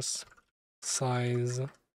passengers size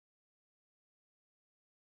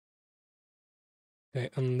Okay,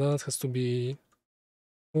 and that has to be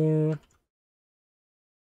for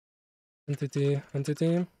entity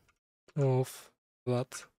of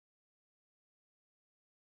that.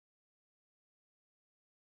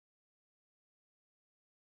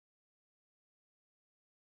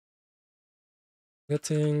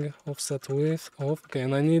 Getting offset width of, okay,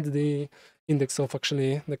 and I need the index of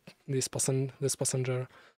actually this passenger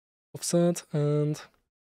offset, and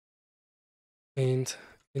int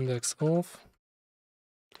index of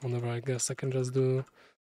whatever. I guess I can just do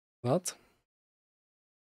that.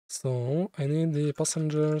 So I need the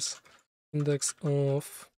passengers index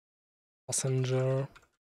of passenger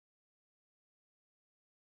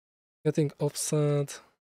getting offset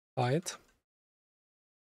height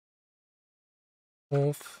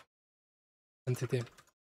of entity.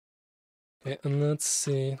 Okay, and let's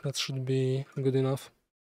see, that should be good enough.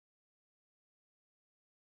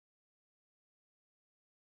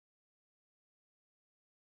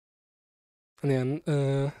 And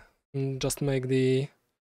then just make the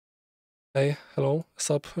hey, hello,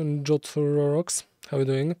 sup, Jot Rorox, how you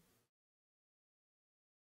doing?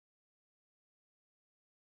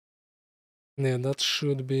 Yeah, that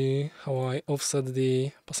should be how I offset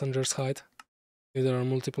the passenger's height. If there are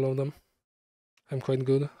multiple of them. I'm quite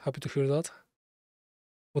good, happy to hear that.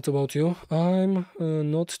 What about you? I'm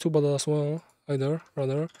not too bad as well, either,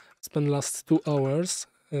 rather. Spent last 2 hours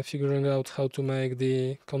figuring out how to make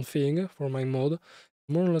the config for my mod.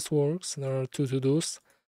 More or less works. There are 2 to-dos,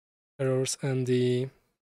 errors, and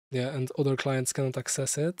and other clients cannot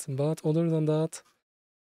access it. But other than that,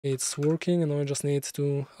 it's working, and I just need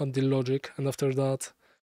to add the logic, and after that,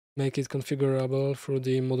 make it configurable through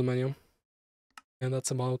the mod menu. And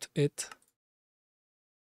that's about it.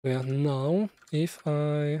 Yeah, now if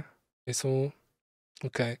I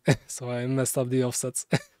okay, so I messed up the offsets.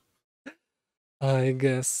 I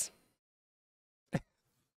guess.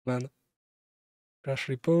 Man. Crash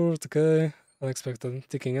report, okay. Unexpected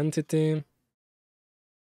ticking entity.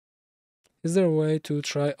 Is there a way to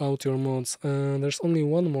try out your mods? There's only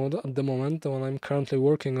one mod at the moment, the one I'm currently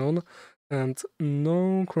working on. And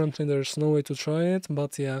no, currently there's no way to try it,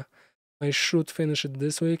 but yeah, I should finish it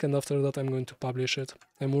this week, and after that I'm going to publish it.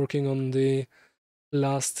 I'm working on the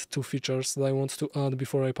last 2 features that I want to add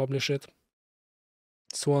before I publish it.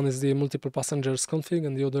 So one is the multiple passengers config,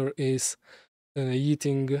 and the other is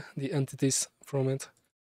yeeting the entities from it.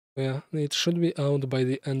 So yeah, it should be out by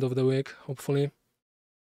the end of the week, hopefully.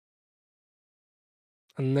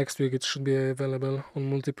 And next week it should be available on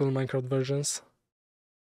multiple Minecraft versions.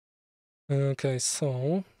 Okay,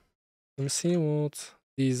 so let me see what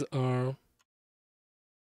these are.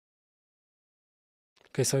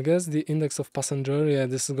 Okay, so I guess the index of passenger, yeah,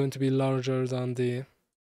 this is going to be larger than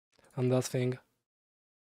that thing.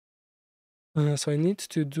 So I need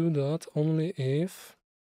to do that only if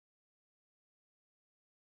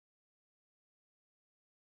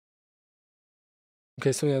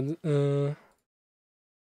okay, so yeah,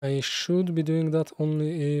 I should be doing that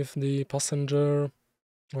only if the passenger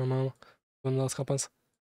normal when that happens.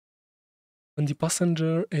 When the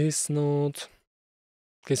passenger is not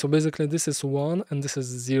okay, so basically this is 1 and this is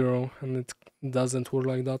 0, and it doesn't work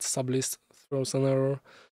like that. Sublist throws an error.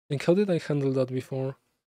 Like, how did I handle that before?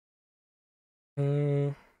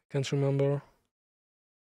 Can't remember.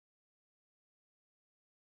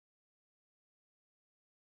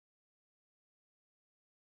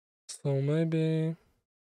 So maybe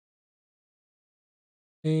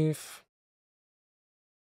if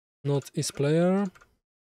not is player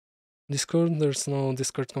Discord, there's no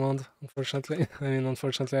Discord command, unfortunately. I mean,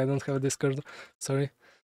 unfortunately, I don't have a Discord. Sorry.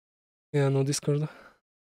 Yeah, no Discord.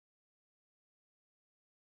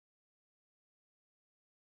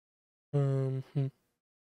 Hmm.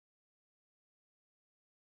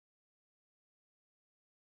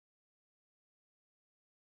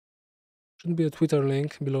 Should be a Twitter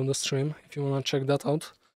link below the stream if you wanna check that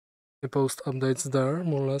out. I post updates there,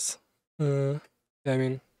 more or less. Yeah, I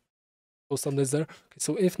mean, post updates there. Okay,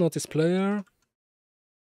 so if not is player,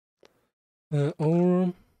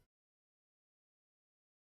 or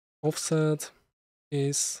offset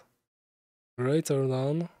is greater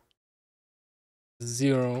than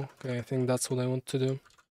 0. Okay, I think that's what I want to do.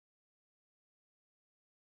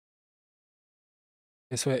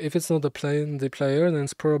 Okay, so if it's not the player, then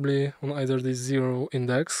it's probably on either the 0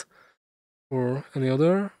 index or any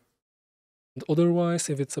other. And otherwise,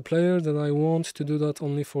 if it's a player, then I want to do that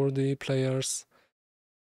only for the players.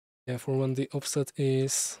 Yeah, for when the offset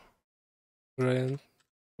is great,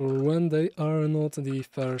 or when they are not the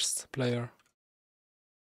first player.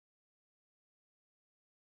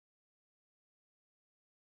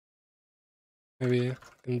 Maybe I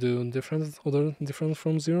can do different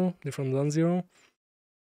from 0, different than 0.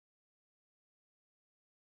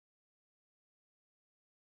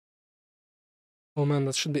 Oh man,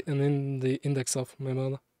 that should be in the index of, my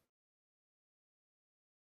bad.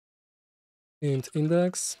 Int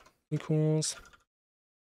index equals,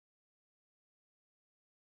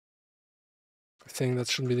 I think that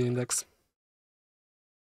should be the index.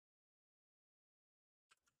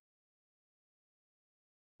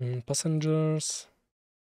 Passengers.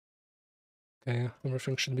 Okay,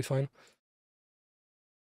 everything should be fine.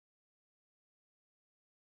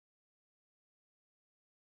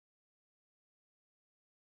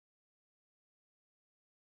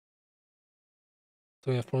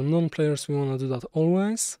 So yeah, for non-players we want to do that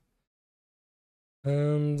always.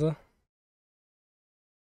 And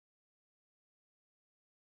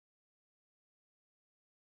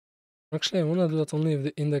actually I want to do that only if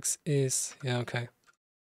the index is, yeah, okay.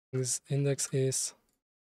 This index is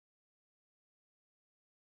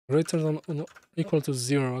greater than or equal to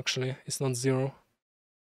 0, actually. It's not 0.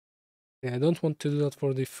 Yeah, I don't want to do that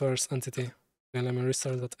for the first entity. Okay, let me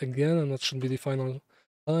restart that again, and that should be the final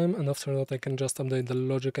time, and after that I can just update the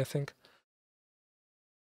logic, I think.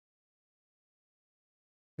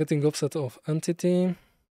 Getting offset of entity.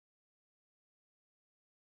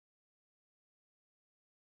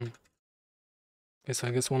 Okay, so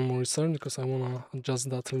I guess one more restart because I wanna adjust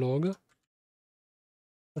that log.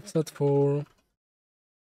 Offset for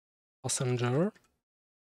passenger.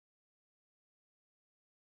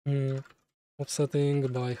 Offsetting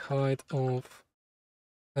by height of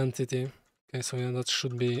entity. Okay, so yeah, that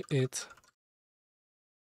should be it.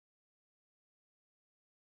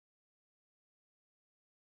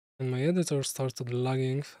 And my editor started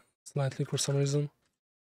lagging slightly for some reason.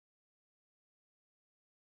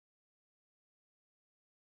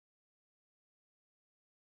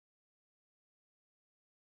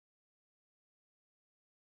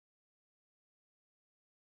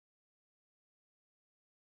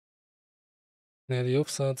 Yeah, the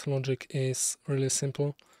offset logic is really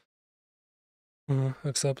simple.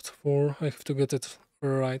 Except for I have to get it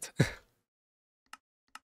right.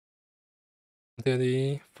 Okay,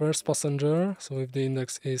 the first passenger, so if the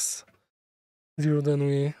index is 0,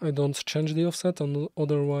 then I don't change the offset, and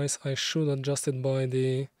otherwise I should adjust it by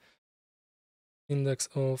the index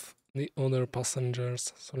of the other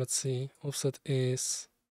passengers. So let's see, offset is,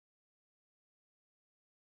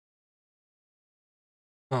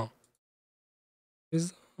 oh,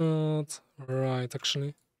 is that right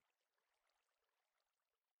actually?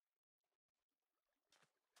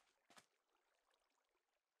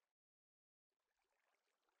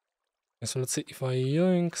 Okay, so let's see, if I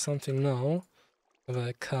yoink something now, have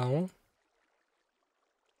a cow.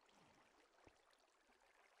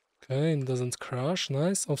 Okay, it doesn't crash,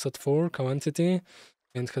 nice. Offset 4, cow entity,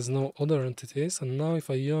 and has no other entities. And now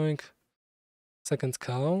if I yoink second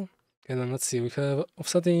cow, okay, then let's see, we have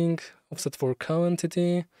offset for cow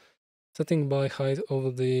entity, setting by height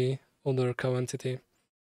of the other cow entity.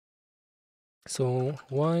 So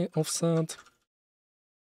y offset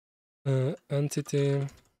entity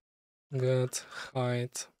get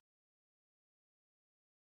height.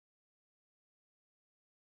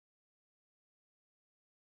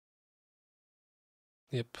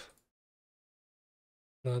 Yep,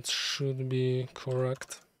 that should be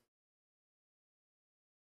correct.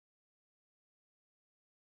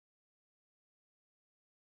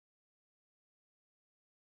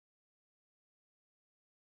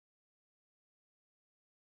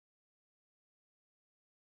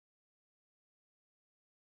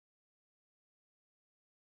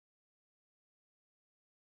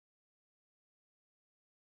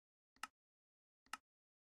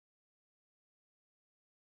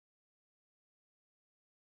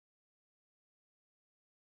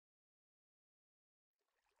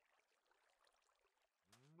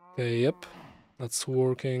 Okay, yep, that's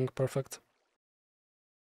working perfect.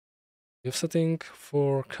 Offsetting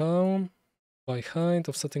for cow by height,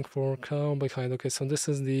 offsetting for cow by height. Okay, so this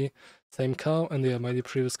is the same cow, and yeah, by the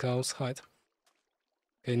previous cow's height.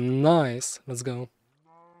 Okay, nice, let's go.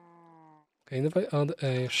 Okay, and if I add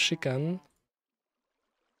a chicken,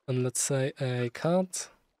 and let's say a cat,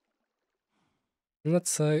 and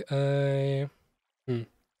let's say a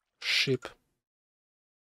sheep.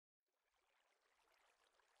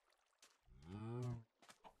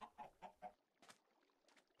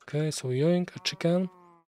 Okay, so yoink, a chicken.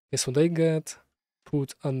 Okay, so they get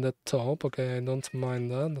put at the top. Okay, I don't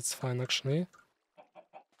mind that, that's fine actually.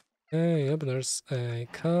 Okay, yep, there's a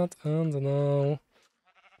cat, and now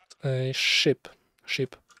a sheep.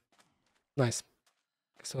 Sheep. Nice.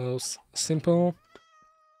 So simple.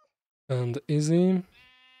 and easy.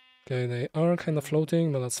 Okay, they are kind of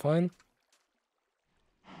floating, but that's fine.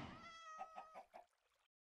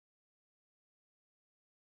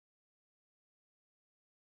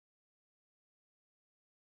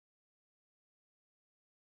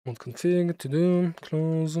 Mode config, to do,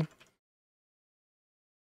 close.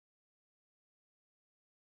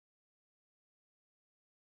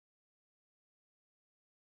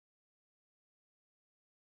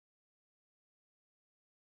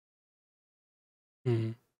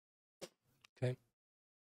 Okay.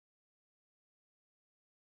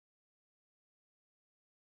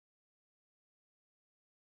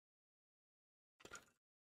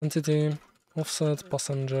 Entity, offset,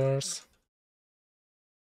 passengers,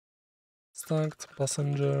 stacked,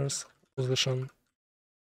 passengers, position.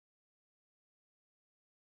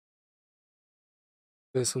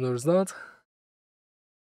 Okay, so there's that.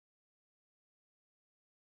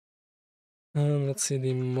 And let's see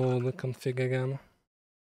the mode config again.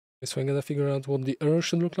 Okay, so I gotta figure out what the error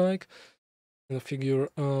should look like. And figure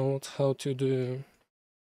out how to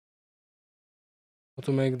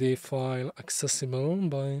make the file accessible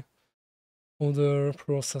by other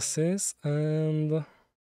processes, and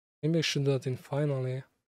maybe I should do that in finally.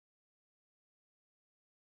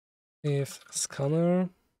 If scanner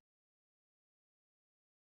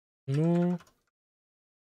no.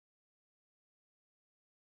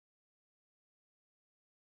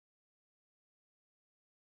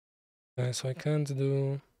 Okay, so I can't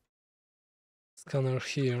do scanner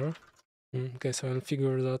here. Okay, so I'll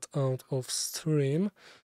figure that out off stream.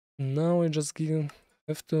 Now I just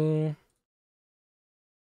have to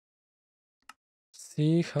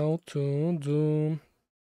see how to do,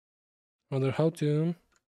 rather how to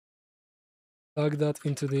plug that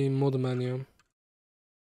into the mod menu.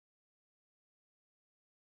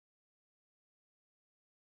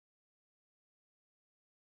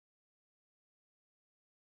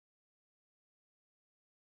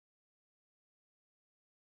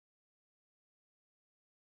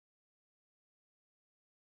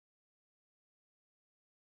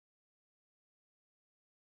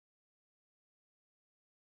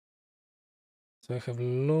 So I have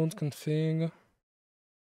load config.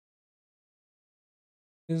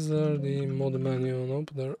 Is there the mod menu? Nope,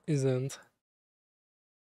 there isn't.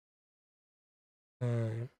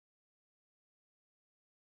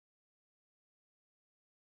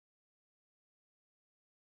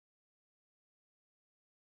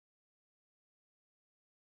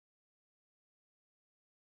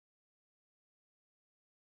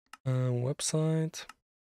 Website,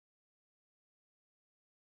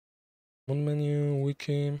 mod menu,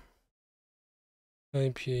 wiki,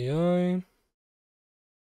 API.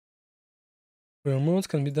 Where mods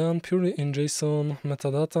can be done purely in JSON,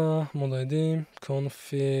 metadata, mod ID,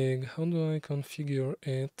 config. How do I configure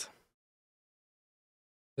it?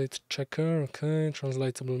 Date checker, okay,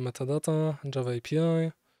 translatable metadata, Java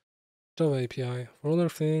API, Java API. For other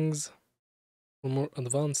things, for more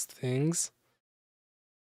advanced things,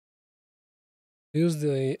 use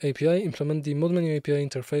the API, implement the mod menu API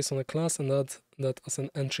interface on a class and add that as an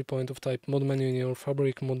entry point of type mod menu in your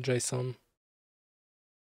Fabric mod JSON.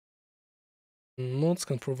 Mods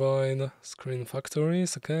can provide screen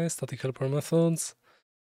factories, okay, static helper methods,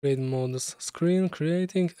 create mods screen,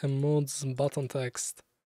 creating a mods button text.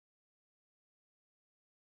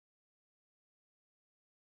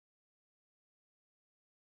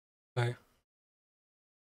 Okay.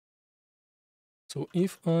 So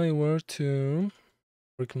if I were to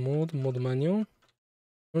click mod menu,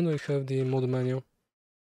 where do I have the mod menu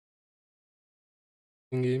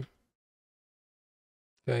thingy?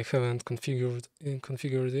 Okay, I haven't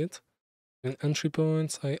configured it. In entry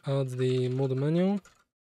points, I add the mod menu,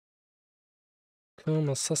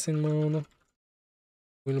 assassin mode,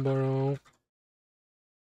 wheelbarrow,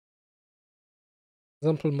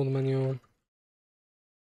 example mod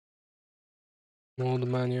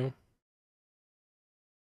menu,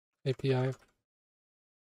 API.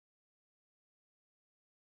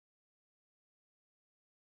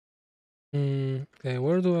 Okay,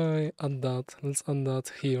 where do I add that? Let's add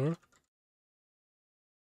that here.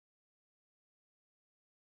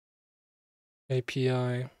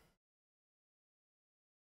 API.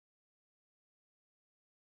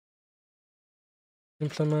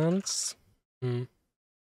 Implements.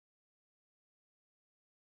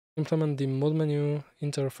 Implement the mod menu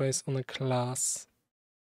interface on a class.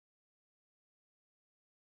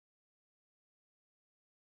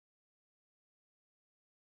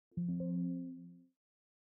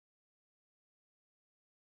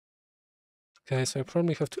 Okay, so I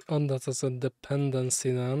probably have to add that as a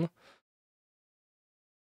dependency then.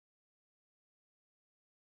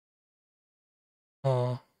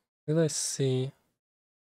 Did I see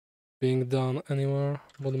being done anywhere?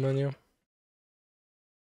 Mod menu.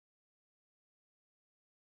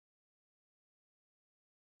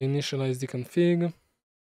 Initialize the config.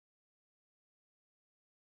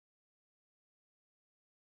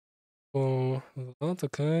 For that,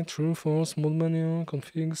 okay. True, false, mod menu,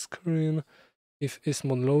 config screen. If is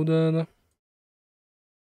mod loaded.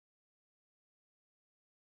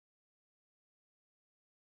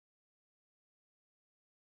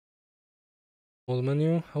 Mod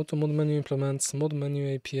menu. How to mod menu implements mod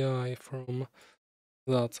menu API from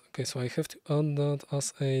that. Okay, so I have to add that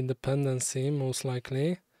as a dependency, most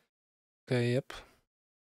likely. Okay, yep.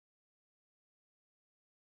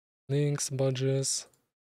 Links, badges,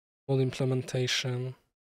 mod implementation.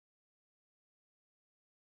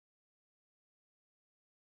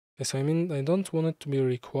 Okay, so I mean, I don't want it to be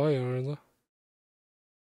required.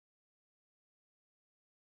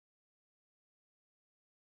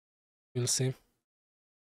 We'll see.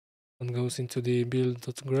 That goes into the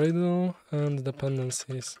build.gradle and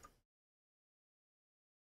dependencies.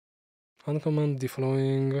 Uncomment the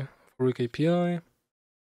following for weak API.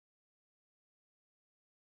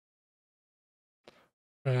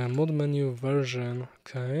 Mod menu version,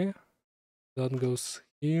 okay. That goes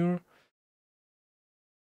here.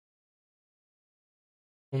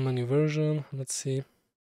 Mod menu version, let's see.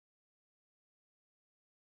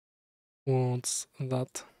 What's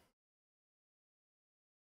that?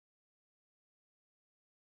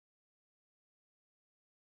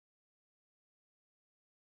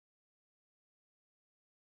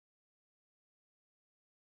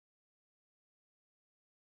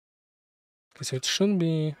 Okay, so it should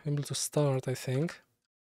be able to start, I think.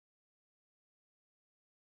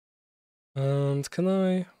 And can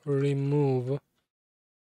I remove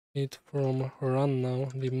it from run now,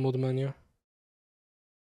 the mod menu?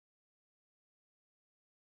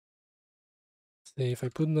 See if I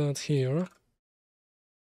put that here.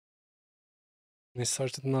 I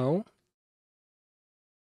start it now.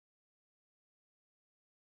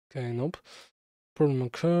 Okay, nope. Problem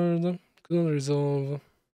occurred. Couldn't resolve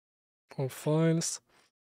all files.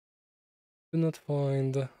 Do not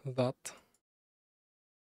find that.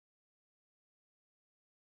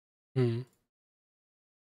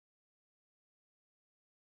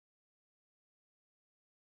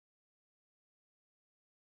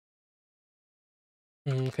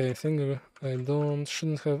 Okay, I think I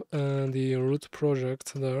shouldn't have the root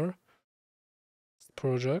project there.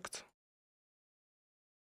 Project.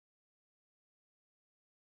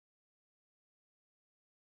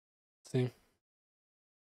 Let's see.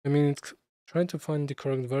 I mean, it's trying to find the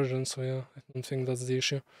correct version, so yeah, I don't think that's the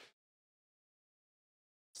issue.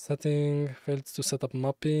 Setting, failed to set up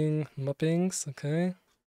mappings, okay.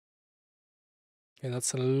 Okay,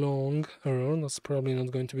 that's a long error, that's probably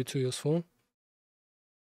not going to be too useful.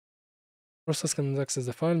 Process can access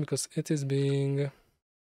the file because it is being...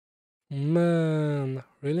 Man,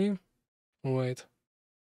 really? Wait.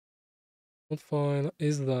 What file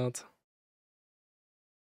is that?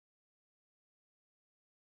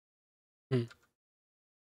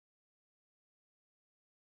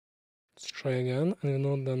 Let's try again, and if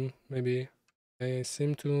not, then maybe I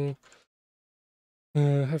seem to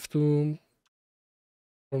probably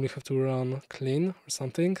have to run clean or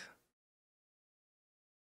something.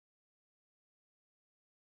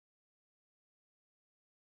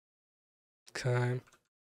 Okay.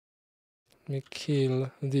 Let me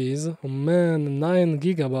kill these. Oh man, 9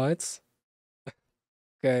 gigabytes.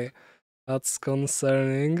 Okay, that's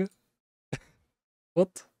concerning.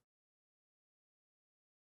 What?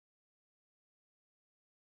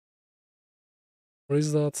 Or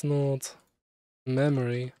is that not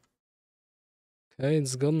memory? Okay,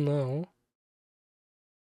 it's gone now.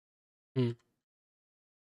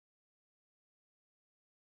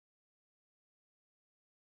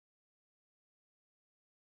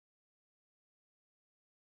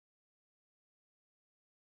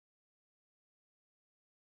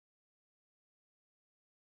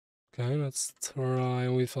 Okay, let's try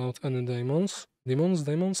without any demons.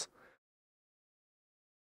 Demons?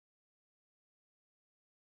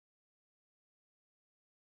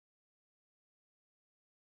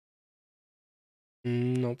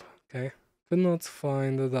 Nope. Okay. Could not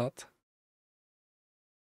find that.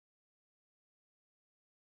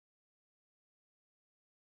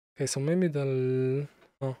 Okay, so maybe the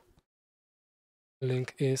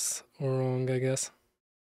link is wrong, I guess.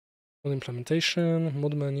 Mod implementation,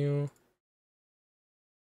 mod menu.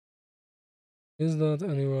 Is that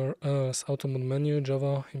anywhere else? Auto mod menu,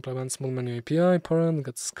 Java implements mod menu API, parent,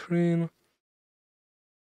 get screen,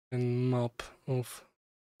 and map of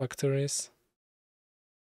factories.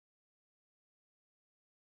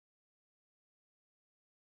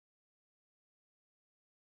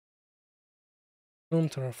 On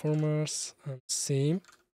terraformers and see.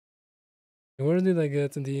 Where did I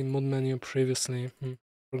get the mod menu previously?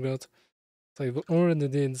 Forgot. I've already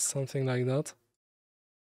did something like that.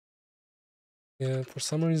 Yeah, for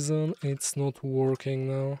some reason it's not working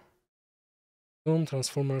now. On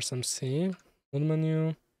transformers MC, mod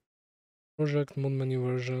menu, project mod menu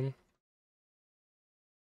version.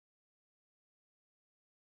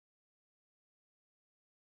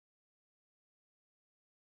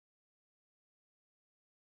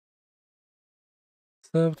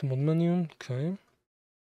 Accept mod menu, okay.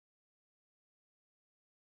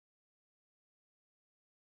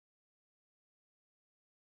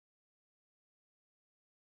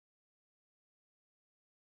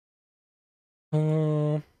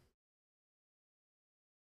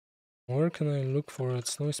 Where can I look for it?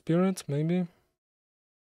 Snow Spirit, maybe?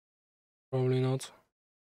 Probably not.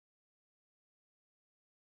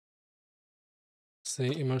 Say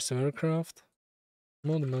immersive aircraft.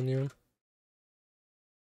 Mod menu.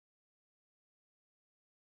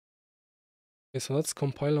 Okay, so that's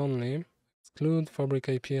compile only. Exclude fabric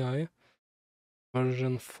API.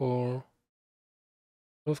 Version 4.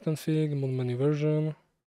 Config, mod menu version.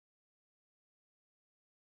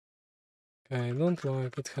 Okay, I don't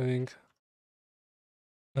like it having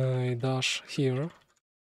a dash here.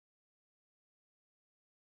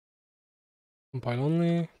 Compile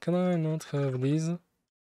only. Can I not have these?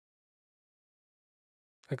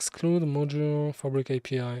 Exclude module fabric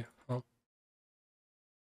API. Huh.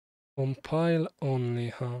 Compile only,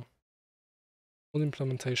 huh? Mod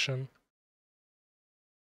implementation.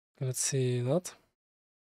 Let's see that.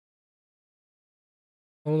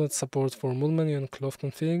 Oh, that's support for mod menu and cloth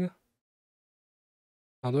config.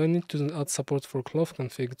 How do I need to add support for cloth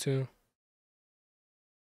config too?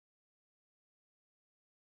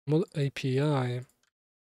 Mod API.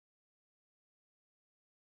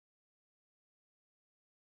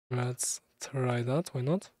 Let's try that, why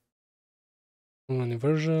not? Mod menu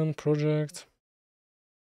version, project.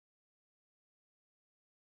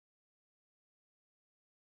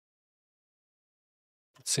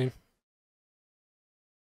 Let's see.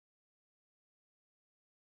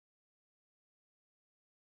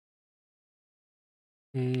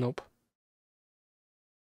 Nope.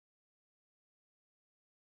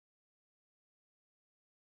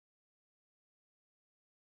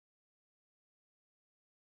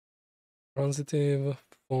 Transitive,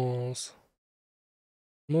 false.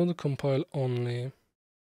 Mod compile only.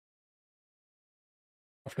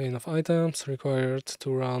 Roughly enough items required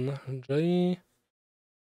to run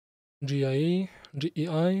GEI,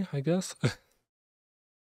 I guess.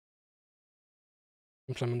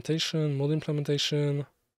 Implementation, mod implementation.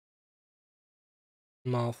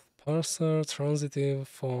 Math parser, transitive,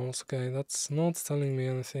 false. Okay, that's not telling me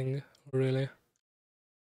anything, really.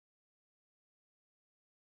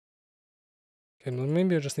 Okay, but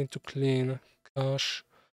maybe I just need to clean cache,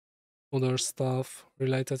 other stuff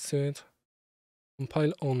related to it.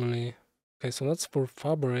 Compile only. Okay, so that's for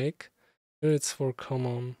fabric. Here it's for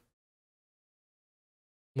common.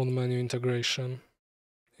 Mod menu integration.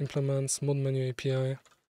 Implements mod menu API.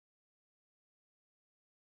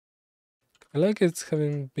 I like it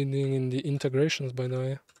having been in the integrations, by the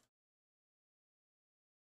way.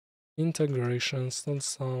 Integrations, that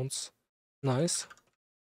sounds nice.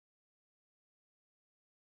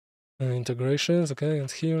 Integrations, okay, and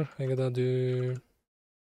here I gotta do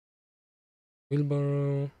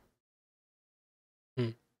Wheelbarrow.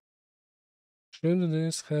 Should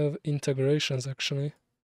this have integrations actually?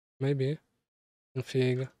 Maybe.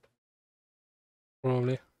 Config.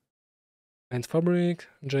 Probably. And fabric,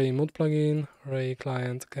 J mod plugin, Ray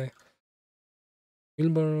client, okay.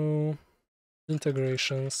 Wheelbarrow,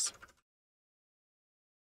 integrations.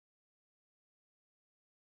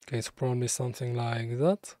 Okay, so probably something like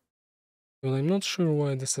that. But I'm not sure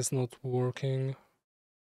why this is not working.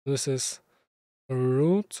 This is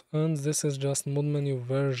root, and this is just mod menu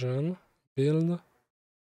version, build,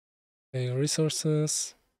 okay,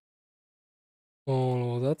 resources,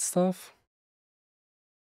 all of that stuff.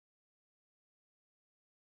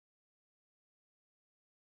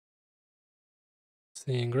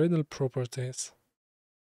 See, Gradle properties,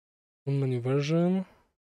 mod menu version,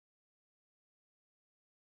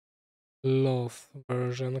 cloth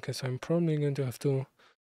version. Okay, so I'm probably going to have to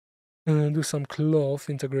do some cloth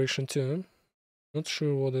integration too. Not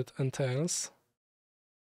sure what it entails.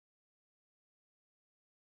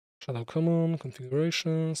 Shadow common,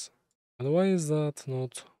 configurations. But why is that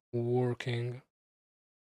not working?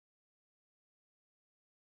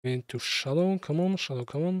 We need to shadow common, shadow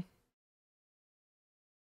common.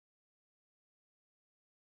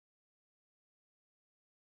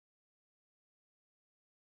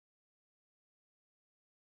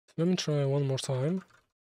 Let me try one more time.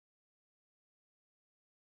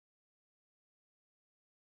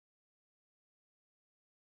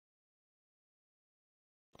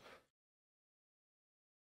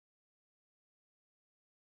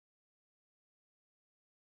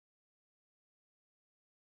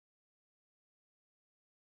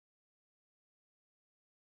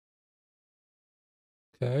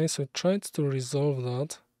 Okay, so it tried to resolve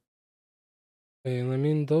that. And I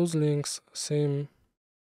mean, those links seem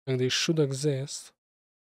like they should exist.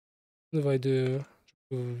 What if I do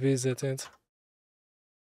to visit it?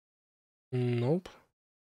 Nope.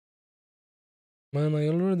 Man, I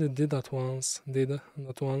already did that once.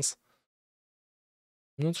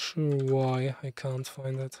 Not sure why I can't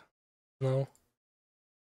find it now.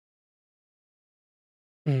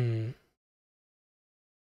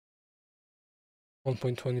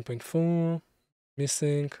 1.20.4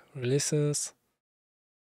 missing releases.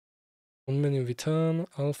 On menu return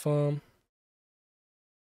alpha.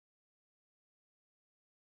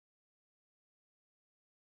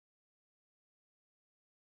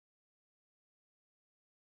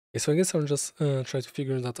 Okay, so I guess I'll just try to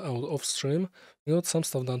figure that out off stream. We got some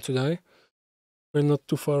stuff done today. We're not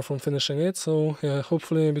too far from finishing it, so yeah,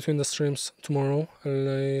 hopefully between the streams tomorrow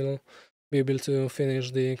I'll be able to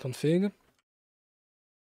finish the config.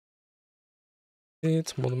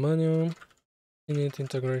 Init mod menu, init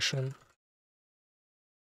integration,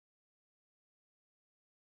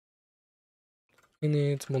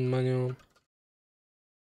 init mod menu,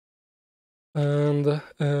 and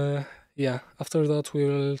yeah, after that we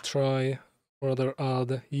will try or rather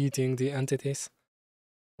add yeeting the entities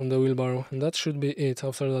from the wheelbarrow, and that should be it.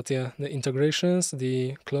 After that, yeah, the integrations,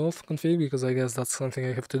 the cloth config, because I guess that's something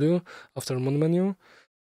I have to do after mod menu,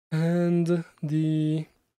 and the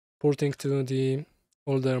porting to the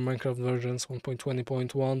older Minecraft versions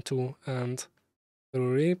 1.20.1, 2, and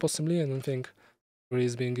 3 possibly. I don't think 3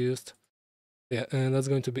 is being used. Yeah, and that's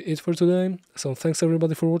going to be it for today. So thanks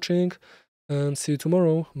everybody for watching, and see you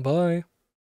tomorrow. Bye!